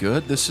very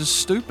good. This is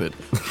stupid.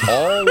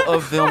 All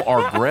of them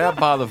are grabbed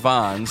by the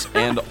vines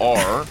and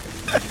are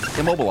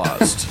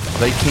immobilized.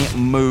 They can't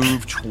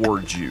move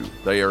towards you.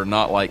 They are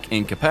not like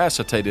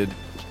incapacitated,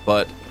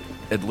 but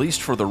at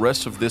least for the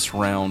rest of this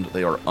round,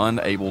 they are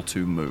unable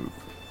to move.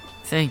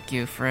 Thank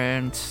you,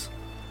 friends.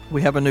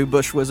 We have a new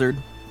bush wizard.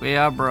 We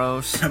are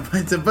bros.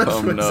 It's a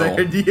bush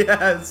wizard,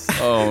 yes.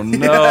 Oh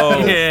no!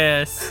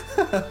 Yes.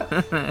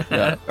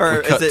 Yeah. Or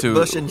We cut is it to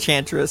bush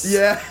enchantress?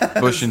 Yeah.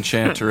 Bush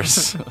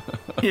Enchantress.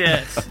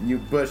 Yes. You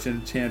bush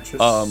enchantress.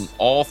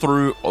 All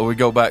through, we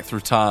go back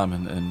through time,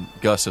 and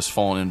Gus has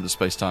fallen into the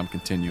space-time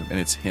continuum, and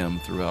it's him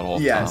throughout all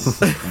Yes.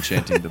 time,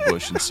 enchanting the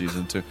bush in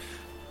season 2.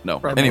 No,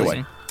 Probably.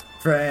 anyway.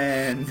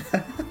 Friend.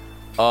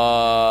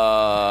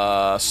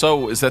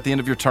 So is that the end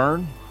of your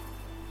turn?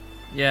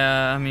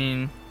 Yeah, I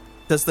mean,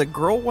 Does the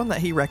girl one that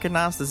he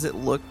recognized, does it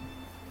look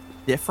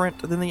different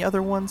than the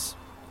other ones?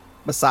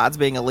 Besides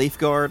being a leaf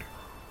guard?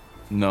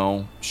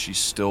 No, she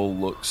still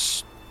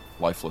looks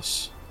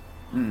lifeless.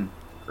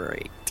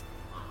 Great.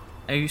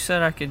 You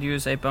said I could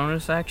use a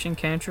bonus action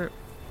cantrip.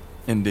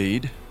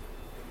 Indeed.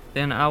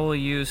 Then I will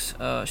use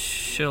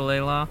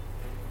Shillelagh.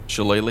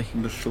 Shillelagh?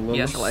 The Shillelagh?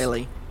 Yes.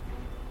 Shillelagh.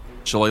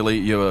 Shillelagh,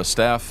 you have a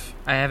staff.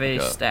 I have a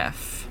Okay.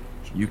 staff.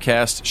 You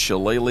cast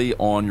Shillelagh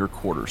on your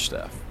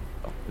quarterstaff.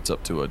 Oh, it's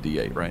up to a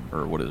D8, right?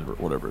 Or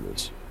whatever it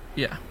is.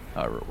 Yeah,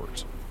 However it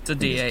works. it's a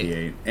It's D8,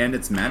 D8. And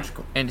it's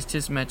magical. and it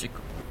is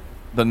magical.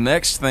 The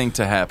next thing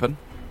to happen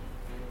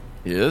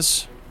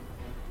is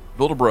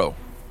Build-A-Bro.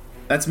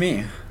 That's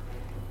me.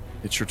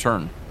 It's your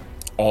turn.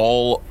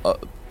 All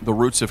the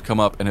roots have come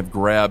up and have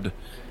grabbed,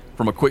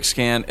 from a quick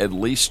scan, at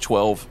least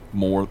 12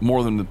 more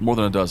than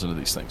a dozen of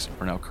these things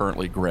are now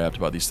currently grabbed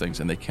by these things,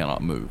 and they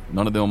cannot move.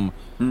 None of them.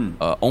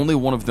 Only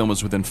one of them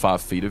is within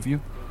 5 feet of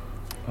you.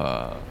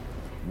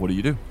 What do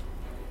you do?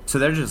 So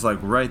they're just like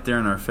right there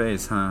in our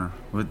face, huh?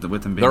 With them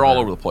being They're all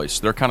there. over the place.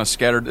 They're kind of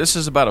scattered. This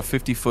is about a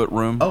 50-foot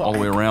room all the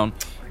way around,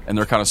 and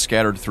they're kind of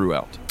scattered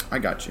throughout. I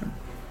got you.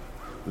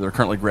 They're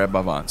currently grabbed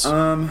by vines.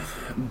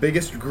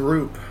 Biggest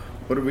group.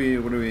 What are we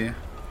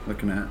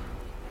looking at?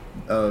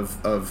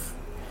 Of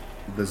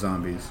the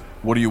zombies.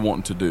 What do you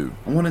want to do?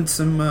 I wanted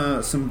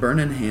some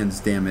burning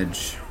hands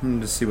damage.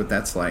 To see what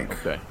that's like.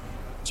 Okay.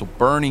 So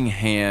burning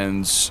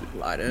hands,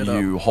 Light it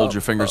you up, hold up,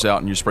 your fingers out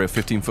and you spray a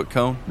 15-foot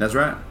cone. That's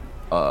right.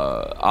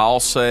 I'll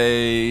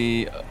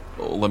say,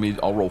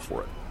 I'll roll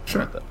for it.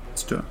 Sure. How about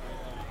Let's do it.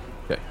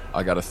 that? Okay,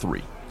 I got a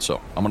 3.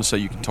 So I'm going to say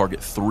you can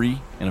target 3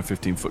 in a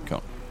 15-foot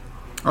cone.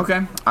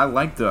 Okay, I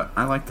like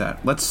that.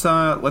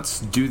 Let's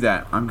do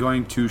that. I'm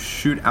going to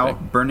shoot out Okay.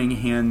 burning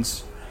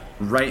hands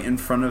right in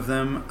front of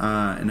them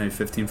in a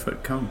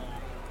 15-foot cone.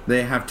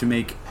 They have to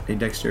make a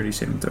dexterity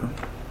saving throw.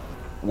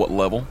 What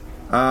level?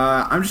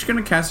 I'm just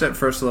gonna cast it at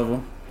first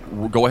level.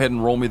 Go ahead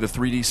and roll me the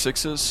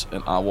 3d6s,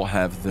 and I will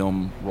have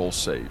them roll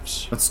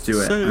saves. Let's do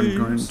it. I'm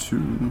going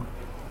to.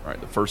 All right,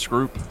 the first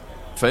group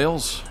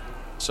fails.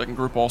 Second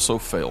group also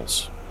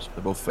fails. So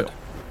they both fail.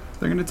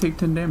 They're gonna take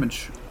 10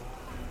 damage.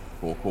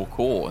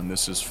 Cool. And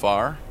this is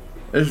fire.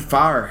 There's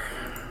fire.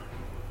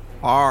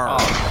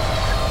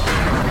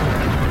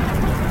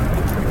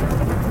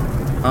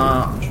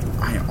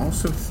 I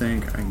also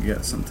think I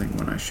get something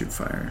when I shoot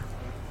fire.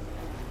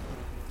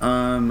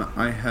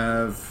 I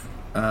have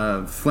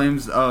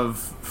Flames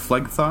of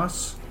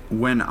Phlegthos.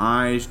 When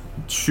I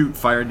shoot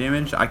fire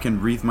damage, I can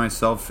wreath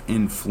myself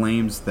in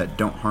flames that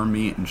don't harm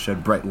me and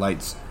shed bright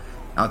lights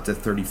out to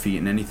 30 feet,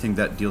 and anything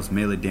that deals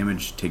melee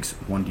damage takes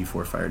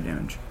 1d4 fire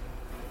damage.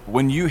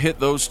 When you hit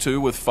those two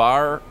with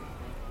fire,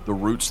 the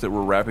roots that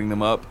were wrapping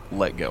them up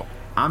let go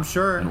I'm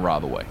sure. and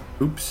writhe away.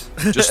 Oops.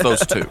 Just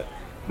those two.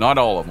 Not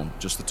all of them,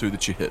 just the two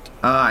that you hit.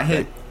 I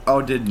hit.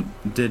 Oh, did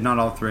not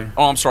all 3?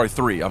 Oh, I'm sorry,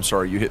 3. I'm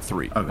sorry, you hit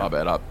 3. Okay. My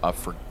bad.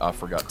 I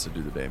forgot to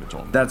do the damage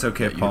on them. That's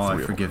okay, Yeah, you hit Paul. 3 I of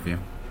them. forgive you.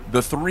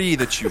 The 3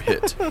 that you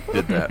hit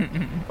did that.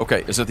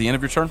 Okay, is that the end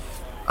of your turn?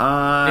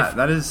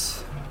 That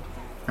is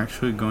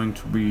actually going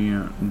to be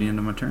the end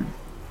of my turn.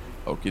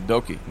 Okie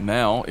dokie.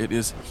 Now it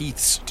is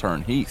Heath's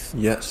turn. Heath.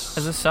 Yes.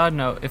 As a side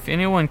note, if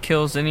anyone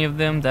kills any of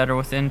them that are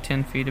within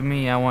 10 feet of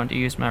me, I want to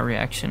use my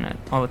reaction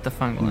with the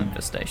fungal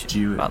infestation,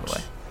 Jewish. by the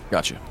way.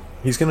 Gotcha.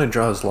 He's gonna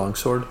draw his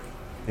longsword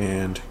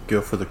and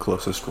go for the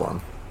closest one.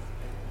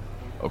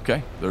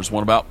 Okay, there's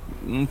one about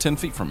 10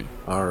 feet from you.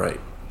 All right.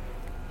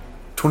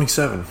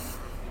 27.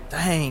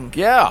 Dang.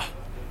 Yeah.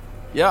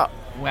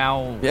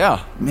 Wow.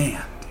 Yeah.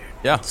 Man, dude,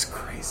 Yeah. it's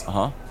crazy.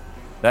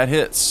 That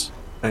hits.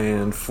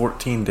 And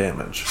 14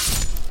 damage.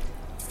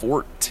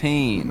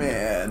 14.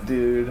 Man,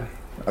 dude.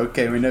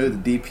 Okay, we know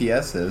what the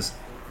DPS is.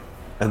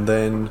 And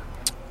then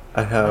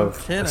I have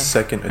kidding. a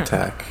second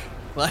attack.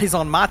 Well, he's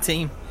on my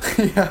team.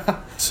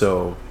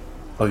 So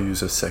I'll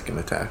use a second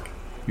attack.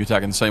 You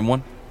attacking the same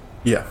one?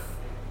 Yeah.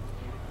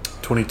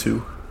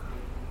 22.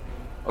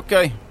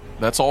 Okay,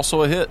 that's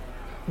also a hit.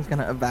 He's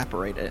gonna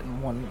evaporate it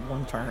in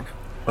one turn.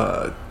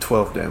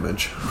 12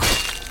 damage.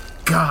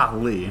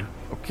 Golly.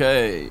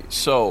 Okay,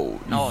 so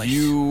Nice.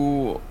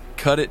 you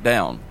cut it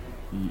down.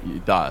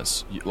 It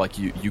dies.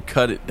 You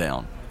cut it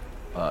down.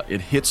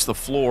 It hits the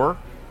floor.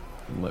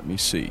 Let me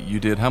see. You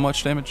did how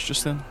much damage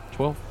just then?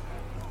 12?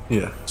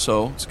 Yeah.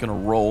 So it's going to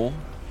roll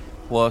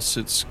plus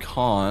its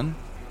con.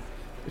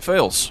 It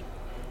fails.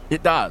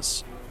 It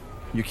dies.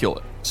 You kill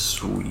it.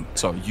 Sweet.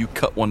 So you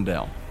cut one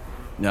down.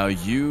 Now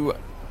you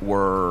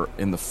were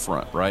in the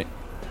front, right?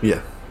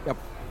 Yeah. Yep.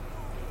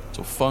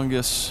 So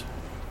fungus.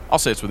 I'll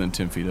say it's within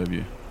 10 feet of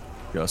you.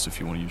 Gus, if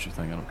you want to use your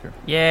thing, I don't care.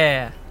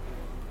 Yeah.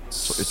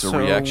 So it's a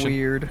reaction.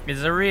 Weird.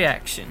 It's a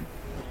reaction.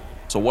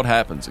 So what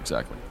happens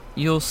exactly?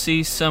 You'll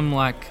see some,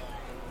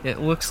 it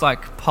looks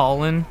like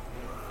pollen.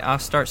 I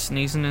start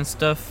sneezing and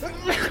stuff.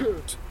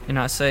 And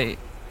I say,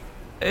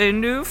 "A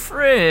new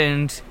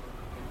friend."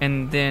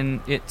 And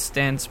then it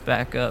stands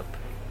back up.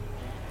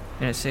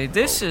 And I say,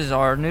 "This is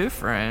our new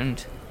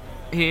friend.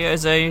 He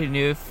is a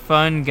new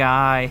fun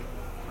guy."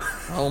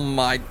 Oh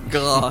my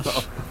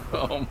gosh.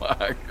 Oh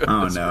my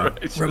goodness. Oh, no.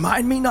 gracious.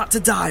 Remind me not to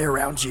die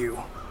around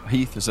you.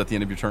 Heath, is that the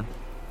end of your turn?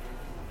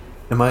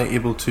 Am I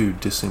able to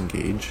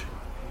disengage?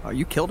 Oh,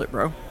 you killed it,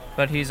 bro.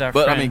 But he's our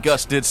But friend. I mean,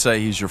 Gus did say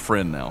he's your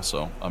friend now,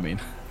 so I mean,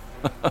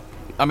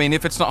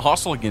 if it's not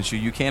hostile against you,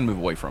 you can move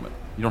away from it.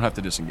 You don't have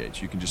to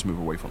disengage. You can just move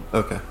away from it.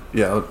 Okay.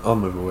 Yeah, I'll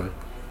move away.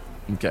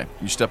 Okay,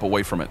 you step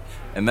away from it,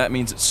 and that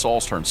means it's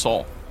Saul's turn.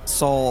 Saul.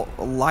 Saul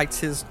lights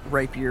his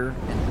rapier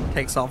and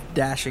takes off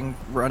dashing,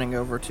 running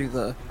over to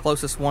the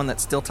closest one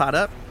that's still tied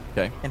up,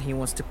 Okay. and he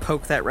wants to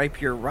poke that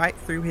rapier right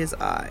through his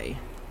eye.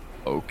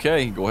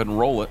 Okay, go ahead and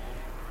roll it.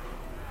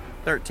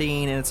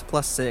 13, and it's a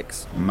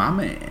 +6. My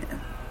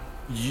man.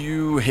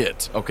 You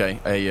hit. Okay,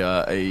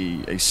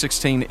 a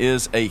 16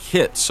 is a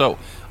hit. So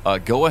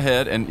go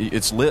ahead and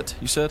it's lit.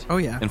 You said? Oh,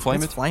 yeah.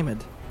 Inflame It's it.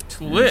 flamed.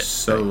 It's You're lit.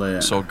 so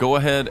lit. So go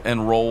ahead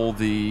and roll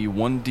the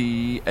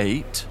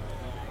 1d8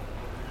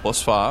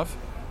 plus 5.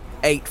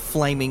 8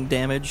 flaming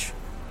damage.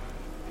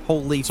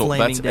 Holy So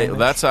flaming damage.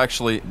 that's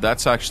actually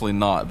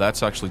not.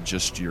 That's actually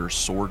just your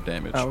sword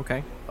damage. Oh,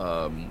 okay.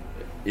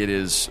 It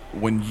is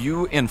when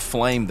you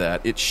inflame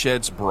that, it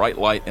sheds bright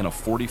light in a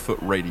 40-foot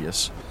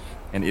radius,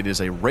 and it is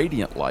a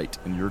radiant light,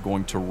 and you're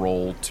going to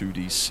roll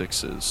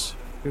 2d6s.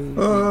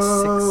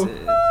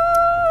 2d6s.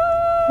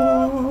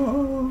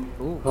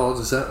 Paul,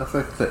 does that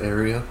affect the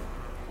area?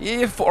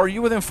 Are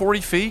you within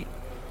 40 feet?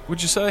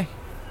 Would you say?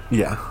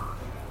 Yeah.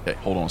 Okay,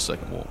 hold on a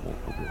second. We'll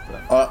deal with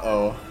that.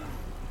 Uh-oh.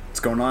 What's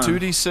going on?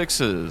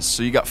 2d6s.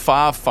 So you got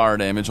 5 fire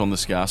damage on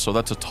this guy, so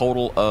that's a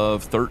total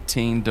of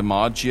 13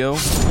 damaggio.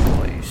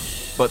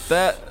 But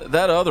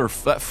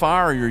that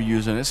fire you're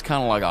using, it's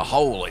kind of like a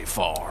holy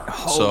fire.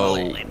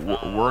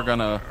 We're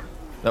gonna.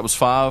 That was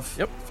 5.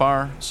 Yep.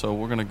 Fire. So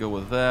we're gonna go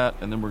with that,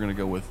 and then we're gonna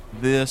go with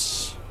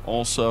this.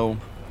 Also,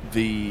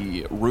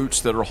 the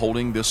roots that are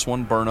holding this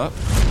one burn up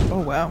Oh,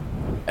 wow.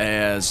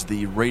 as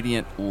the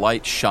radiant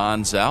light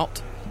shines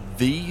out.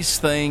 These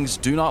things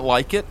do not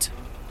like it,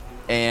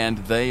 and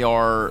they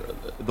are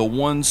the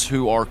ones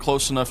who are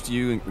close enough to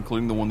you,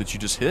 including the one that you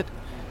just hit,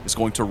 is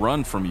going to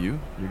run from you.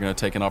 You're going to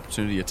take an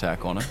opportunity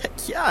attack on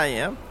it. Yeah, I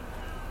am.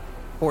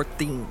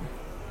 14.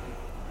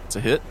 It's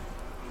a hit.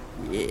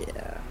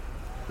 Yeah.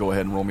 Go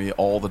ahead and roll me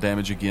all the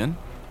damage again.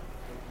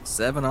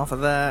 7 off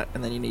of that,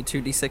 and then you need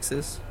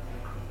 2d6s.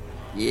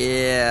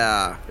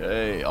 Yeah.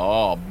 Okay.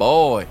 Oh,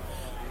 boy.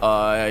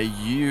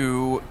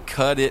 You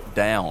cut it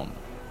down.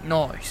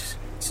 Nice.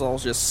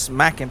 Saul's just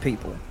smacking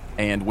people.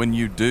 And when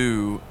you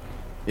do,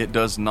 it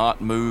does not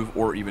move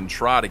or even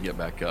try to get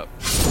back up.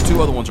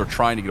 2 other ones are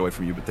trying to get away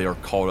from you, but they are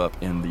caught up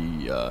in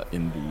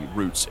the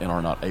roots and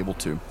are not able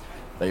to.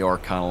 They are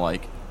kind of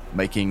like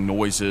making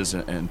noises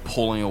and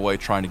pulling away,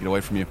 trying to get away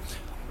from you.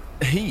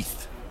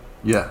 Heath,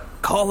 Yeah.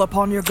 Call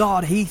upon your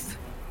god, Heath.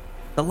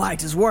 The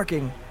light is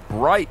working.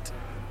 bright,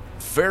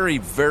 very,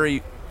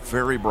 very,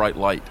 very bright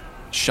light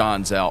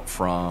shines out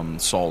from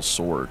Saul's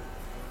sword.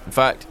 In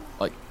fact,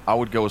 like I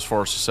would go as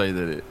far as to say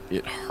that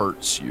it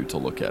hurts you to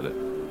look at it.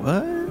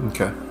 What?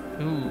 Okay.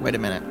 Wait a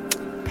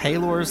minute.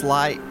 Palor's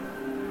light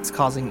is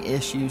causing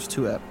issues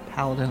to a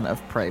paladin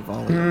of prey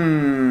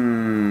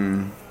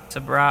volume. It's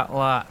a bright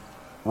light.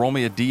 Roll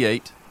me a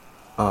d8.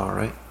 All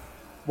right.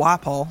 Why,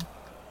 Paul?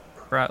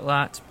 Bright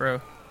lights,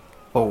 bro.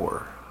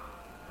 4,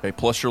 Okay,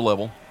 plus your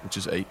level, which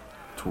is 8.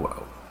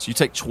 12. So you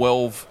take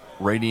 12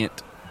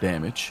 radiant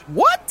damage,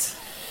 What?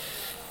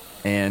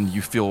 and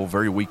you feel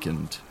very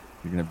weakened.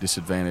 You're going to have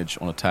disadvantage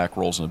on attack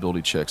rolls and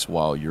ability checks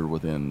while you're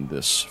within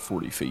this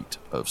 40 feet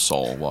of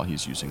Saul while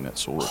he's using that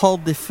sword.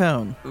 Hold the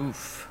phone.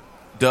 Oof.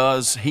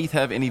 Does Heath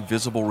have any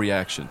visible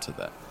reaction to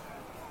that?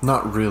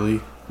 Not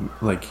really.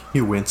 Like,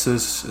 he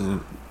winces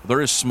and...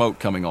 There is smoke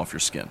coming off your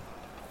skin,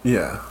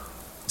 Yeah.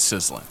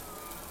 sizzling.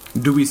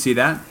 Do we see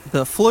that?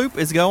 The floop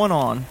is going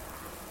on.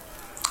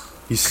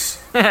 He's...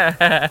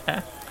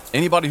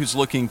 Anybody who's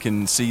looking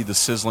can see the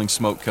sizzling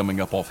smoke coming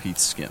up off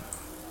Heath's skin.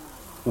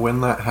 When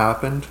that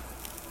happened,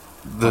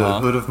 the Uh-huh.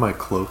 hood of my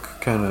cloak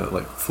kind of,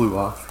 like, flew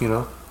off, you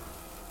know?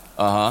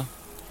 Uh-huh.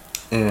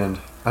 And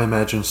I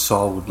imagine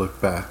Saul would look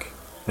back,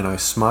 and I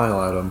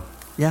smile at him,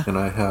 Yeah. and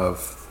I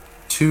have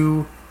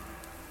 2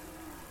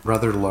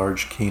 rather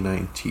large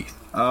canine teeth.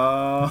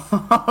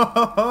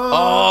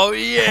 Oh,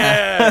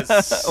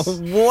 yes!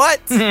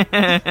 What?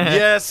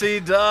 Yes, he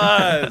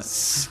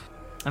does!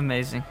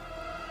 Amazing.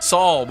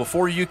 Saul,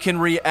 before you can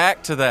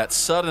react to that,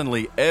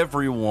 suddenly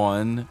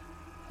everyone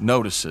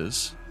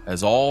notices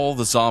as all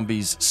the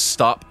zombies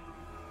stop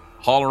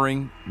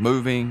hollering,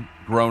 moving,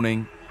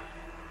 groaning,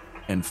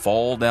 and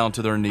fall down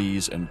to their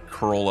knees and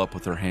curl up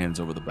with their hands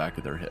over the back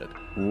of their head.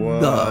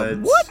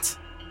 What?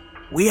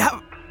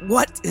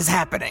 What is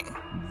happening?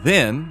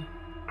 Then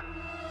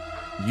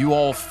you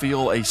all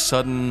feel a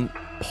sudden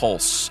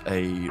pulse,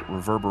 a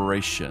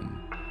reverberation,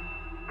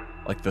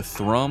 like the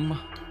thrum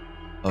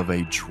of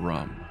a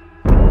drum.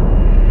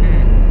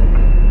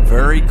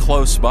 Very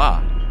close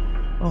by.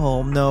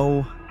 Oh,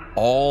 no.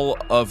 All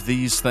of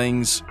these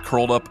things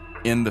curled up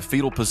in the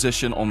fetal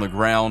position on the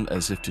ground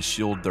as if to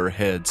shield their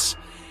heads.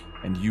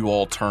 and you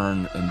all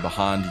turn, and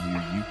behind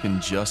you can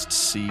just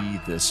see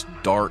this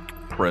dark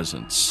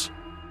presence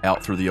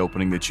out through the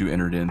opening that you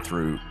entered in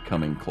through,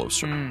 coming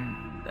closer.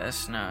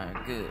 That's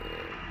not good.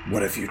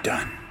 What have you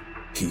done,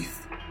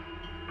 Keith?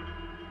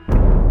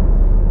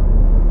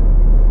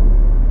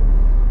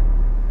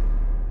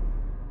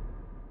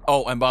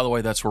 Oh, and by the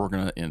way, that's where we're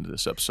going to end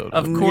this episode.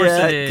 Of course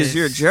it is. because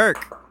you're a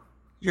jerk.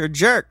 You're a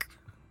jerk.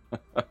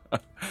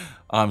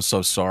 I'm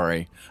so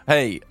sorry.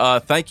 Hey,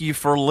 thank you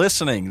for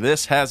listening.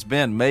 This has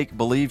been Make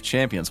Believe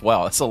Champions.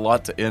 Wow, that's a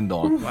lot to end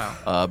on.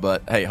 Wow.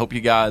 But hey, hope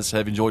you guys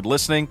have enjoyed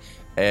listening.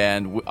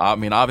 And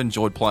I've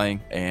enjoyed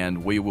playing,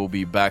 and we will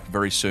be back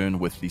very soon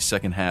with the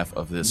second half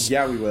of this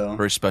Yeah, we will.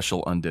 very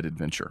special Undead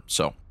adventure.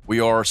 So we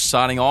are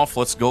signing off.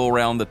 Let's go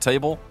around the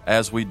table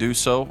as we do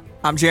so.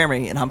 I'm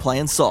Jeremy, and I'm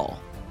playing Saul.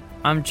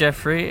 I'm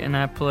Jeffrey, and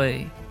I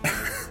play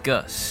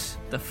Gus,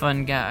 the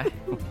fun guy.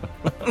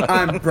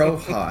 I'm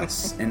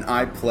Brohas, and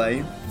I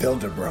play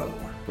Vildebro,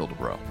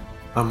 Build-A-Bro.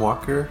 I'm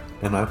Walker,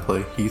 and I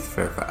play Heath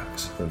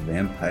Fairfax. the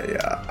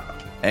vampire.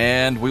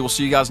 And we will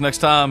see you guys next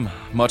time.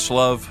 Much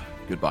love.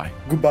 Goodbye.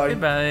 Goodbye.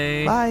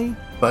 Goodbye. Bye.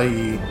 Bye.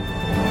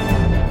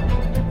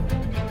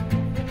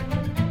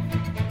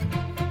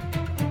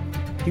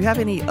 Do you have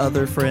any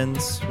other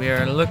friends? We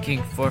are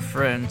looking for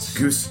friends.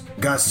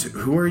 Gus,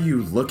 who are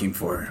you looking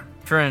for?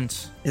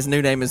 Friends. His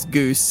new name is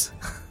Goose.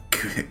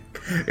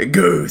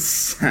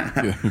 Goose.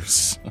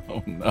 Goose.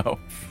 Oh no.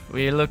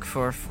 We look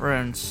for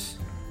friends.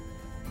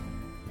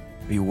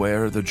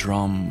 Beware the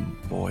drum,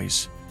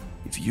 boys.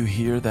 If you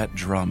hear that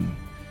drum,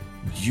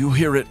 you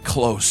hear it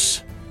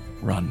close.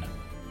 Run.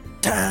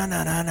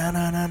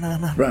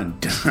 Da-na-na-na-na-na-na. Run.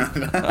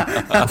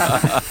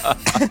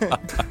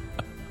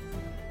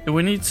 Do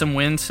we need some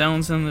wind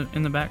sounds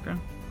in the background?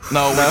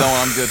 No, we don't.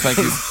 I'm good. Thank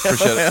you.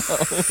 Appreciate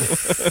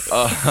it.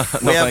 No,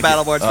 We have thank you.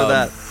 battle boards for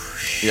that.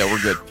 Yeah,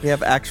 we're good. We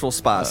have actual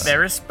spice.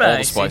 Very All the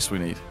spicy. spice we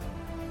need.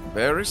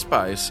 Very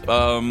spice.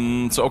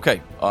 So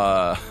okay.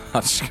 I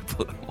just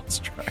completely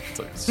lost track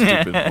of the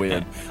stupid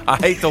wind. I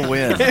hate the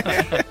wind.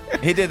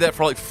 He did that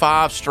for like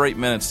 5 straight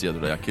minutes the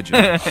other day. I kid you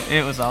not.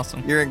 It was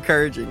awesome. You're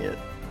encouraging it.